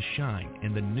turn to shine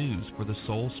in the News for the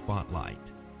Soul spotlight.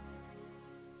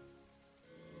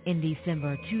 In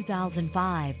December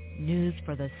 2005, News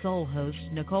for the Soul host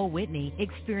Nicole Whitney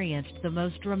experienced the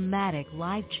most dramatic,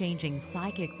 life-changing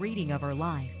psychic reading of her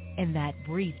life. In that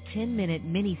brief 10-minute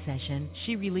mini-session,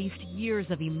 she released years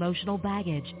of emotional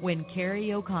baggage when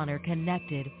Carrie O'Connor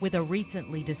connected with a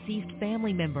recently deceased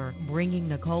family member, bringing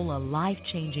Nicole a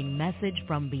life-changing message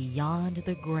from beyond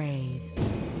the grave.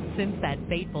 Since that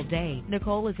fateful day,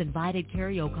 Nicole has invited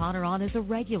Carrie O'Connor on as a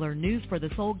regular News for the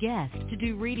Soul guest to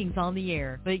do readings on the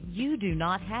air. But you do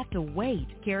not have to wait.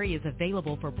 Carrie is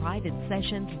available for private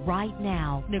sessions right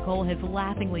now. Nicole has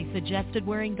laughingly suggested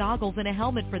wearing goggles and a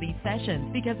helmet for these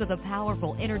sessions because of the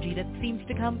powerful energy that seems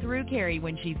to come through Carrie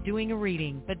when she's doing a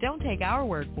reading. But don't take our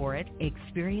word for it.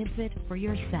 Experience it for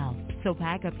yourself. So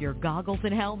pack up your goggles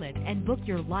and helmet and book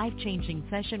your life-changing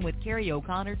session with Carrie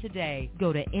O'Connor today.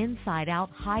 Go to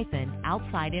InsideOut-OutsideIn.com.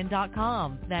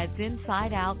 That's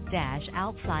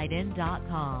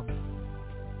InsideOut-OutsideIn.com.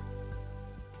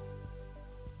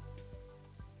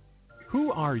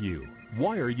 Who are you?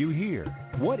 Why are you here?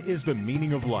 What is the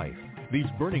meaning of life? These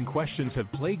burning questions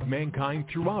have plagued mankind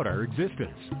throughout our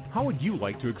existence. How would you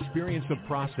like to experience a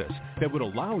process that would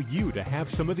allow you to have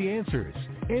some of the answers?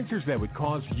 Answers that would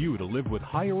cause you to live with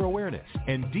higher awareness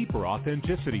and deeper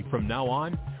authenticity from now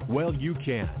on? Well, you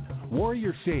can.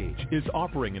 Warrior Sage is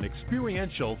offering an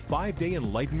experiential 5-day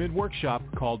enlightenment workshop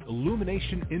called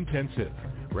Illumination Intensive.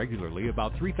 Regularly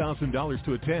about $3,000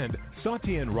 to attend,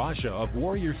 Satya and Raja of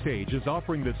Warrior Sage is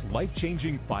offering this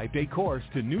life-changing 5-day course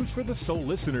to News for the Soul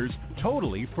listeners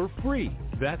totally for free.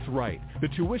 That's right. The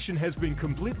tuition has been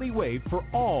completely waived for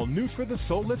all News for the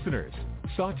Soul listeners.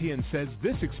 Satyan says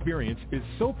this experience is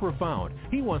so profound,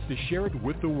 he wants to share it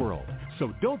with the world.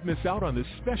 So don't miss out on this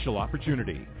special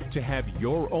opportunity. To have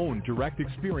your own direct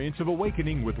experience of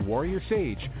awakening with Warrior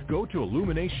Sage, go to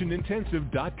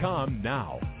IlluminationIntensive.com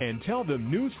now and tell them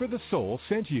News for the Soul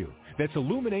sent you. That's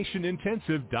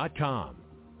IlluminationIntensive.com.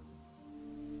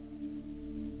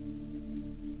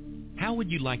 How would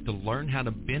you like to learn how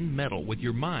to bend metal with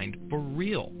your mind for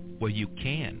real? Well, you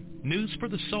can. News for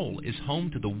the Soul is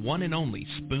home to the one and only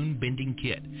Spoon Bending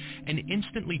Kit, an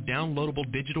instantly downloadable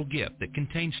digital gift that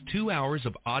contains 2 hours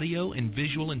of audio and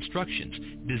visual instructions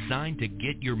designed to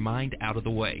get your mind out of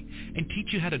the way and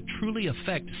teach you how to truly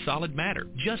affect solid matter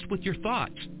just with your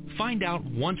thoughts. Find out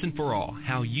once and for all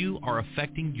how you are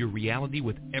affecting your reality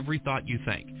with every thought you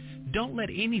think. Don't let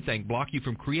anything block you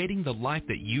from creating the life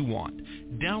that you want.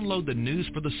 Download the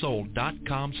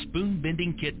newsforthesoul.com Spoon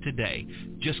Bending Kit today.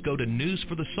 Just go to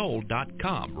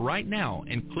newsforthesoul.com right now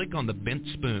and click on the bent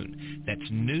spoon. That's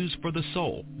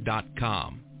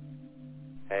newsforthesoul.com.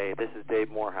 Hey, this is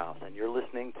Dave Morehouse, and you're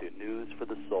listening to News for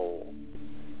the Soul.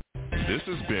 This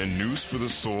has been News for the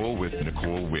Soul with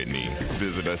Nicole Whitney.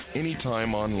 Visit us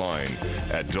anytime online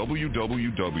at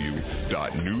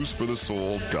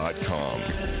www.newsforthesoul.com,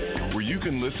 where you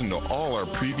can listen to all our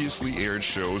previously aired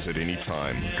shows at any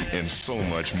time and so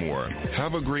much more.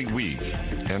 Have a great week,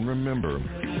 and remember,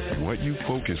 what you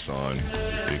focus on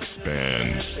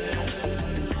expands.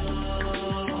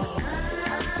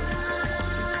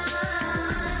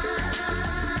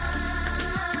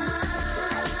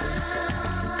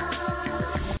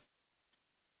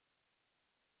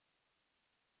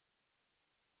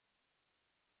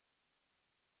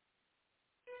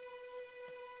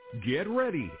 Get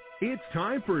ready. It's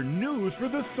time for News for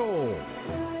the Soul.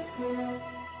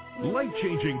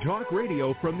 Life-changing talk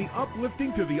radio from the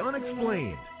uplifting to the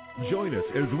unexplained. Join us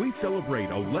as we celebrate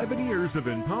 11 years of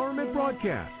empowerment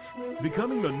broadcasts,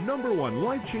 becoming the #1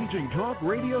 life-changing talk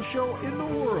radio show in the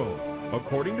world,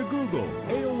 according to Google,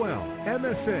 AOL,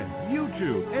 MSN,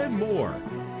 YouTube, and more.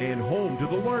 And home to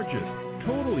the largest,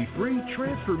 totally free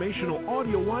transformational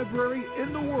audio library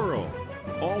in the world.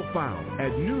 All found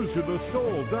at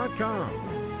newsforthesoul.com.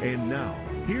 And now,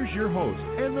 here's your host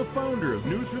and the founder of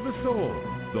News for the Soul,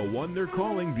 the one they're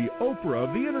calling the Oprah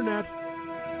of the Internet,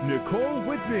 Nicole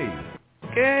Whitney.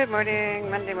 Good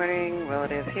morning, Monday morning. Well,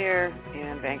 it is here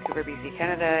in Vancouver, BC,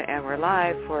 Canada, and we're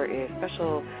live for a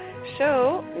special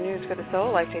show, News for the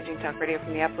Soul, life-changing talk radio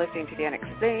from the uplifting to the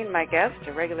unexplained. My guest,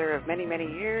 a regular of many, many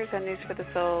years on News for the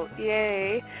Soul,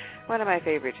 yay, one of my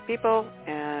favorite people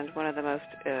and one of the most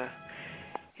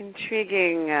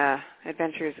intriguing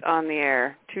adventures on the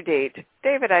air to date,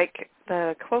 David Icke,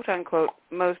 the quote-unquote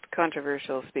most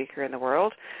controversial speaker in the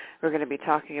world. We're going to be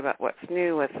talking about what's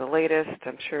new, what's the latest.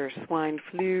 I'm sure swine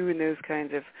flu and those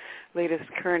kinds of latest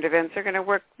current events are going to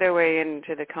work their way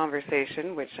into the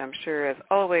conversation, which I'm sure, as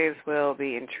always, will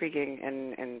be intriguing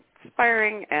and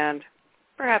inspiring and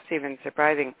perhaps even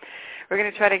surprising. We're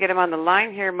going to try to get him on the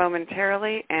line here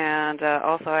momentarily, and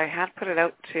also I had put it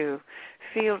out to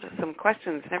field some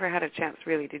questions. Never had a chance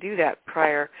really to do that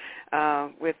prior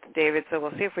with David, so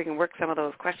we'll see if we can work some of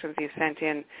those questions you sent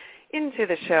in into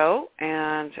the show.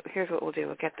 And here's what we'll do.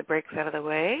 We'll get the breaks out of the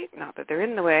way. Not that they're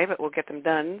in the way, but we'll get them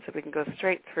done so we can go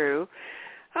straight through,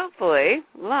 hopefully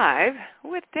live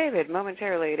with David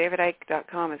momentarily.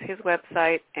 DavidIcke.com is his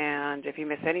website, and if you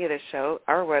miss any of this show,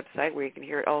 our website, where you can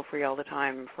hear it all free all the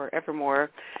time forevermore,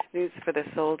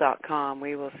 newsforthesoul.com.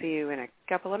 We will see you in a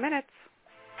couple of minutes.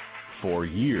 For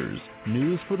years,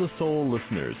 News for the Soul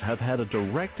listeners have had a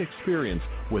direct experience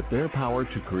with their power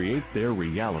to create their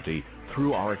reality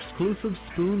through our exclusive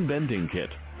spoon bending kit,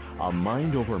 a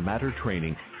mind over matter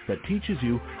training that teaches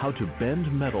you how to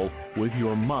bend metal with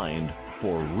your mind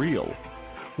for real.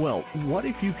 Well, what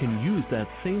if you can use that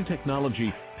same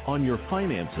technology on your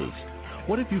finances?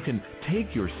 What if you can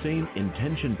take your same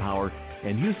intention power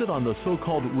and use it on the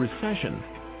so-called recession?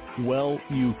 Well,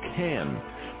 you can.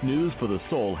 News for the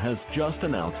Soul has just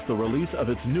announced the release of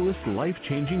its newest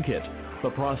life-changing kit,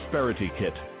 the Prosperity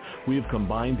Kit. We have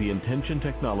combined the intention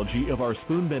technology of our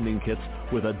spoon-bending kits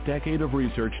with a decade of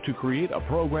research to create a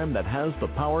program that has the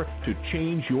power to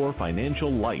change your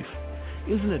financial life.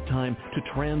 Isn't it time to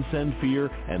transcend fear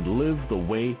and live the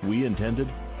way we intended?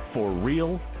 For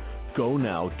real? Go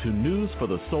now to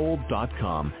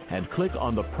newsforthesoul.com and click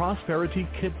on the Prosperity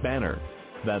Kit banner.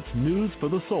 That's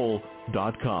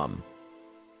newsforthesoul.com.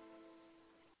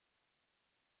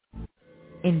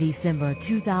 In December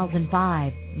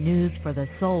 2005, News for the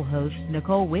Soul host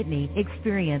Nicole Whitney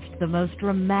experienced the most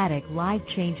dramatic,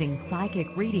 life-changing psychic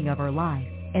reading of her life.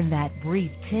 In that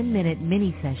brief 10-minute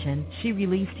mini-session, she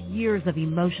released years of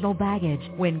emotional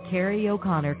baggage when Carrie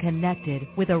O'Connor connected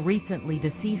with a recently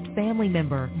deceased family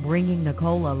member, bringing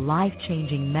Nicole a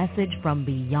life-changing message from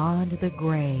beyond the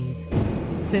grave.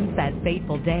 Since that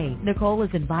fateful day, Nicole has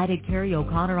invited Carrie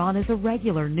O'Connor on as a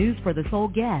regular News for the Soul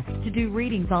guest to do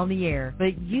readings on the air.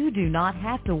 But you do not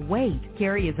have to wait.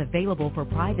 Carrie is available for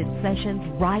private sessions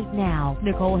right now.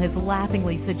 Nicole has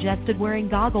laughingly suggested wearing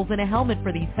goggles and a helmet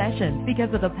for these sessions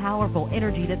because of the powerful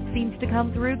energy that seems to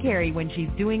come through Carrie when she's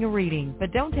doing a reading.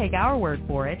 But don't take our word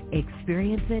for it.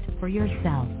 Experience it for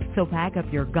yourself. So pack up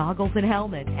your goggles and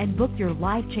helmet and book your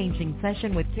life-changing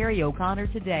session with Carrie O'Connor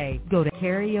today. Go to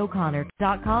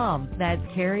CarrieO'Connor.com. That's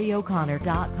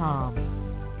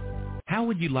CarrieO'Connor.com. How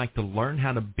would you like to learn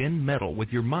how to bend metal with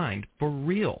your mind for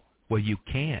real? Well, you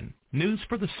can. News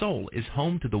for the Soul is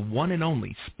home to the one and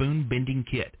only Spoon Bending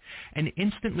Kit, an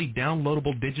instantly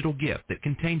downloadable digital gift that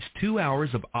contains 2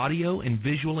 hours of audio and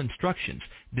visual instructions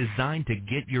designed to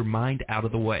get your mind out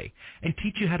of the way and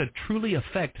teach you how to truly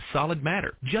affect solid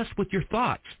matter just with your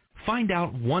thoughts. Find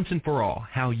out once and for all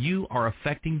how you are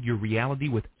affecting your reality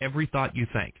with every thought you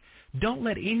think. Don't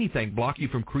let anything block you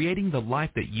from creating the life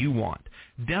that you want.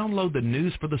 Download the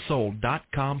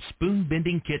newsforthesoul.com spoon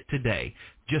bending kit today.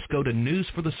 Just go to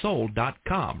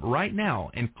newsforthesoul.com right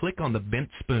now and click on the bent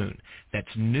spoon.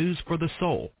 That's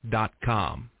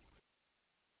newsforthesoul.com.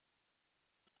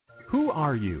 Who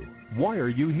are you? Why are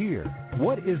you here?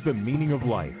 What is the meaning of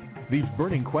life? These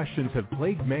burning questions have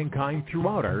plagued mankind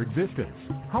throughout our existence.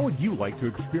 How would you like to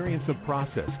experience a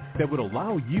process that would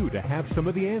allow you to have some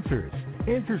of the answers?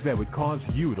 Answers that would cause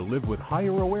you to live with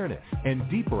higher awareness and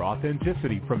deeper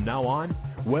authenticity from now on?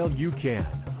 Well, you can.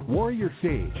 Warrior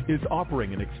Sage is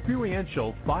offering an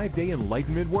experiential 5-day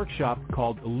enlightenment workshop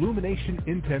called Illumination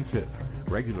Intensive.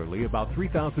 Regularly about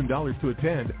 $3,000 to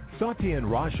attend, Satya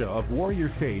Raja of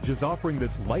Warrior Sage is offering this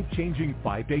life-changing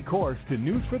 5-day course to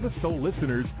News for the Soul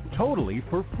listeners totally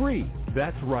for free.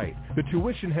 That's right. The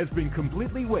tuition has been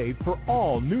completely waived for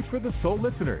all News for the Soul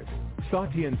listeners.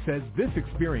 Satyan says this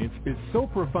experience is so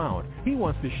profound, he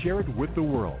wants to share it with the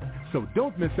world. So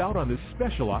don't miss out on this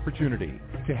special opportunity.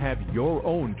 To have your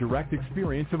own direct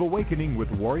experience of awakening with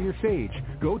Warrior Sage,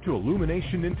 go to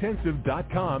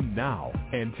illuminationintensive.com now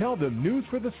and tell them News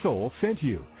for the Soul sent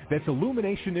you. That's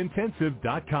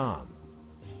illuminationintensive.com.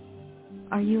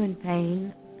 Are you in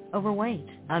pain, overweight,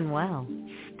 unwell,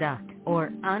 stuck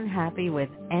or unhappy with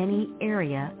any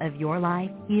area of your life,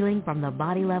 Healing from the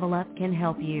Body Level Up can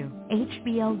help you.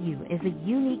 HBLU is a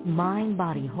unique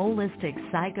mind-body holistic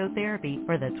psychotherapy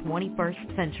for the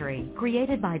 21st century.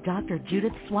 Created by Dr.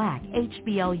 Judith Swack,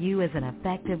 HBLU is an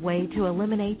effective way to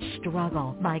eliminate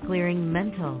struggle by clearing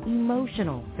mental,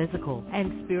 emotional, physical,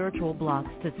 and spiritual blocks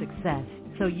to success,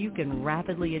 so you can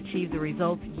rapidly achieve the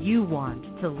results you want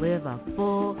to live a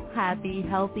full, happy,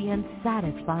 healthy, and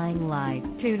satisfying life.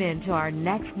 Tune in to our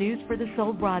next News for the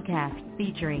Soul broadcast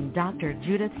featuring Dr.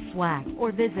 Judith Swack,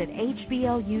 or visit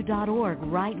hblu.org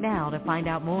right now to find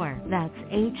out more. That's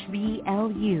hblu.org.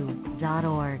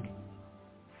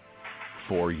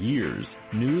 For years,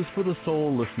 News for the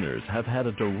Soul listeners have had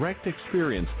a direct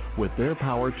experience with their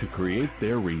power to create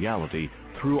their reality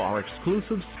through our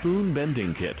exclusive Spoon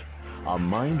Bending Kit, a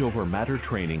mind-over-matter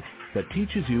training that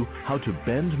teaches you how to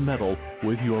bend metal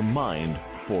with your mind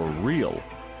for real.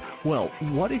 Well,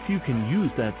 what if you can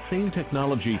use that same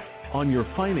technology on your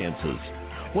finances?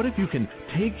 What if you can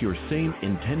take your same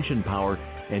intention power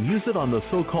and use it on the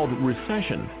so-called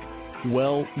recession?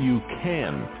 Well, you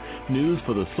can. News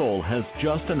for the Soul has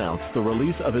just announced the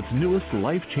release of its newest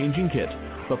life-changing kit,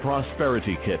 the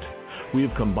Prosperity Kit. We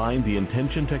have combined the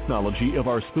intention technology of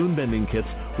our spoon bending kits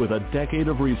with a decade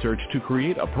of research to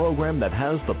create a program that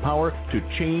has the power to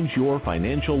change your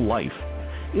financial life.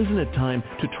 Isn't it time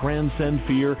to transcend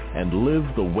fear and live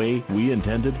the way we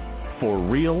intended? For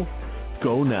real?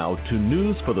 Go now to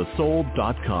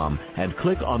newsforthesoul.com and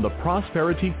click on the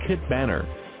Prosperity Kit banner.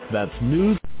 That's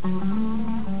news.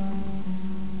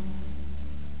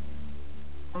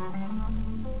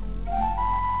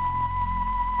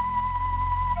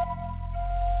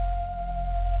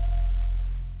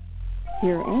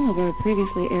 Hear all of our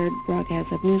previously aired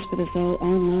broadcasts of News for the Soul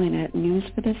online at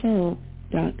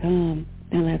newsforthesoul.com.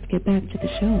 Now let's get back to the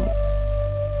show.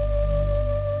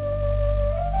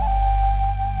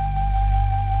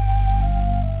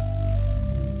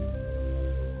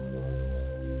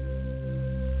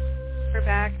 We're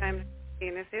back. I'm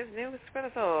and this is News for the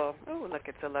Soul. Oh, look,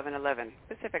 it's 11:11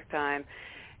 Pacific time.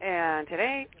 And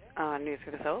today on News for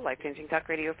the Soul, life-changing talk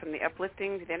radio from the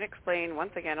uplifting to the unexplained,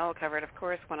 once again all covered, of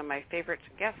course, one of my favorite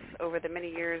guests over the many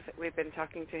years that we've been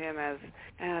talking to him as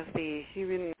the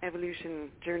human evolution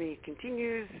journey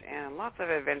continues and lots of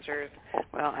adventures.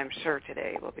 Well, I'm sure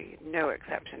today will be no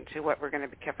exception to what we're going to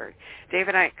be covering.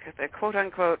 David Icke, the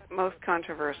quote-unquote most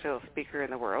controversial speaker in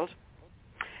the world,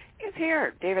 is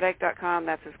here. DavidIcke.com,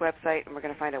 that's his website, and we're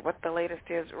going to find out what the latest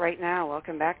is right now.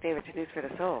 Welcome back, David, to News for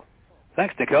the Soul.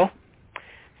 Thanks, Nicole.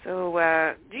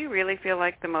 So do you really feel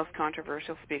like the most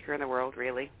controversial speaker in the world,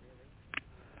 really?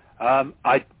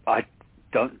 I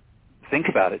don't think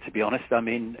about it, to be honest. I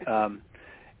mean,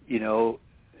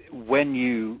 when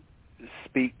you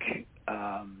speak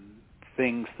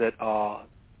things that are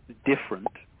different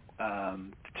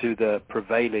to the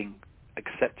prevailing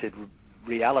accepted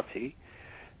reality,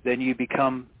 then you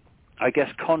become, I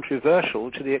guess,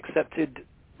 controversial to the accepted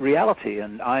reality.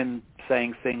 And I'm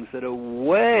saying things that are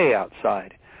way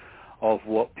outside of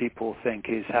what people think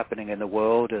is happening in the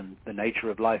world and the nature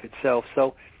of life itself.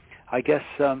 So I guess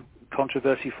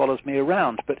controversy follows me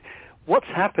around. But what's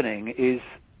happening is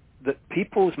that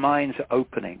people's minds are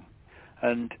opening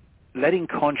and letting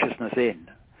consciousness in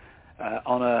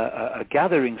on a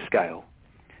gathering scale.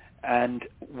 And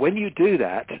when you do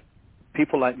that,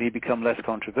 people like me become less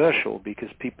controversial because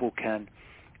people can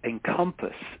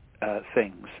encompass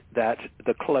things that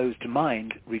the closed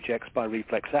mind rejects by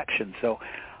reflex action. So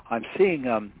I'm seeing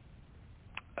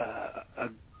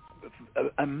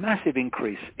a massive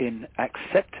increase in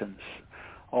acceptance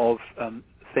of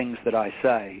things that I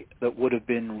say that would have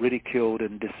been ridiculed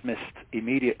and dismissed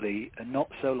immediately and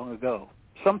not so long ago.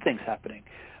 Something's happening.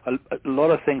 A lot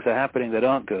of things are happening that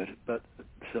aren't good, but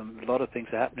a lot of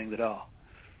things are happening that are.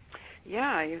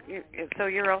 Yeah, so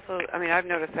you're also, I mean, I've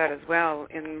noticed that as well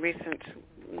in recent,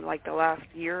 like the last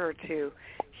year or two,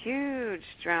 huge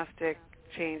drastic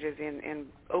changes in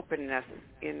openness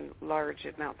in large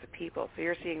amounts of people. So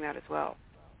you're seeing that as well.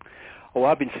 Oh,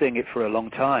 I've been seeing it for a long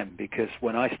time, because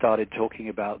when I started talking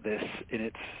about this in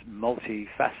its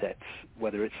multi-facets,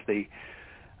 whether it's the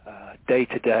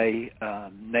day-to-day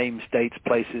names, dates,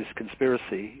 places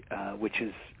conspiracy, which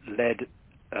has led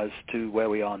us to where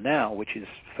we are now, which is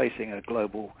facing a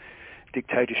global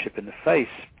dictatorship in the face,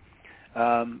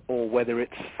 or whether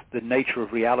it's the nature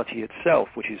of reality itself,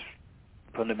 which is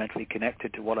fundamentally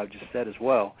connected to what I've just said as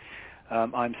well.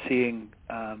 I'm seeing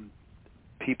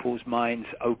people's minds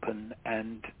open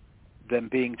and them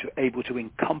being able to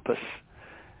encompass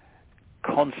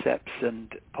concepts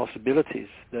and possibilities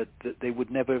that they would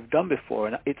never have done before.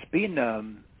 And it's been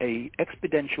a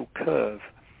exponential curve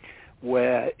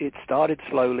where it started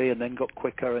slowly and then got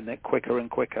quicker and then quicker and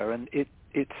quicker. And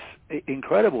it's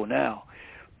incredible now,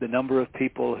 the number of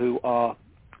people who are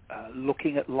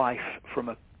looking at life from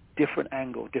a different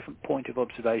angle, different point of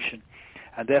observation,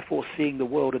 and therefore seeing the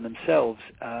world and themselves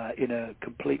in a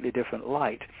completely different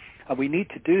light. And we need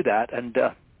to do that, and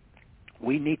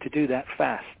we need to do that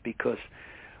fast, because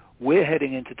we're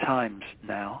heading into times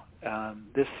now.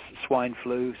 This swine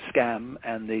flu scam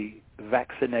and the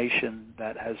vaccination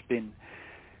that has been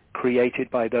created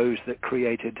by those that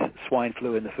created swine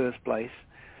flu in the first place,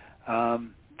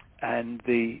 and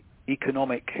the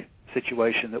economic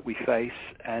situation that we face,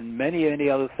 and many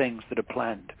other things that are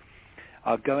planned,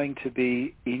 are going to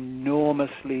be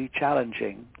enormously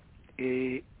challenging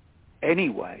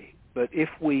anyway. But if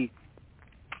we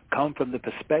come from the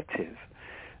perspective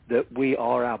that we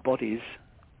are our bodies,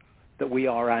 that we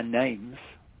are our names,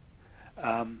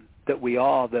 that we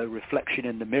are the reflection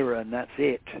in the mirror and that's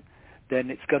it, then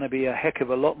it's going to be a heck of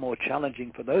a lot more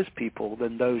challenging for those people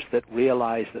than those that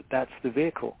realize that that's the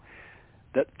vehicle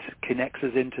that connects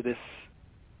us into this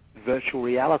virtual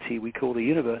reality we call the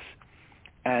universe.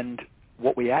 And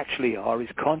what we actually are is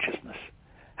consciousness,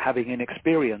 having an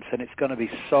experience. And it's going to be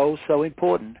so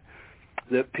important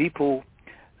that people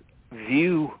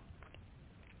view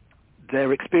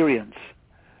their experience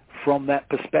from that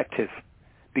perspective,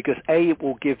 because A, it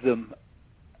will give them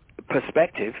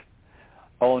perspective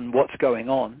on what's going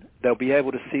on. They'll be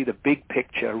able to see the big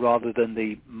picture rather than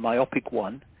the myopic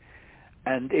one,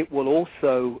 and it will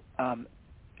also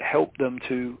help them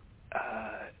to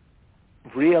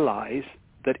realize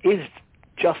that is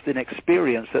just an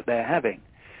experience that they're having,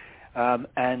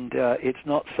 and it's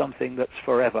not something that's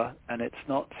forever, and it's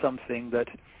not something that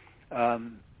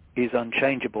is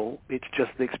unchangeable. It's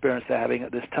just the experience they're having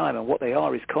at this time, and what they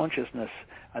are is consciousness,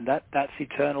 and that's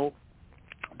eternal.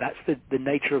 That's the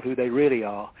nature of who they really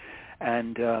are,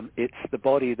 and it's the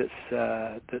body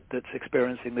that's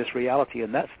experiencing this reality,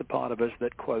 and that's the part of us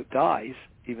that, quote, dies.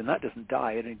 Even that doesn't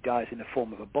die; it dies in the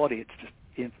form of a body. It's just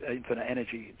infinite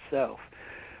energy itself.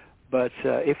 But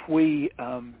if we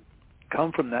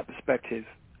come from that perspective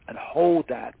and hold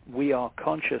that we are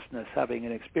consciousness having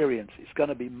an experience, it's going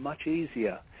to be much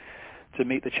easier to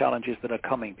meet the challenges that are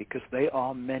coming, because they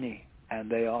are many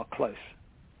and they are close.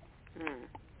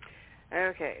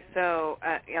 Okay, so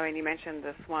you mentioned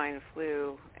the swine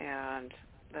flu and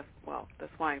the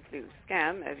swine flu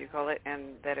scam, as you call it, and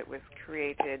that it was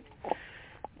created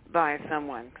by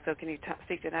someone. So can you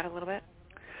speak to that a little bit?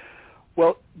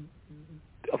 Well,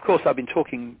 of course, I've been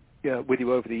talking with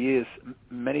you over the years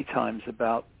many times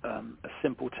about a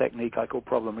simple technique I call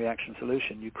problem, reaction,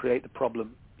 solution. You create the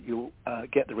problem, you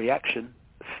get the reaction,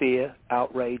 fear,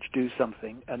 outrage, do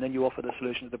something, and then you offer the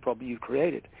solution to the problem you've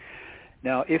created.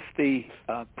 Now, if the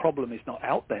problem is not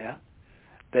out there,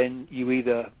 then you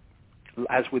either,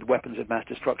 as with weapons of mass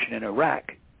destruction in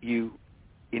Iraq, you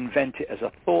invent it as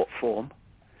a thought form,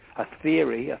 a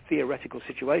theory, a theoretical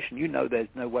situation. You know there's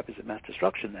no weapons of mass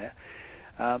destruction there.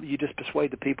 You just persuade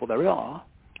the people there are,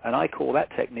 and I call that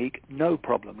technique no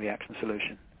problem, reaction,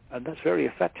 solution. And that's very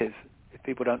effective if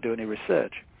people don't do any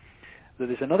research. But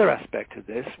there's another aspect of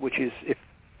this, which is if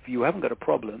you haven't got a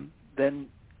problem, then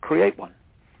create one.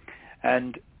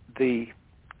 And the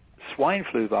swine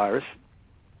flu virus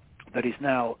that is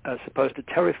now supposed to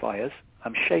terrify us,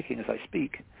 I'm shaking as I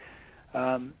speak,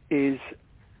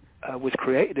 was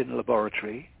created in a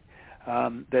laboratory.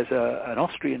 There's an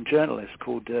Austrian journalist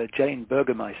called Jane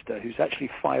Burgermeister who's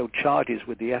actually filed charges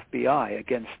with the FBI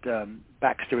against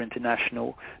Baxter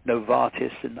International,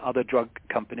 Novartis, and other drug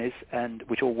companies, and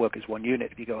which all work as one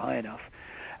unit if you go high enough,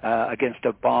 against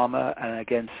Obama and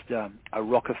against a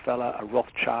Rockefeller, a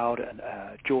Rothschild, and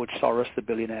George Soros, the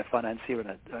billionaire financier,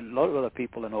 and a lot of other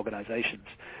people and organizations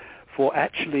for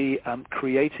actually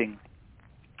creating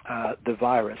the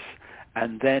virus,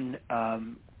 and then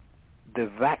the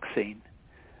vaccine,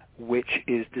 which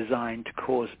is designed to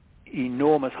cause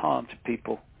enormous harm to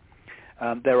people.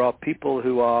 There are people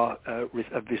who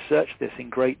have researched this in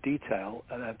great detail.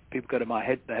 People go to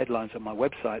the headlines on my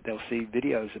website, they'll see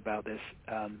videos about this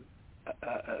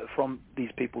from these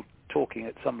people talking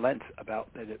at some length about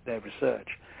their research.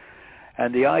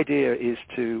 And the idea is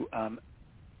to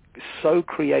so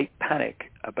create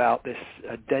panic about this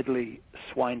deadly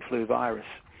swine flu virus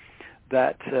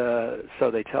that,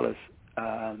 so they tell us,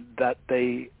 that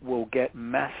they will get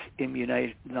mass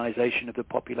immunization of the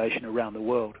population around the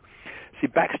world. See,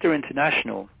 Baxter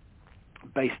International,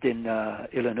 based in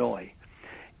Illinois,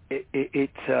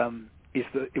 it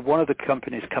is one of the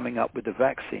companies coming up with the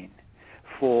vaccine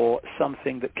for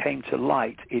something that came to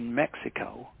light in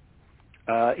Mexico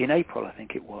in April, I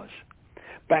think it was.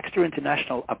 Baxter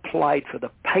International applied for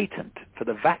the patent for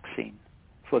the vaccine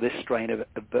for this strain of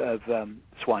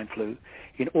swine flu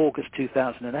in August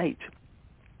 2008.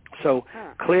 So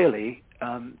clearly,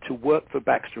 to work for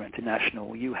Baxter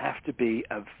International, you have to be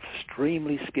an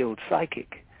extremely skilled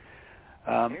psychic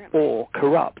or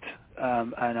corrupt,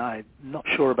 and I'm not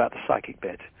sure about the psychic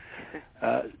bit.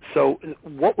 So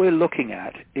what we're looking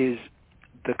at is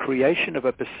the creation of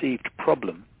a perceived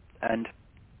problem, and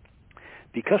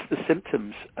because the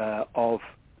symptoms of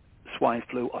swine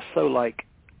flu are so like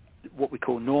what we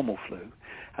call normal flu,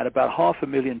 and about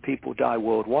 500,000 people die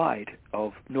worldwide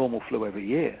of normal flu every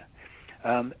year.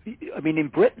 I mean, in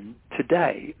Britain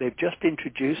today, they've just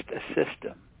introduced a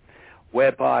system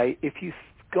whereby if you've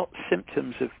got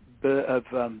symptoms of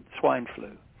swine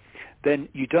flu, then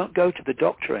you don't go to the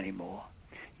doctor anymore.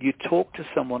 You talk to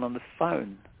someone on the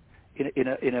phone in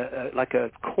a like a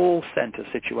call center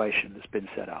situation that's been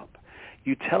set up.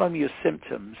 You tell them your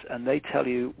symptoms, and they tell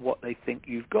you what they think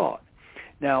you've got.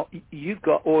 Now, you've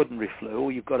got ordinary flu,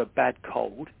 or you've got a bad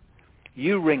cold.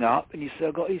 You ring up and you say,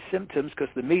 I've got these symptoms because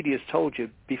the media's told you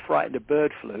be frightened of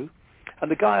bird flu. And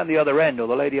the guy on the other end, or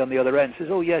the lady on the other end, says,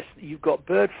 oh, yes, you've got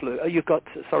bird flu. Oh, you've got,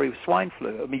 swine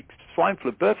flu. I mean, swine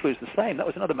flu, bird flu is the same. That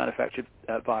was another manufactured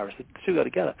virus. The two go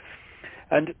together.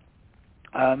 And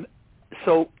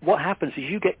so what happens is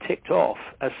you get ticked off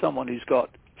as someone who's got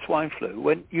swine flu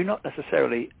when you not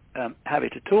necessarily have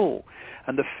it at all.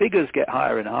 And the figures get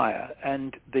higher and higher.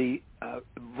 And the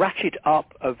ratchet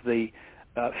up of the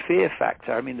fear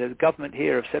factor, I mean, the government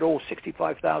here have said,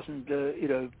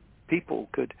 65,000 people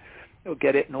could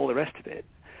get it and all the rest of it.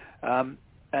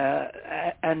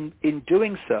 And in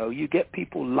doing so, you get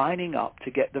people lining up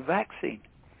to get the vaccine.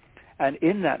 And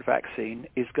in that vaccine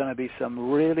is going to be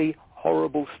some really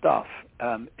horrible stuff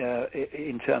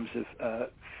in terms of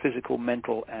physical,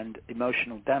 mental, and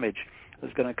emotional damage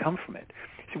that's going to come from it.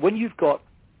 So when you've got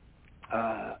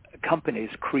companies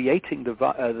creating the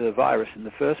virus in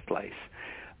the first place,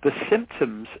 the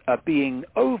symptoms are being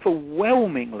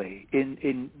overwhelmingly,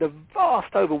 in the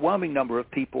vast overwhelming number of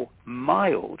people,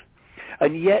 mild,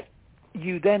 and yet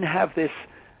you then have this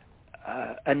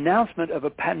announcement of a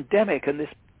pandemic and this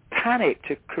panic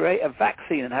to create a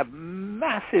vaccine and have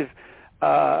massively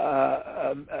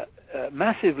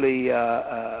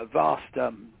vast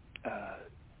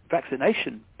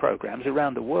vaccination programs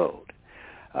around the world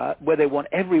where they want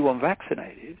everyone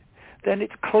vaccinated, then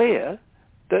it's clear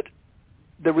that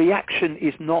the reaction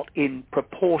is not in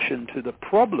proportion to the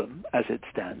problem as it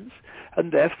stands,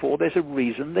 and therefore there's a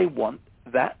reason they want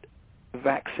that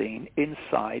vaccine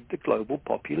inside the global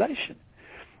population.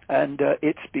 And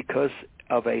it's because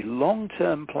of a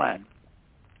long-term plan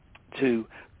to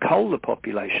cull the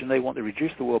population. They want to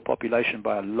reduce the world population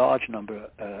by a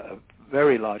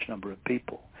very large number of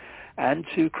people, and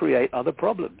to create other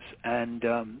problems. And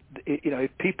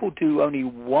if people do only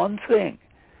one thing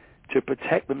to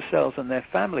protect themselves and their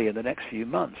family in the next few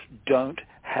months, don't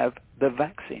have the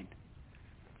vaccine.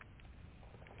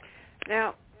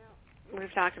 Now,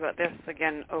 we've talked about this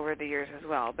again over the years as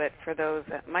well, but for those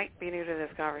that might be new to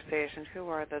this conversation, who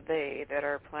are the they that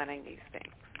are planning these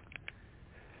things?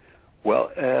 Well,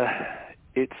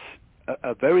 it's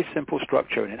a very simple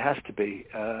structure, and it has to be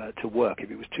to work.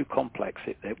 If it was too complex,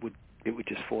 it would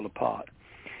just fall apart.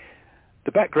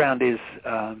 The background is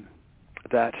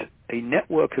that a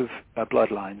network of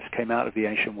bloodlines came out of the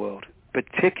ancient world,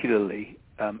 particularly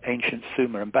ancient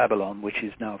Sumer and Babylon, which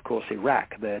is now, of course,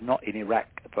 Iraq. They're not in Iraq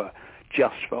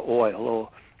just for oil or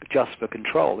just for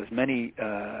control. There's many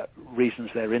reasons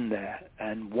they're in there,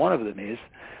 and one of them is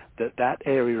that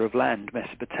area of land,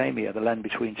 Mesopotamia, the land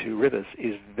between two rivers,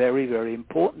 is very, very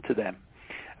important to them,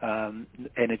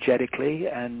 energetically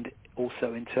and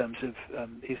also in terms of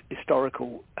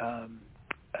historical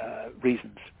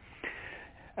reasons.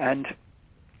 And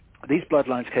these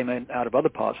bloodlines came out of other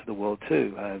parts of the world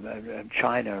too,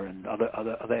 China and other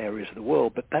areas of the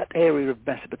world. But that area of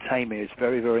Mesopotamia is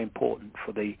very, very important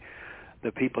for the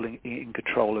people in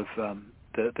control of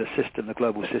the system, the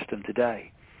global system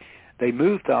today. They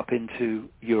moved up into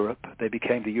Europe. They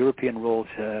became the European royal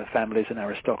families and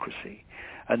aristocracy.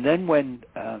 And then when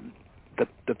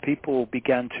the people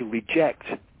began to reject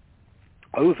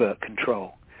over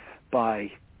control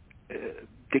by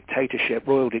dictatorship,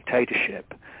 royal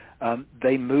dictatorship,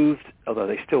 they moved, although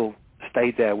they still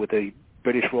stayed there with the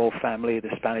British royal family,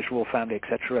 the Spanish royal family,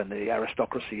 etc., and the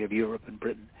aristocracy of Europe and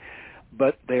Britain.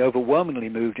 But they overwhelmingly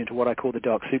moved into what I call the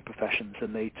dark soup professions,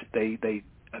 and they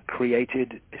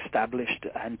created, established,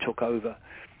 and took over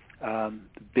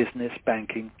business,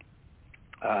 banking,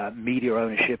 media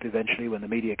ownership eventually when the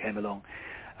media came along,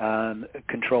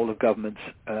 control of governments,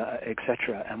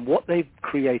 etc. And what they've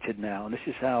created now, and this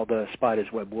is how the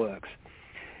spider's web works,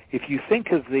 if you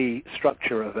think of the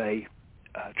structure of a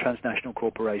transnational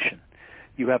corporation,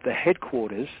 you have the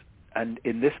headquarters, and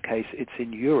in this case it's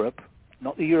in Europe,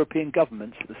 not the European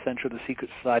governments, the center of the secret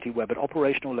society web at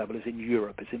operational level is in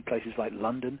Europe. It's in places like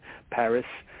London, Paris,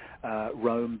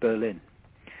 Rome, Berlin,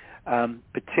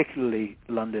 particularly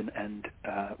London and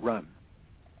Rome,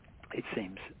 it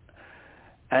seems.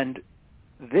 And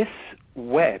this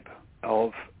web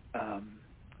of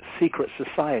secret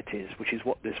societies, which is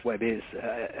what this web is,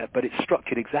 but it's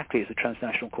structured exactly as a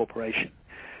transnational corporation.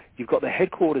 You've got the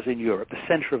headquarters in Europe, the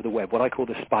center of the web, what I call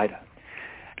the spider.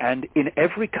 And in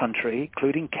every country,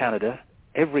 including Canada,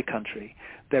 every country,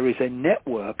 there is a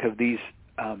network of these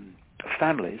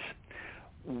families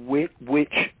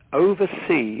which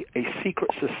oversee a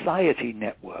secret society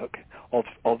network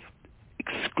of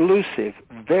exclusive,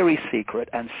 very secret,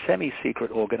 and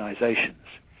semi-secret organizations.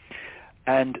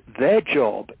 And their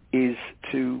job is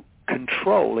to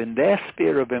control, in their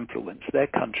sphere of influence, their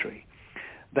country,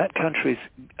 that country's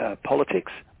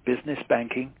politics, business,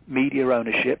 banking, media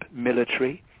ownership,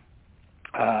 military,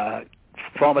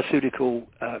 pharmaceutical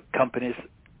companies,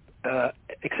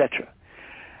 etc.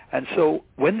 And so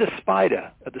when the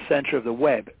spider at the center of the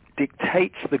web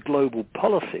dictates the global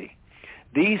policy,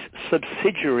 these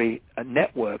subsidiary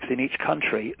networks in each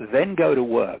country then go to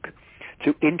work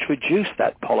to introduce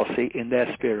that policy in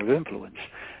their sphere of influence.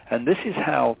 And this is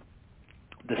how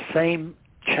the same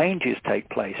changes take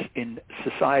place in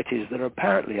societies that are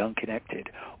apparently unconnected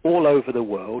all over the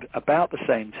world about the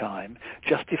same time,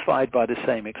 justified by the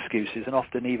same excuses, and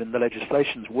often even the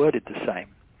legislation's worded the same.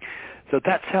 So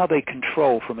that's how they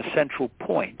control from a central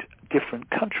point different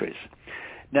countries.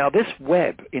 Now this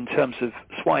web, in terms of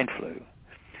swine flu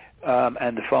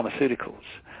and the pharmaceuticals,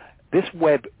 this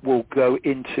web will go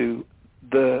into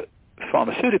the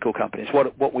pharmaceutical companies,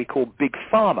 what we call big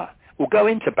pharma. Will go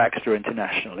into Baxter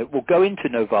International. It will go into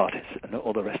Novartis and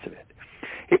all the rest of it.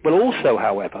 It will also,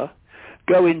 however,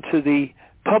 go into the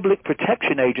public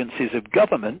protection agencies of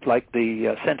government, like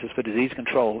the Centers for Disease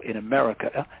Control in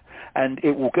America, and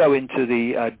it will go into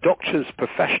the doctors'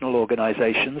 professional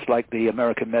organizations, like the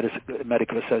American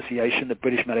Medical Association, the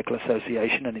British Medical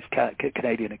Association, and its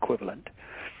Canadian equivalent.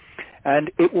 And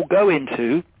it will go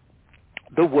into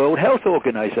the World Health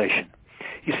Organization.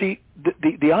 You see,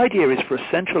 the idea is for a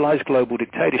centralized global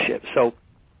dictatorship. So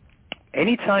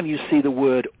anytime you see the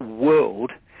word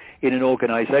world in an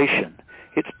organization,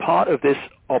 it's part of this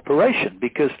operation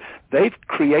because they've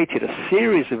created a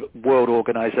series of world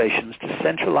organizations to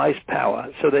centralize power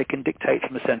so they can dictate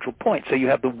from a central point. So you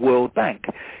have the World Bank,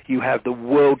 you have the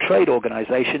World Trade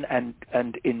Organization, and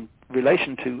in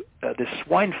relation to this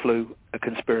swine flu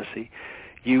conspiracy,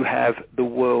 you have the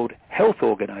World Health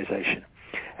Organization.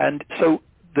 And so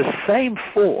the same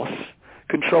force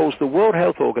controls the World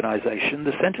Health Organization,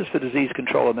 the Centers for Disease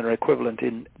Control and their equivalent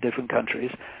in different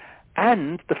countries,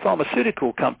 and the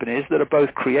pharmaceutical companies that are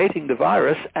both creating the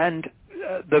virus and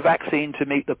the vaccine to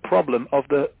meet the problem of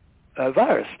the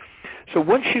virus. So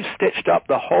once you've stitched up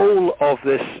the whole of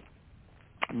this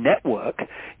network,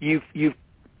 you've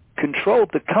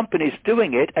controlled the companies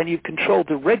doing it, and you've controlled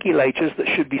the regulators that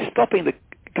should be stopping the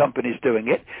companies doing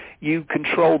it. You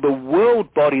control the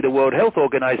world body, the World Health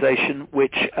Organization,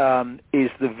 which is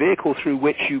the vehicle through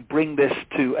which you bring this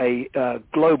to a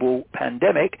global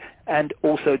pandemic and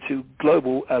also to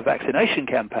global vaccination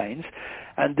campaigns.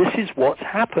 And this is what's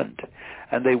happened.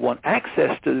 And they want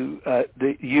access to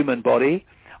the human body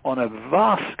on a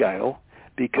vast scale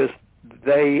because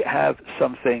they have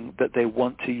something that they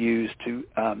want to use to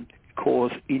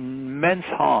cause immense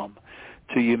harm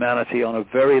to humanity on a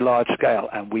very large scale,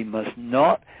 and we must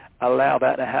not allow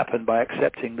that to happen by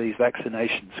accepting these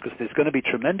vaccinations because there's going to be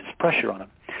tremendous pressure on them.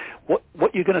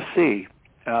 What you're going to see,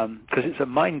 because it's a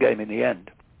mind game in the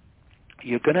end,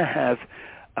 you're going to have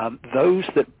those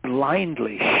that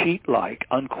blindly, sheep-like,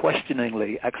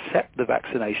 unquestioningly accept the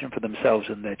vaccination for themselves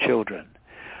and their children,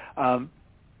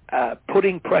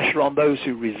 putting pressure on those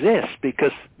who resist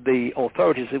because the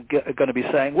authorities are going to be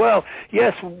saying, well,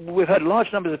 yes, we've had large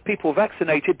numbers of people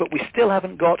vaccinated, but we still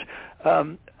haven't got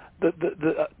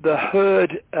the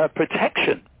herd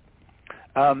protection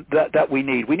that we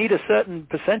need. We need a certain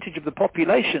percentage of the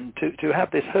population to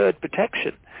have this herd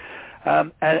protection.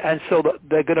 And so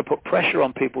they're going to put pressure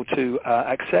on people to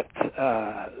accept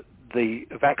the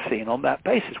vaccine on that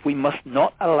basis. We must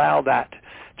not allow that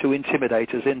to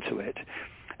intimidate us into it.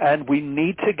 And we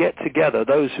need to get together,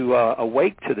 those who are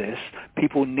awake to this,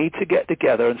 people need to get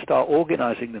together and start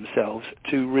organizing themselves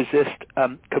to resist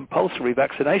compulsory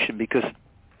vaccination, because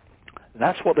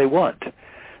that's what they want.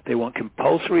 They want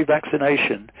compulsory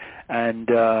vaccination. And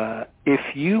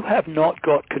if you have not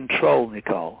got control,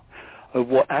 Nicole, of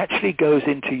what actually goes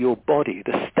into your body,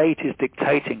 the state is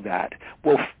dictating that.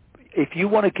 Well, if you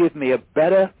want to give me a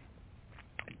better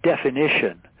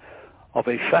definition of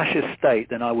a fascist state,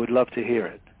 then I would love to hear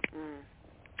it.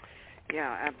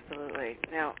 Yeah, absolutely.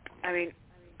 Now, I mean,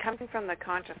 coming from the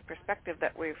conscious perspective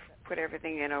that we've put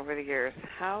everything in over the years,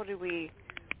 how do we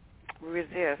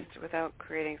resist without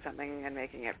creating something and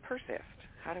making it persist?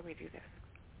 How do we do this?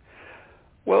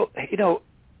 Well, you know,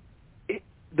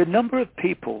 the number of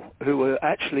people who are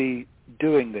actually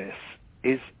doing this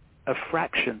is a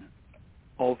fraction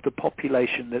of the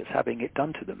population that's having it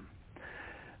done to them.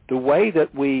 The way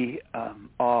that we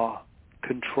are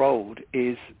controlled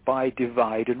is by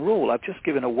divide and rule. I've just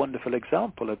given a wonderful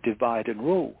example of divide and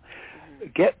rule.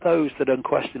 Get those that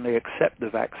unquestionably accept the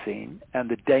vaccine and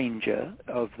the danger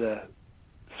of the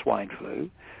swine flu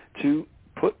to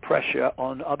put pressure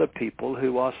on other people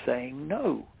who are saying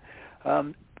no.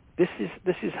 This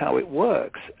is how it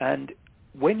works. And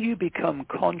when you become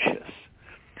conscious,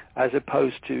 as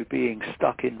opposed to being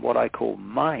stuck in what I call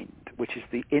mind, which is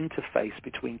the interface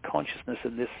between consciousness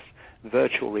and this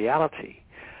virtual reality,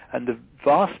 and the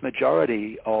vast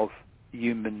majority of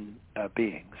human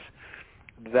beings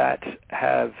that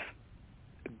have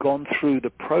gone through the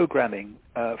programming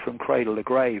from cradle to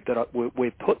grave that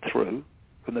we're put through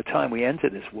from the time we enter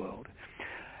this world,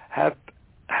 have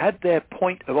had their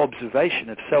point of observation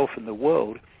of self and the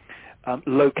world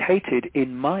located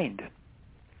in mind.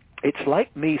 It's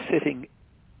like me sitting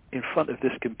in front of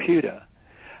this computer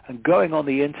and going on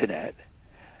the internet,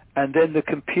 and then the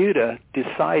computer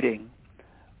deciding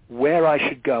where I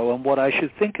should go and what I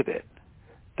should think of it.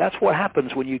 That's what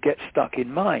happens when you get stuck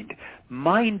in mind.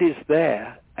 Mind is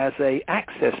there as an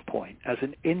access point, as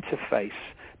an interface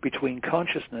between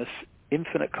consciousness,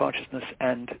 infinite consciousness,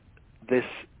 and this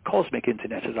cosmic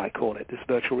internet, as I call it, this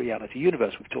virtual reality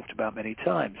universe we've talked about many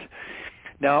times.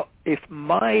 Now, if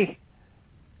my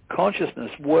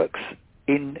consciousness works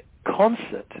in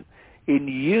concert, in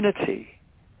unity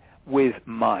with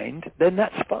mind, then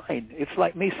that's fine. It's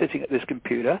like me sitting at this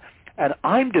computer and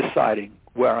I'm deciding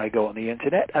where I go on the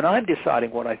internet and I'm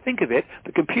deciding what I think of it.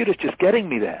 The computer's just getting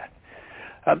me there.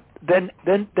 Then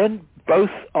both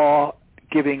are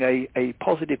giving a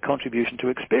positive contribution to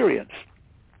experience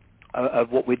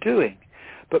of what we're doing.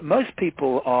 But most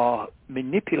people are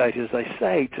manipulated, as I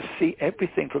say, to see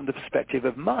everything from the perspective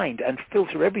of mind and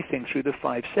filter everything through the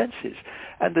five senses.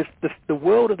 And the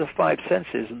world of the five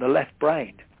senses and the left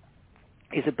brain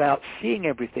is about seeing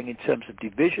everything in terms of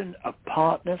division,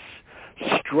 apartness,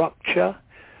 structure,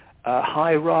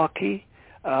 hierarchy,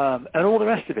 and all the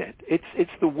rest of it.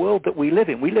 It's the world that we live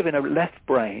in. We live in a left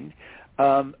brain,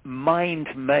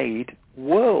 mind-made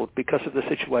world because of the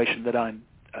situation that I'm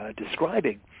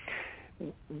describing.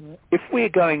 If we're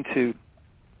going to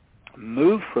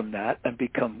move from that and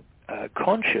become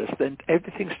conscious, then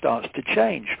everything starts to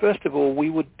change. First of all,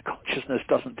 consciousness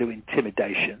doesn't do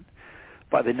intimidation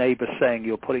by the neighbor saying,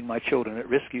 you're putting my children at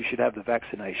risk, you should have the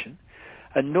vaccination.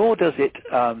 And nor does it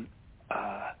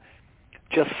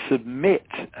just submit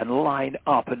and line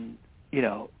up and,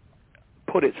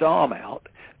 put its arm out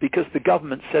because the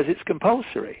government says it's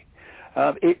compulsory.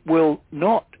 It will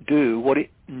not do what it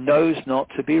knows not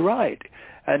to be right.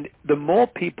 And the more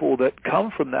people that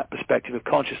come from that perspective of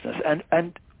consciousness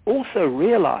and also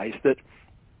realize that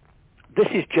this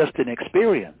is just an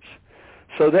experience,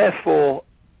 so therefore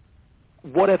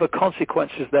whatever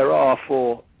consequences there are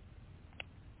for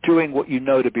doing what you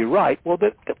know to be right, well,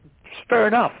 that's fair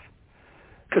enough.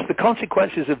 Because the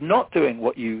consequences of not doing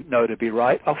what you know to be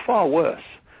right are far worse.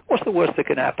 What's the worst that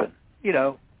can happen? You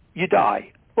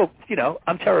die. Well,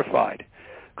 I'm terrified.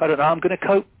 I don't know, I'm going to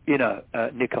cope,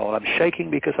 Nicole. I'm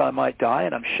shaking because I might die,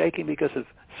 and I'm shaking because of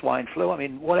swine flu. I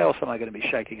mean, what else am I going to be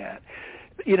shaking at?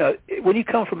 When you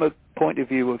come from a point of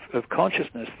view of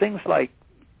consciousness, things like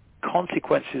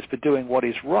consequences for doing what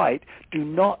is right do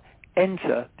not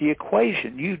enter the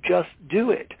equation. You just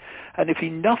do it. And if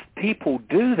enough people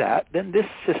do that, then this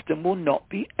system will not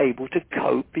be able to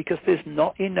cope because there's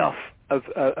not enough of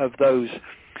those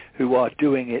who are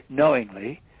doing it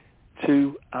knowingly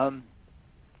to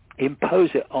impose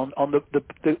it on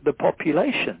the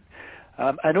population.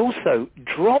 And also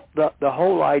drop the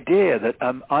whole idea that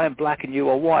I am black and you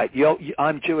are white,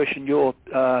 I'm Jewish and you're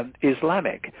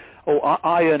Islamic, or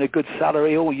I earn a good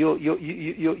salary, or you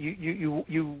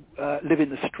live in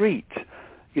the street.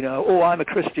 Oh, I'm a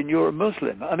Christian, you're a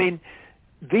Muslim. I mean,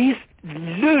 these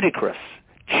ludicrous,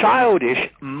 childish,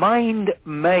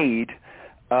 mind-made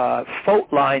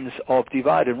fault lines of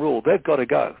divide and rule, they've got to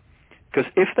go.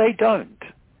 Because if they don't,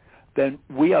 then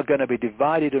we are going to be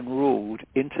divided and ruled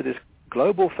into this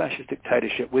global fascist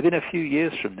dictatorship within a few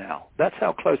years from now. That's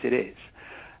how close it is.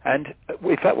 And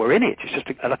in fact, we're in it. It's just,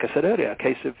 like I said earlier, a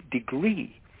case of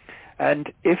degree.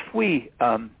 And if we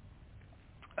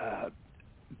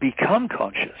become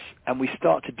conscious and we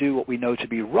start to do what we know to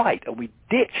be right, and we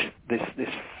ditch this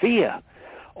fear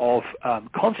of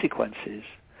consequences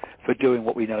for doing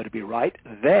what we know to be right,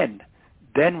 then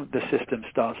the system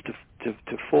starts to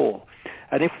fall.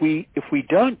 And if we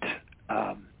don't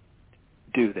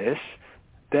do this,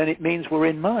 then it means we're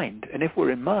in mind. And if we're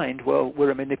in mind, well,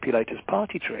 we're a manipulator's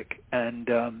party trick, and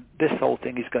this whole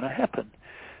thing is going to happen.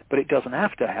 But it doesn't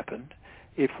have to happen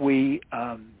if we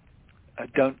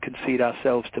don't concede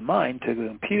ourselves to mind, to the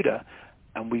computer,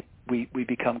 and we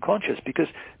become conscious. Because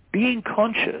being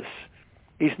conscious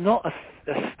is not a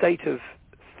state of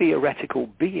theoretical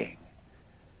being.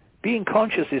 Being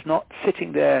conscious is not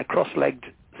sitting there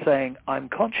cross-legged saying, I'm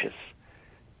conscious.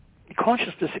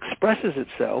 Consciousness expresses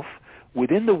itself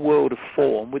within the world of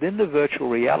form, within the virtual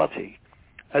reality,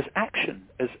 as action,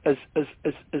 as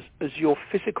your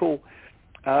physical,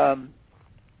 what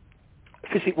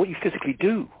you physically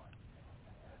do.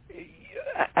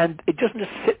 And it doesn't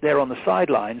just sit there on the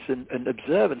sidelines and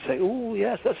observe and say, oh,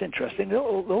 yes, that's interesting.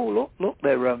 Oh, look,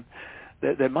 they're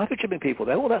microchipping people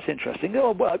there. Oh, that's interesting.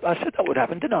 Oh, well, I said that would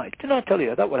happen, didn't I? Didn't I tell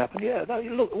you that would happen? Yeah,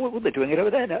 look, they're doing it over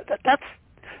there. No,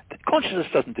 consciousness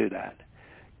doesn't do that.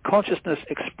 Consciousness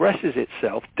expresses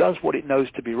itself, does what it knows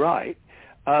to be right,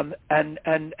 and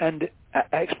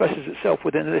expresses itself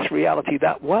within this reality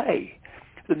that way.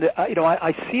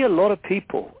 I see a lot of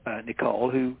people, Nicole,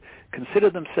 who consider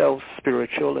themselves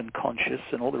spiritual and conscious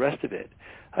and all the rest of it,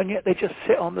 and yet they just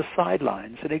sit on the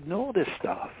sidelines and ignore this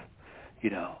stuff,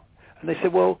 And they say,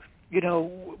 well,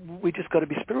 we just got to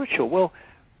be spiritual. Well,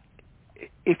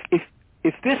 if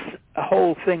this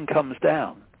whole thing comes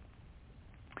down,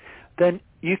 then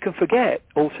you can forget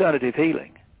alternative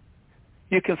healing.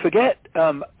 You can forget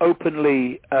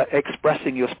openly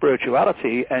expressing your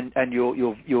spirituality and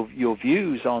your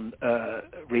views on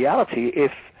reality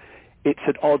if it's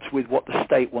at odds with what the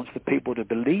state wants the people to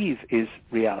believe is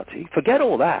reality. Forget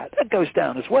all that. That goes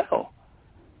down as well.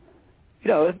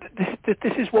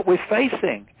 This is what we're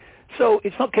facing. So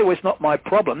it's not, okay, well, it's not my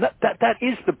problem. That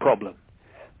is the problem.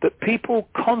 That people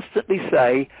constantly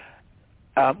say,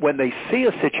 when they see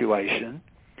a situation,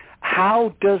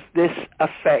 how does this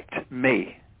affect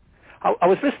me? I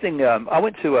was listening, I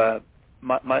went to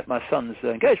my son's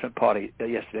engagement party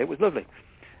yesterday. It was lovely.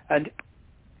 And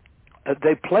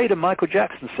they played a Michael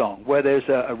Jackson song where there's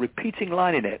a repeating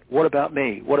line in it, what about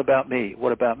me, what about me,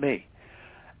 what about me?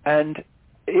 And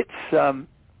it's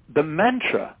the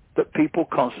mantra that people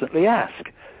constantly ask.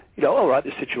 All right,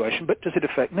 this situation, but does it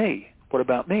affect me? What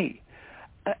about me?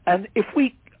 And if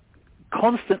we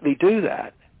constantly do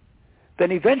that,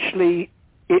 then eventually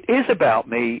it is about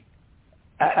me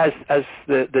as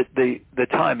the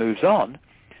time moves on,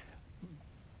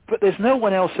 but there's no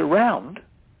one else around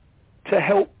to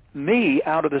help me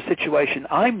out of the situation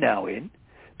I'm now in,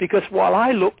 because while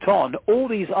I looked on, all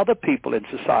these other people in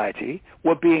society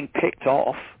were being picked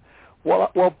off.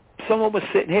 Well, someone was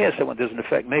sitting here saying, well, it doesn't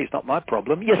affect me, it's not my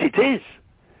problem. Yes, it is.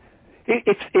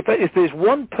 If there's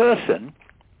one person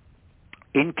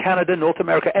in Canada, North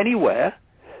America, anywhere,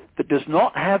 that does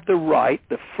not have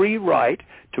the free right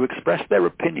to express their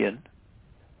opinion,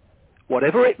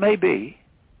 whatever it may be,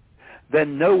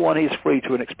 then no one is free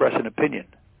to express an opinion.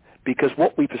 Because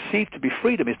what we perceive to be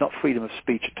freedom is not freedom of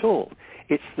speech at all.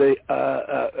 It's the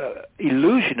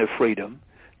illusion of freedom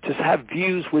to have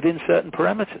views within certain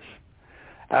parameters.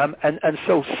 And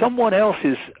so someone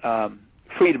else's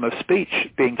freedom of speech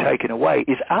being taken away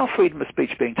is our freedom of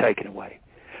speech being taken away.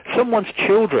 Someone's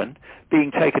children being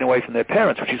taken away from their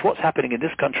parents, which is what's happening in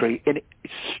this country in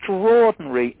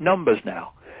extraordinary numbers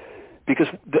now. Because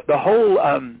the whole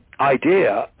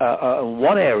idea,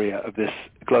 one area of this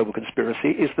global conspiracy,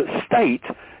 is that state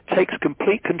takes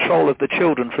complete control of the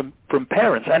children from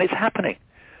parents, and it's happening.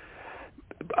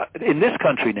 In this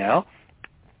country now,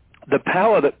 the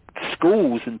power that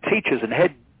schools and teachers and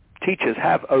head teachers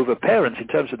have over parents in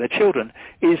terms of their children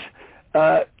is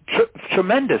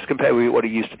tremendous compared with what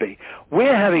it used to be.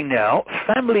 We're having now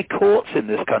family courts in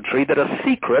this country that are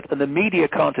secret and the media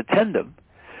can't attend them,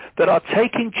 that are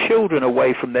taking children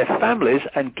away from their families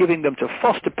and giving them to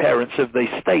foster parents of the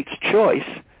state's choice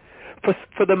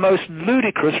for the most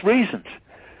ludicrous reasons.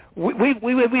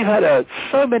 We've had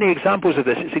so many examples of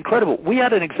this. It's incredible. We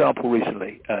had an example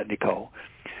recently, Nicole,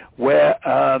 where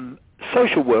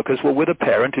social workers were with a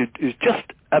parent who's just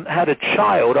had a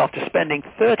child after spending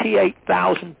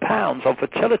 £38,000 on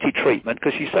fertility treatment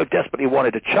because she so desperately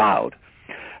wanted a child.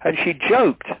 And she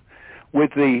joked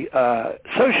with the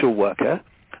social worker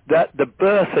that the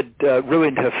birth had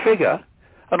ruined her figure,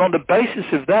 and on the basis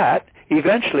of that,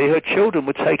 eventually her children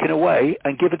were taken away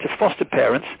and given to foster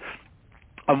parents.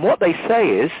 And what they say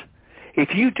is,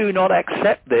 if you do not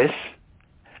accept this,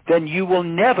 then you will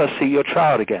never see your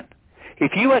child again.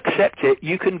 If you accept it,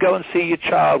 you can go and see your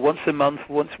child once a month,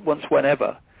 once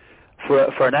whenever,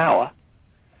 for an hour.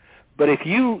 But if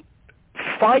you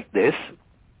fight this,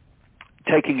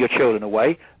 taking your children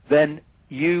away, then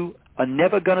you are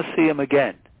never going to see them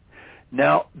again.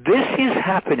 Now, this is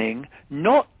happening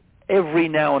not every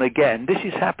now and again. This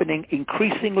is happening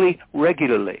increasingly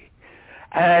regularly.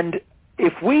 And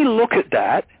if we look at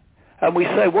that and we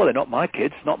say, well, they're not my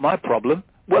kids, not my problem,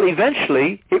 well,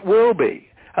 eventually it will be.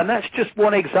 And that's just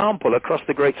one example across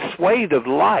the great swathe of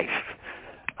life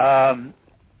and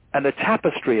the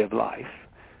tapestry of life,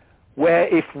 where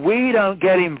if we don't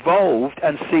get involved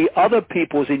and see other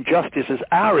people's injustice as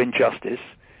our injustice,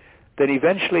 then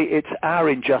eventually it's our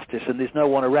injustice and there's no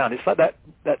one around. It's like that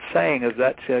saying of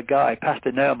that guy,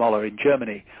 Pastor Neumoller in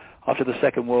Germany after the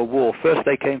Second World War. First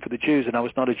they came for the Jews and I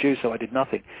was not a Jew, so I did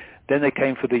nothing. Then they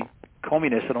came for the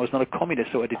communists and I was not a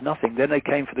communist, so I did nothing. Then they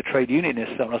came for the trade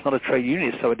unionists and I was not a trade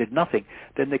unionist, so I did nothing.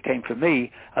 Then they came for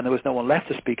me and there was no one left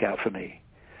to speak out for me.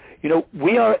 You know,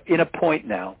 we are in a point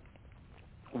now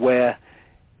where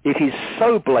it is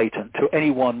so blatant to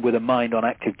anyone with a mind on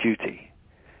active duty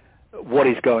what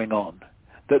is going on,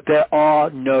 that there are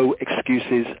no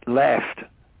excuses left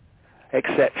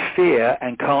except fear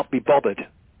and can't be bothered.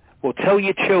 Well, tell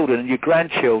your children and your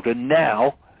grandchildren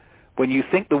now, when you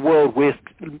think the world we're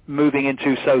moving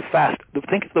into so fast,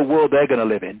 think of the world they're going to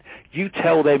live in, you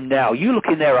tell them now, you look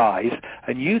in their eyes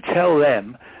and you tell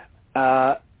them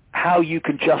how you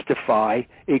can justify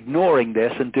ignoring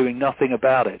this and doing nothing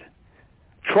about it.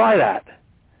 Try that.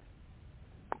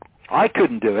 I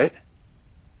couldn't do it.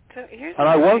 And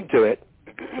I won't do it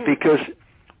because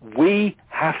we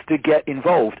have to get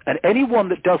involved. And anyone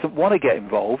that doesn't want to get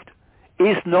involved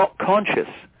is not conscious,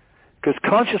 because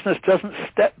consciousness doesn't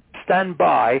stand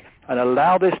by and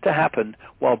allow this to happen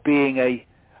while being a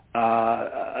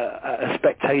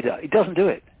spectator. It doesn't do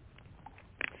it.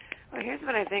 Well, here's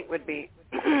what I think would be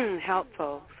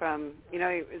helpful from,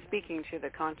 speaking to the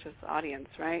conscious audience,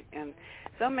 right? And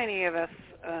so many of us,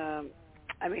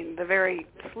 the very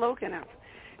slogan of,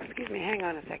 excuse me, hang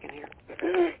on a second here.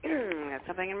 Got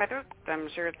something in my throat. I'm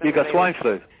sure it's You got swine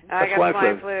flu. I got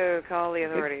swine flu. Call the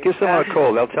authorities. Give someone a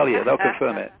call. They'll tell you. They'll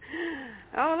confirm it.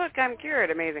 Oh, look, I'm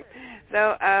cured. Amazing.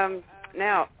 So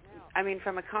now,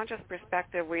 from a conscious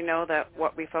perspective, we know that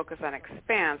what we focus on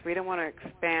expands. We don't want to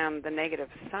expand the negative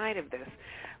side of this.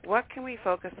 What can we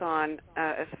focus on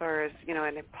as far as, in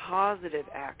a positive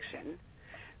action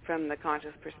from the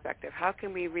conscious perspective? How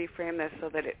can we reframe this so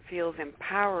that it feels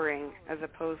empowering as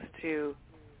opposed to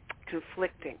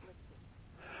conflicting?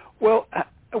 Well,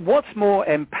 what's more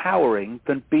empowering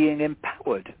than being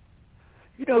empowered?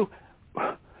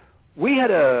 We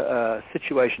had a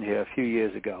situation here a few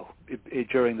years ago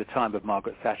during the time of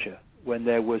Margaret Thatcher when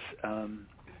there was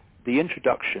the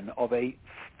introduction of a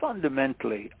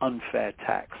fundamentally unfair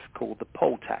tax called the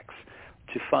poll tax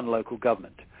to fund local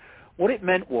government. What it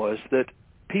meant was that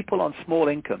people on small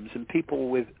incomes and people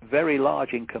with very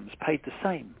large incomes paid the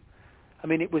same.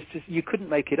 It was just, you couldn't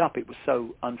make it up. It was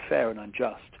so unfair and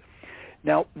unjust.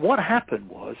 Now, what happened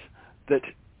was that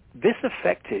this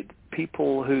affected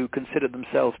people who considered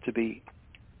themselves to be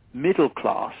middle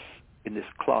class in this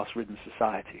class-ridden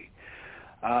society,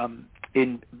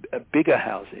 in bigger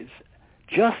houses,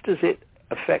 just as it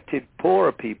affected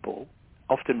poorer people,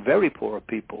 often very poor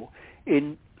people,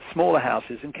 in smaller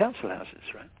houses and council houses,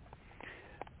 right?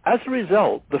 As a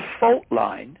result, the fault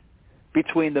line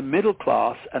between the middle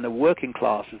class and the working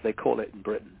class, as they call it in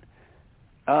Britain,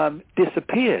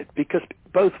 disappeared because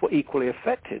both were equally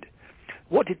affected.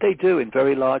 What did they do in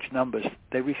very large numbers?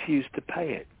 They refused to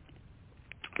pay it.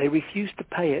 They refused to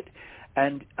pay it,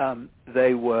 and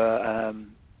they were,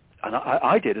 and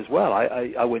I did as well.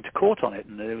 I went to court on it,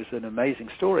 and there was an amazing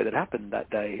story that happened that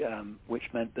day, which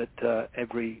meant that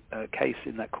every case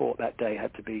in that court that day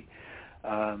had to be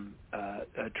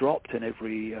dropped, and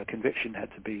every conviction had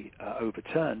to be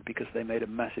overturned because they made a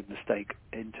massive mistake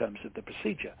in terms of the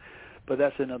procedure. But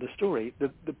that's another story.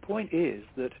 The point is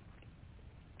that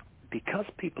because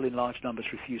people in large numbers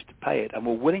refused to pay it and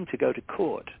were willing to go to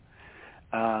court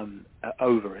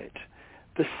over it,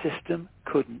 the system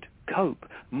couldn't cope.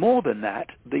 More than that,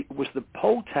 was the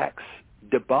poll tax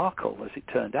debacle, as it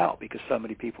turned out, because so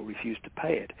many people refused to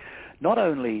pay it, not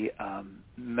only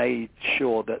made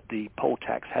sure that the poll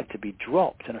tax had to be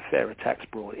dropped and a fairer tax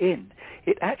brought in,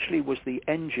 it actually was the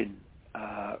engine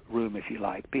room, if you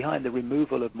like, behind the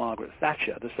removal of Margaret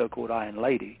Thatcher, the so-called Iron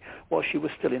Lady, while she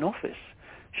was still in office.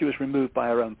 She was removed by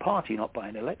her own party, not by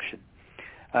an election.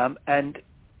 And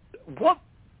what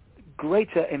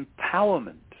greater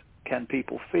empowerment can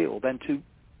people feel than to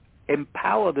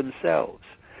empower themselves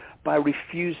by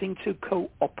refusing to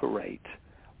cooperate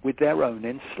with their own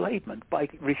enslavement, by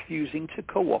refusing to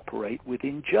cooperate with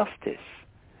injustice?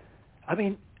 I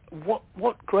mean,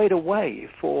 what greater way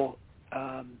for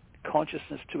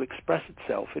consciousness to express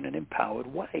itself in an empowered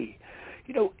way?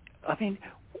 You know, I mean,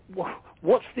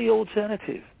 what's the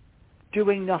alternative?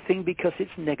 Doing nothing because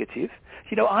it's negative?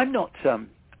 You know, I'm not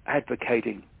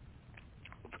advocating,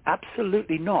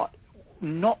 absolutely not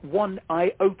 1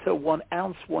 iota, 1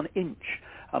 ounce, 1 inch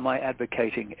am I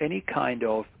advocating any kind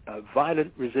of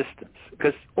violent resistance,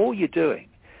 because all you're doing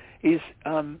is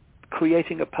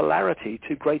creating a polarity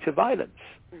to greater violence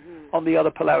on the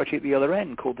other polarity at the other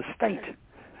end called the state.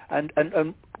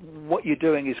 And what you're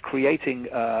doing is creating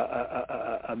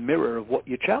a mirror of what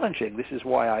you're challenging. This is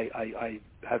why I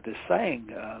have this saying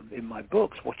in my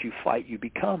books, what you fight, you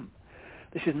become.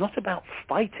 This is not about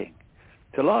fighting.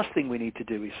 The last thing we need to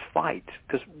do is fight,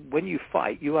 because when you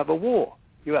fight, you have a war.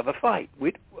 You have a fight.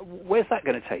 Where's that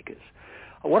going to take us?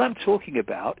 What I'm talking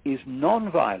about is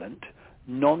non-violent,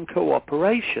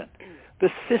 non-cooperation. The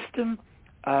system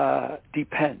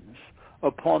depends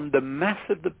upon the mass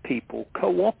of the people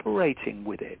cooperating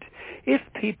with it. If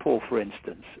people, for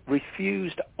instance,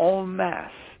 refused en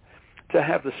masse to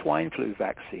have the swine flu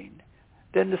vaccine,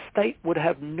 then the state would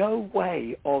have no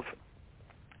way of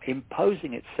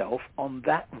imposing itself on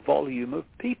that volume of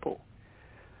people.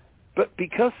 But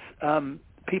because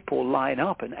people line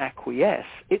up and acquiesce,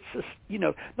 it's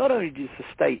not only does the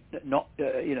state not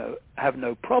have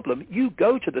no problem, you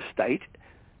go to the state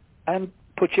and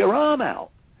put your arm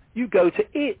out. You go to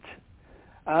it.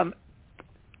 And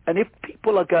if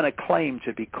people are going to claim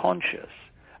to be conscious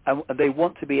and they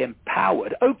want to be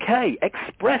empowered, okay,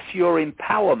 express your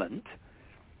empowerment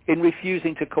in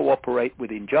refusing to cooperate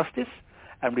with injustice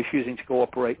and refusing to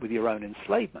cooperate with your own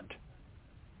enslavement.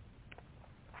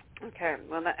 Okay,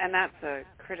 well, and that's a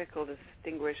critical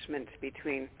distinguishment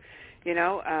between,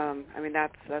 I mean,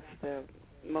 that's the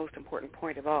most important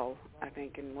point of all, I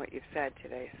think, in what you've said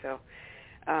today. So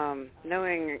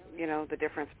knowing, the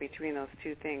difference between those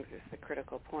two things is the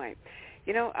critical point.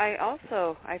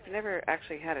 I've never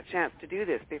actually had a chance to do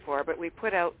this before, but we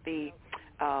put out the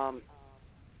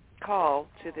call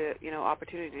to the,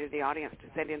 opportunity to the audience to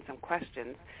send in some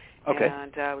questions. Okay.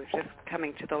 And we've just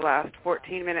coming to the last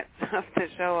 14 minutes of the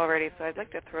show already, so I'd like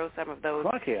to throw some of those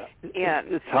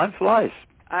in. Time flies.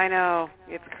 I know.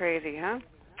 It's crazy, huh?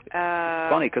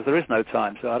 It's funny because there is no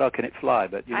time, so how can it fly?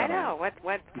 But I know.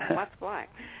 What's flying?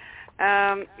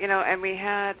 And we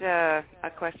had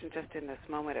a question just in this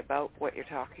moment about what you're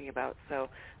talking about. So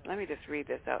let me just read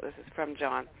this out. This is from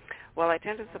John. While I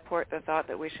tend to support the thought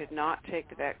that we should not take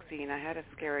the vaccine, I had a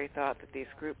scary thought that these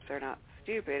groups are not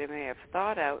stupid and may have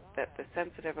thought out that the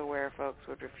sensitive, aware folks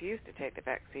would refuse to take the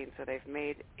vaccine, so they've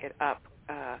made it up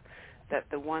that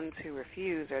the ones who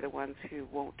refuse are the ones who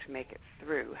won't make it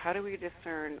through. How do we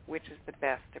discern which is the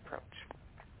best approach?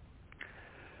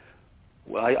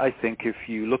 Well, I think if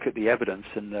you look at the evidence,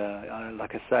 and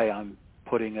like I say, I'm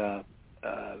putting a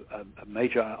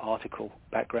major article,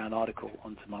 background article,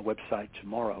 onto my website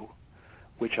tomorrow,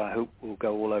 which I hope will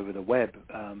go all over the web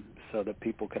so that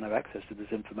people can have access to this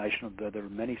information. There are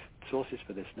many sources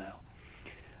for this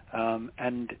now.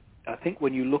 And I think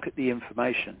when you look at the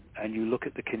information and you look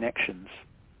at the connections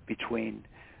between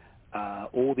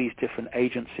all these different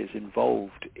agencies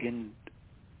involved in,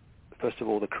 first of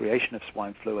all, the creation of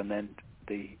swine flu and then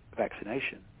the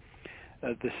vaccination,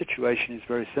 the situation is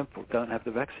very simple. Don't have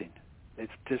the vaccine.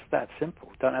 It's just that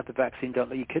simple. Don't have the vaccine. Don't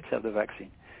let your kids have the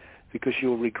vaccine, because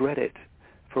you'll regret it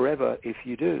forever if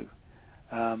you do.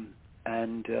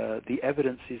 And the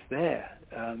evidence is there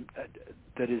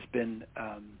that has been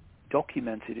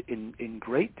documented in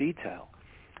great detail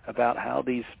about how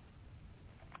these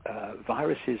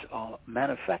viruses are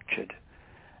manufactured,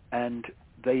 and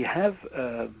they have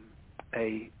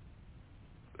a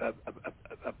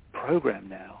program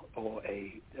now, or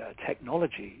a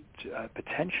technology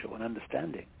potential and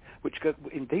understanding, which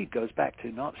indeed goes back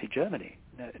to Nazi Germany,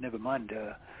 never mind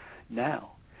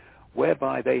now,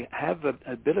 whereby they have an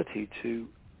ability to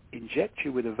inject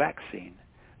you with a vaccine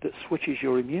that switches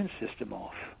your immune system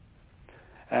off.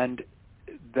 And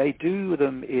they do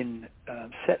them in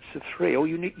sets of 3, or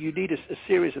you need a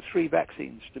series of 3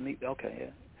 vaccines to meet.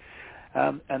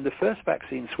 And the first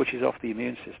vaccine switches off the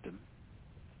immune system,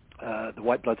 the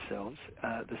white blood cells.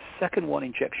 The second one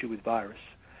injects you with virus,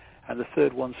 and the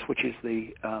third one switches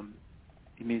the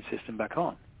immune system back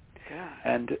on. Yeah.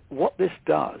 And what this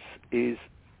does is,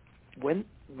 when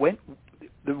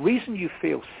the reason you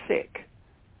feel sick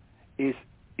is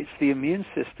it's the immune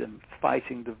system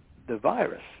fighting the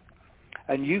virus.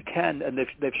 And you can, and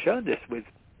they've shown this with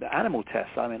the animal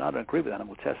tests. I mean, I don't agree with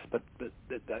animal tests, but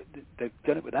they've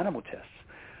done it with animal tests,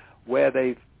 where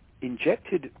they've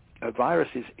injected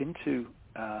viruses into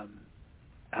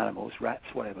animals, rats,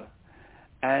 whatever,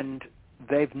 and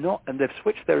they've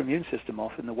switched their immune system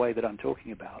off in the way that I'm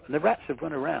talking about. And the rats have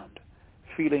run around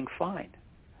feeling fine,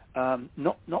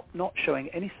 not showing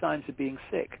any signs of being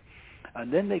sick.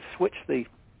 And then they've switched the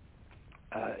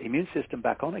immune system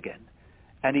back on again,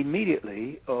 and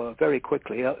immediately, or very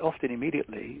quickly, often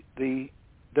immediately, the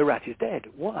rat is dead.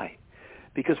 Why?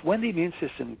 Because when the immune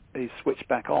system is switched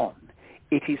back on,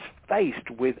 it is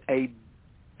faced with a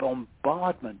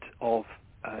bombardment of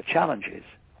challenges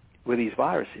with these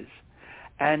viruses,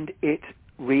 and it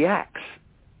reacts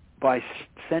by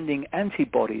sending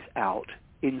antibodies out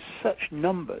in such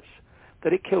numbers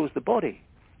that it kills the body.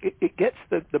 It gets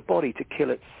the body to kill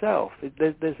itself.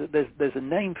 There's a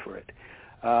name for it.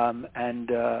 And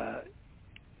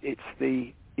it's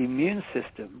the immune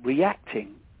system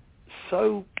reacting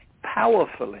so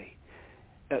powerfully,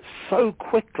 so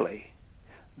quickly,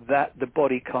 that the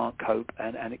body can't cope,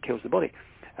 and it kills the body.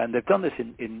 And they've done this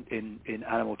in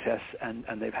animal tests, and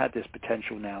they've had this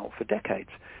potential now for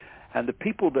decades. And the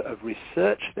people that have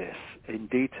researched this in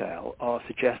detail are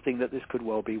suggesting that this could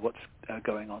well be what's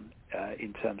going on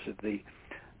in terms of the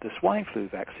swine flu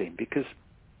vaccine, because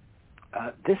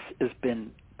this has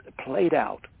been played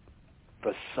out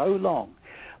for so long.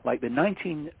 Like the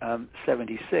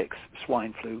 1976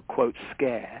 swine flu, quote,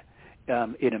 scare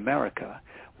in America,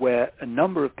 where a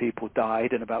number of people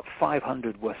died and about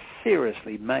 500 were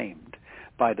seriously maimed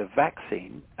by the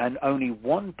vaccine, and only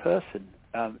one person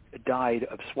died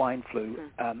of swine flu,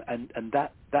 and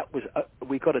that was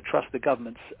we got to trust the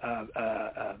government's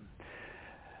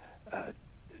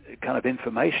kind of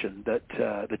information that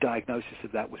the diagnosis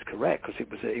of that was correct, because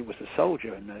it was a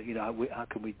soldier, and how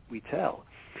can we tell?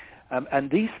 And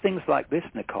these things like this,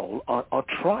 Nicole, are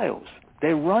trials.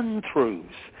 They're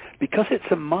run-throughs. Because it's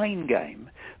a mind game,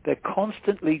 they're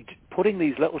constantly putting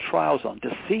these little trials on to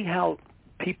see how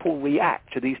people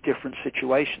react to these different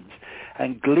situations,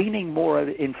 and gleaning more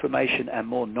information and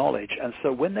more knowledge. And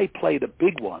so when they play the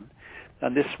big one,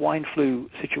 and this swine flu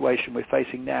situation we're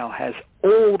facing now has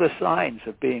all the signs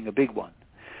of being a big one,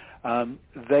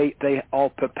 they are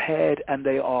prepared, and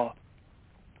they are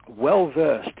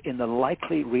well-versed in the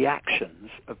likely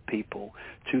reactions of people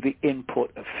to the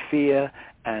input of fear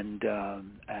and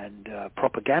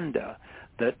propaganda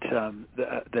that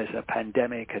there's a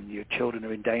pandemic and your children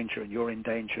are in danger and you're in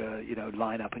danger,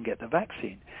 line up and get the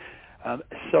vaccine.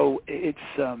 So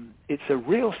it's a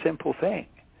real simple thing.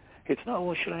 It's not,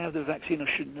 well, should I have the vaccine or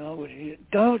shouldn't I?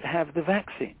 Don't have the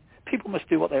vaccine. People must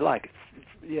do what they like.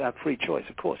 You have free choice,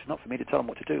 of course. It's not for me to tell them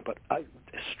what to do, but I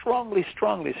strongly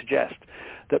suggest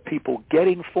that people get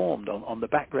informed on the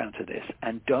background to this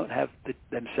and don't have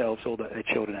themselves or their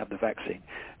children have the vaccine,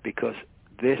 because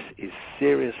this is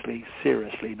seriously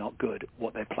not good,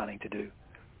 what they're planning to do.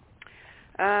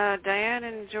 Diane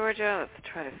in Georgia, let's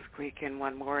try to squeak in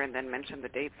one more and then mention the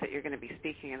dates that you're going to be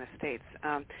speaking in the States.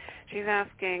 She's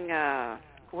asking,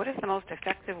 what is the most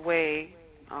effective way,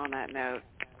 on that note,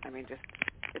 I mean, just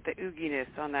the ooginess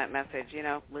on that message,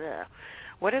 bleh.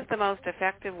 What is the most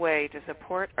effective way to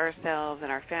support ourselves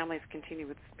and our families continue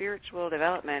with spiritual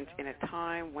development in a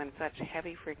time when such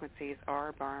heavy frequencies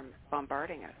are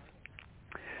bombarding us?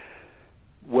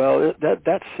 Well,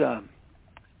 that's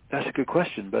a good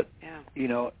question, but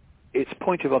it's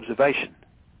point of observation.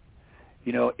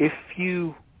 If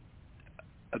you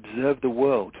observe the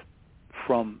world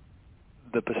from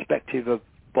the perspective of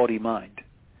body-mind,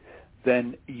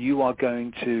 then you are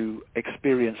going to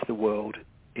experience the world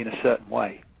in a certain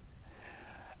way.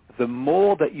 The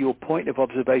more that your point of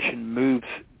observation moves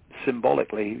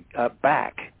symbolically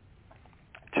back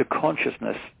to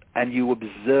consciousness, and you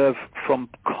observe from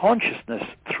consciousness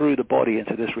through the body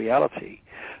into this reality,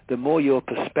 the more your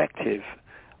perspective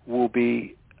will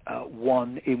be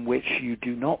one in which you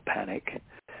do not panic,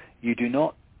 you do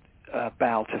not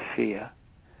bow to fear,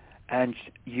 and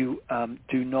you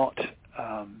do not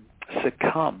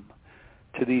succumb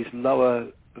to these lower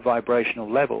vibrational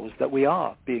levels that we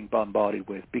are being bombarded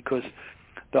with, because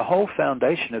the whole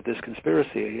foundation of this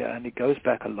conspiracy, and it goes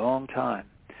back a long time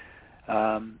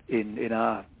in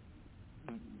our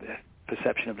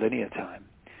perception of linear time,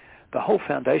 the whole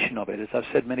foundation of it, as I've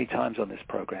said many times on this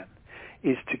program,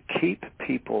 is to keep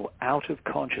people out of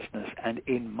consciousness and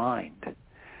in mind.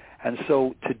 And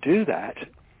so to do that,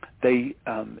 they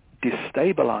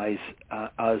destabilize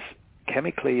us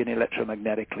chemically and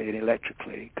electromagnetically and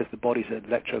electrically, because the body's an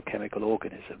electrochemical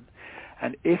organism.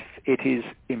 And if it is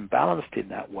imbalanced in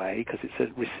that way, because it's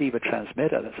a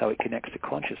receiver-transmitter, that's how it connects to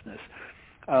consciousness,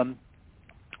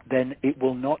 then it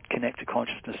will not connect to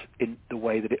consciousness in the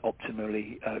way that it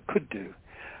optimally could do.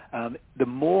 The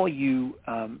more you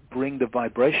bring the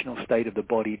vibrational state of the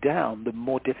body down, the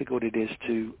more difficult it is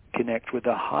to connect with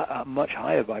much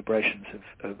higher vibrations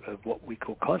of what we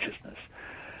call consciousness.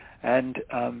 And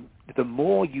the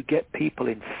more you get people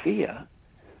in fear,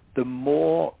 the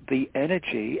more the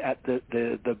energy at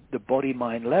the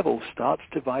body-mind level starts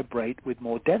to vibrate with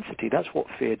more density. That's what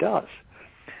fear does.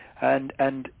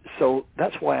 And so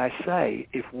that's why I say,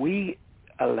 if we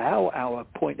allow our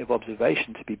point of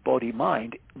observation to be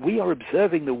body-mind, we are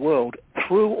observing the world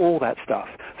through all that stuff,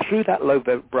 through that low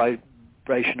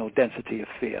vibrational density of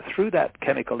fear, through that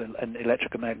chemical and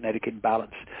electromagnetic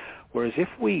imbalance. Whereas if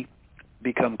we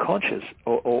become conscious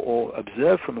or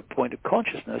observe from a point of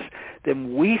consciousness,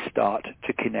 then we start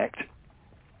to connect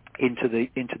into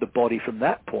the body from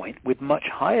that point with much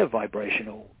higher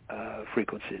vibrational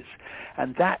frequencies,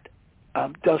 and that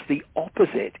does the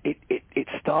opposite. It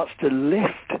starts to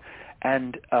lift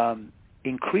and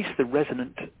increase the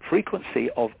resonant frequency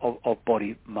of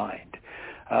body mind.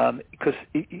 Because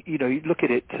you look at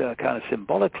it kind of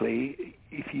symbolically.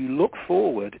 If you look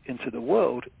forward into the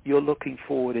world, you're looking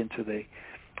forward into the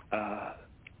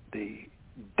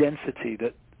density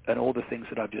that and all the things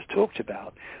that I've just talked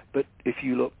about. But if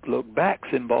you look back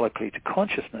symbolically to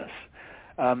consciousness,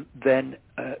 then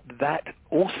that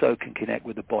also can connect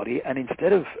with the body, and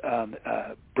instead of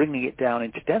bringing it down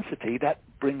into density, that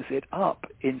brings it up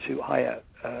into higher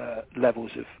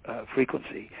levels of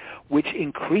frequency, which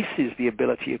increases the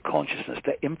ability of consciousness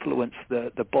to influence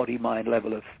the body-mind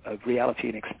level of reality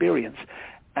and experience.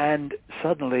 And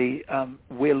suddenly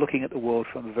we're looking at the world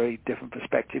from a very different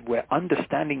perspective. We're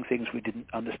understanding things we didn't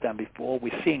understand before.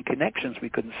 We're seeing connections we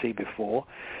couldn't see before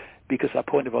because our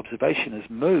point of observation has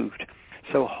moved.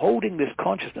 So holding this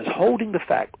consciousness, holding the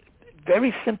fact,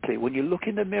 very simply, when you look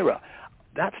in the mirror,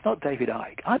 that's not David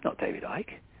Icke. I'm not David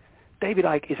Icke. David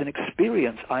Icke is an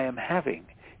experience I am having.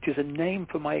 It is a name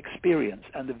for my experience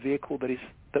and the vehicle that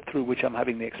through which I'm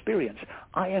having the experience.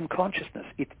 I am consciousness.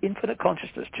 It's infinite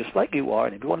consciousness, just like you are,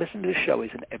 and everyone listening to this show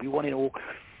is, and everyone in all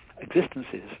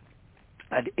existences.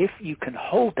 And if you can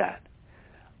hold that,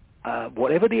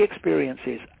 whatever the experience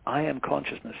is, I am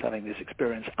consciousness having this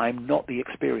experience. I'm not the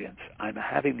experience. I'm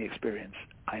having the experience.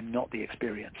 I'm not the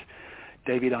experience.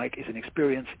 David Icke is an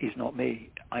experience, is not me.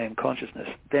 I am consciousness.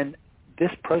 Then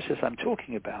this process I'm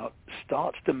talking about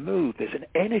starts to move. There's an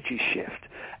energy shift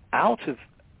out of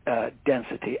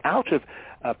density, out of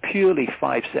purely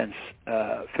five-sense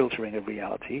filtering of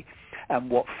reality.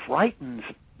 And what frightens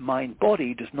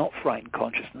mind-body does not frighten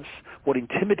consciousness. What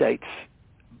intimidates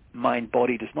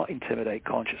mind-body does not intimidate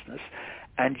consciousness,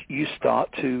 and you start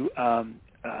to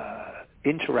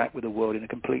interact with the world in a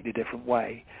completely different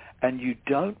way, and you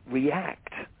don't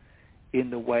react in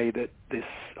the way that this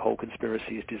whole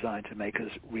conspiracy is designed to make us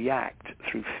react,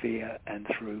 through fear and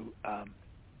through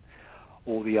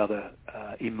all the other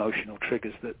emotional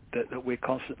triggers that we're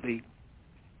constantly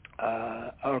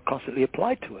are constantly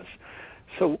applied to us.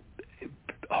 So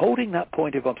holding that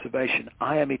point of observation,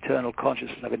 I am eternal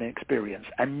consciousness of an experience,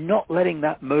 and not letting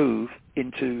that move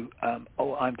into,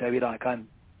 I'm David Icke, I'm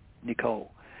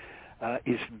Nicole,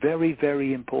 is very,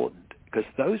 very important, because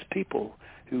those people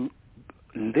who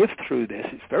live through this,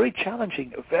 it's very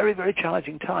challenging, a very, very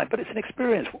challenging time, but it's an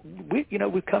experience.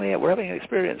 We've come here, we're having an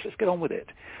experience, let's get on with it.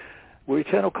 We're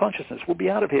eternal consciousness, we'll be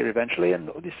out of here eventually, and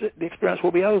the experience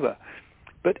will be over.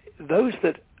 But those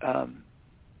that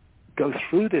go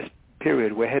through this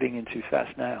period we're heading into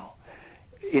fast now,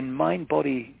 in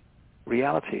mind-body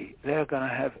reality, they're going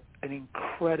to have an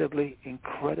incredibly,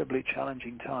 incredibly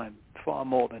challenging time, far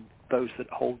more than those that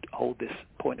hold this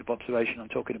point of observation I'm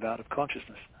talking about of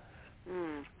consciousness.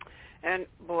 And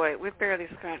boy, we've barely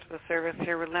scratched the surface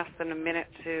here. We're less than a minute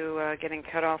to getting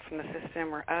cut off from the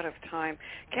system. We're out of time.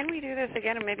 Can we do this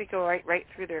again and maybe go right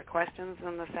through their questions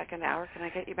in the second hour? Can I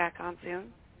get you back on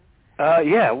soon?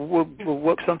 Yeah, we'll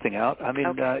work something out. I mean,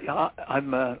 okay.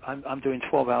 I'm doing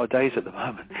 12-hour days at the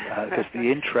moment because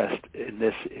the interest in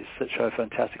this is so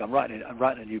fantastic. I'm writing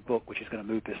a new book which is going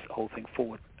to move this whole thing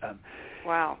forward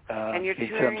Wow. And you're in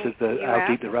terms of how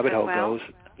deep the rabbit hole goes.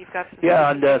 You've got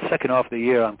and second half of the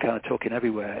year, I'm kind of talking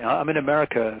everywhere. I'm in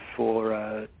America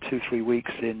for 2-3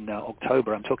 weeks in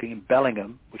October. I'm talking in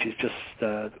Bellingham, which is just,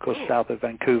 of course, south of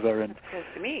Vancouver and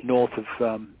north of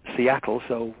Seattle.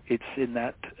 So it's in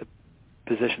that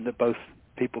position that both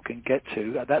people can get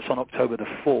to. That's on October the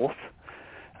 4th.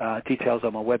 Details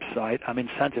on my website. I'm in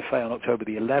Santa Fe on October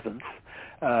the 11th.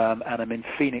 And I'm in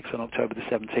Phoenix on October the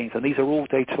 17th. And these are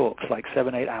all-day talks, like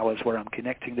 7-8 hours, where I'm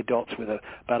connecting the dots with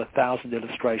about 1,000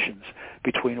 illustrations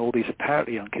between all these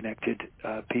apparently unconnected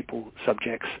people,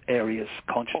 subjects, areas,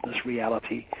 consciousness,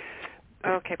 reality,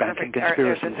 okay, banking, perfect.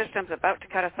 conspiracies. The system's about to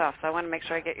cut us off, so I want to make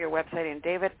sure I get your website in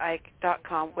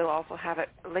davidicke.com. We'll also have it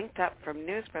linked up from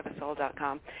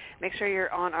newsforthesoul.com. Make sure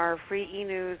you're on our free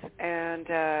e-news, and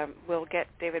we'll get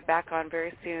David back on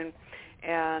very soon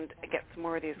and get some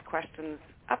more of these questions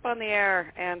up on the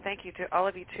air. And thank you to all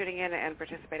of you tuning in and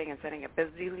participating and sending a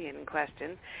bazillion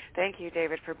questions. Thank you,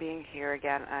 David, for being here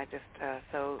again. I just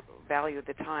so value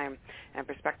the time and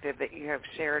perspective that you have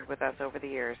shared with us over the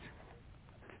years.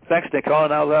 Thanks, Nicole,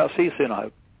 and I'll see you soon, I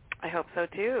hope. I hope so,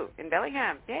 too, in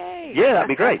Bellingham. Yay! Yeah, that'd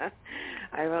be great.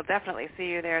 I will definitely see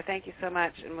you there. Thank you so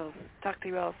much, and we'll talk to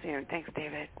you all soon. Thanks,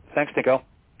 David. Thanks, Nicole.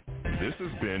 This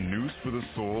has been News for the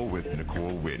Soul with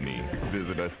Nicole Whitney.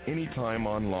 Visit us anytime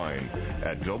online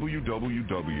at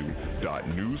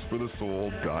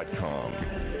www.newsforthesoul.com,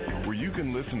 where you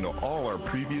can listen to all our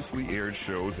previously aired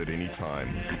shows at any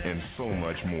time, and so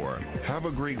much more. Have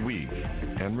a great week,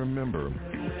 and remember,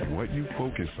 what you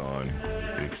focus on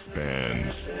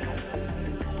expands.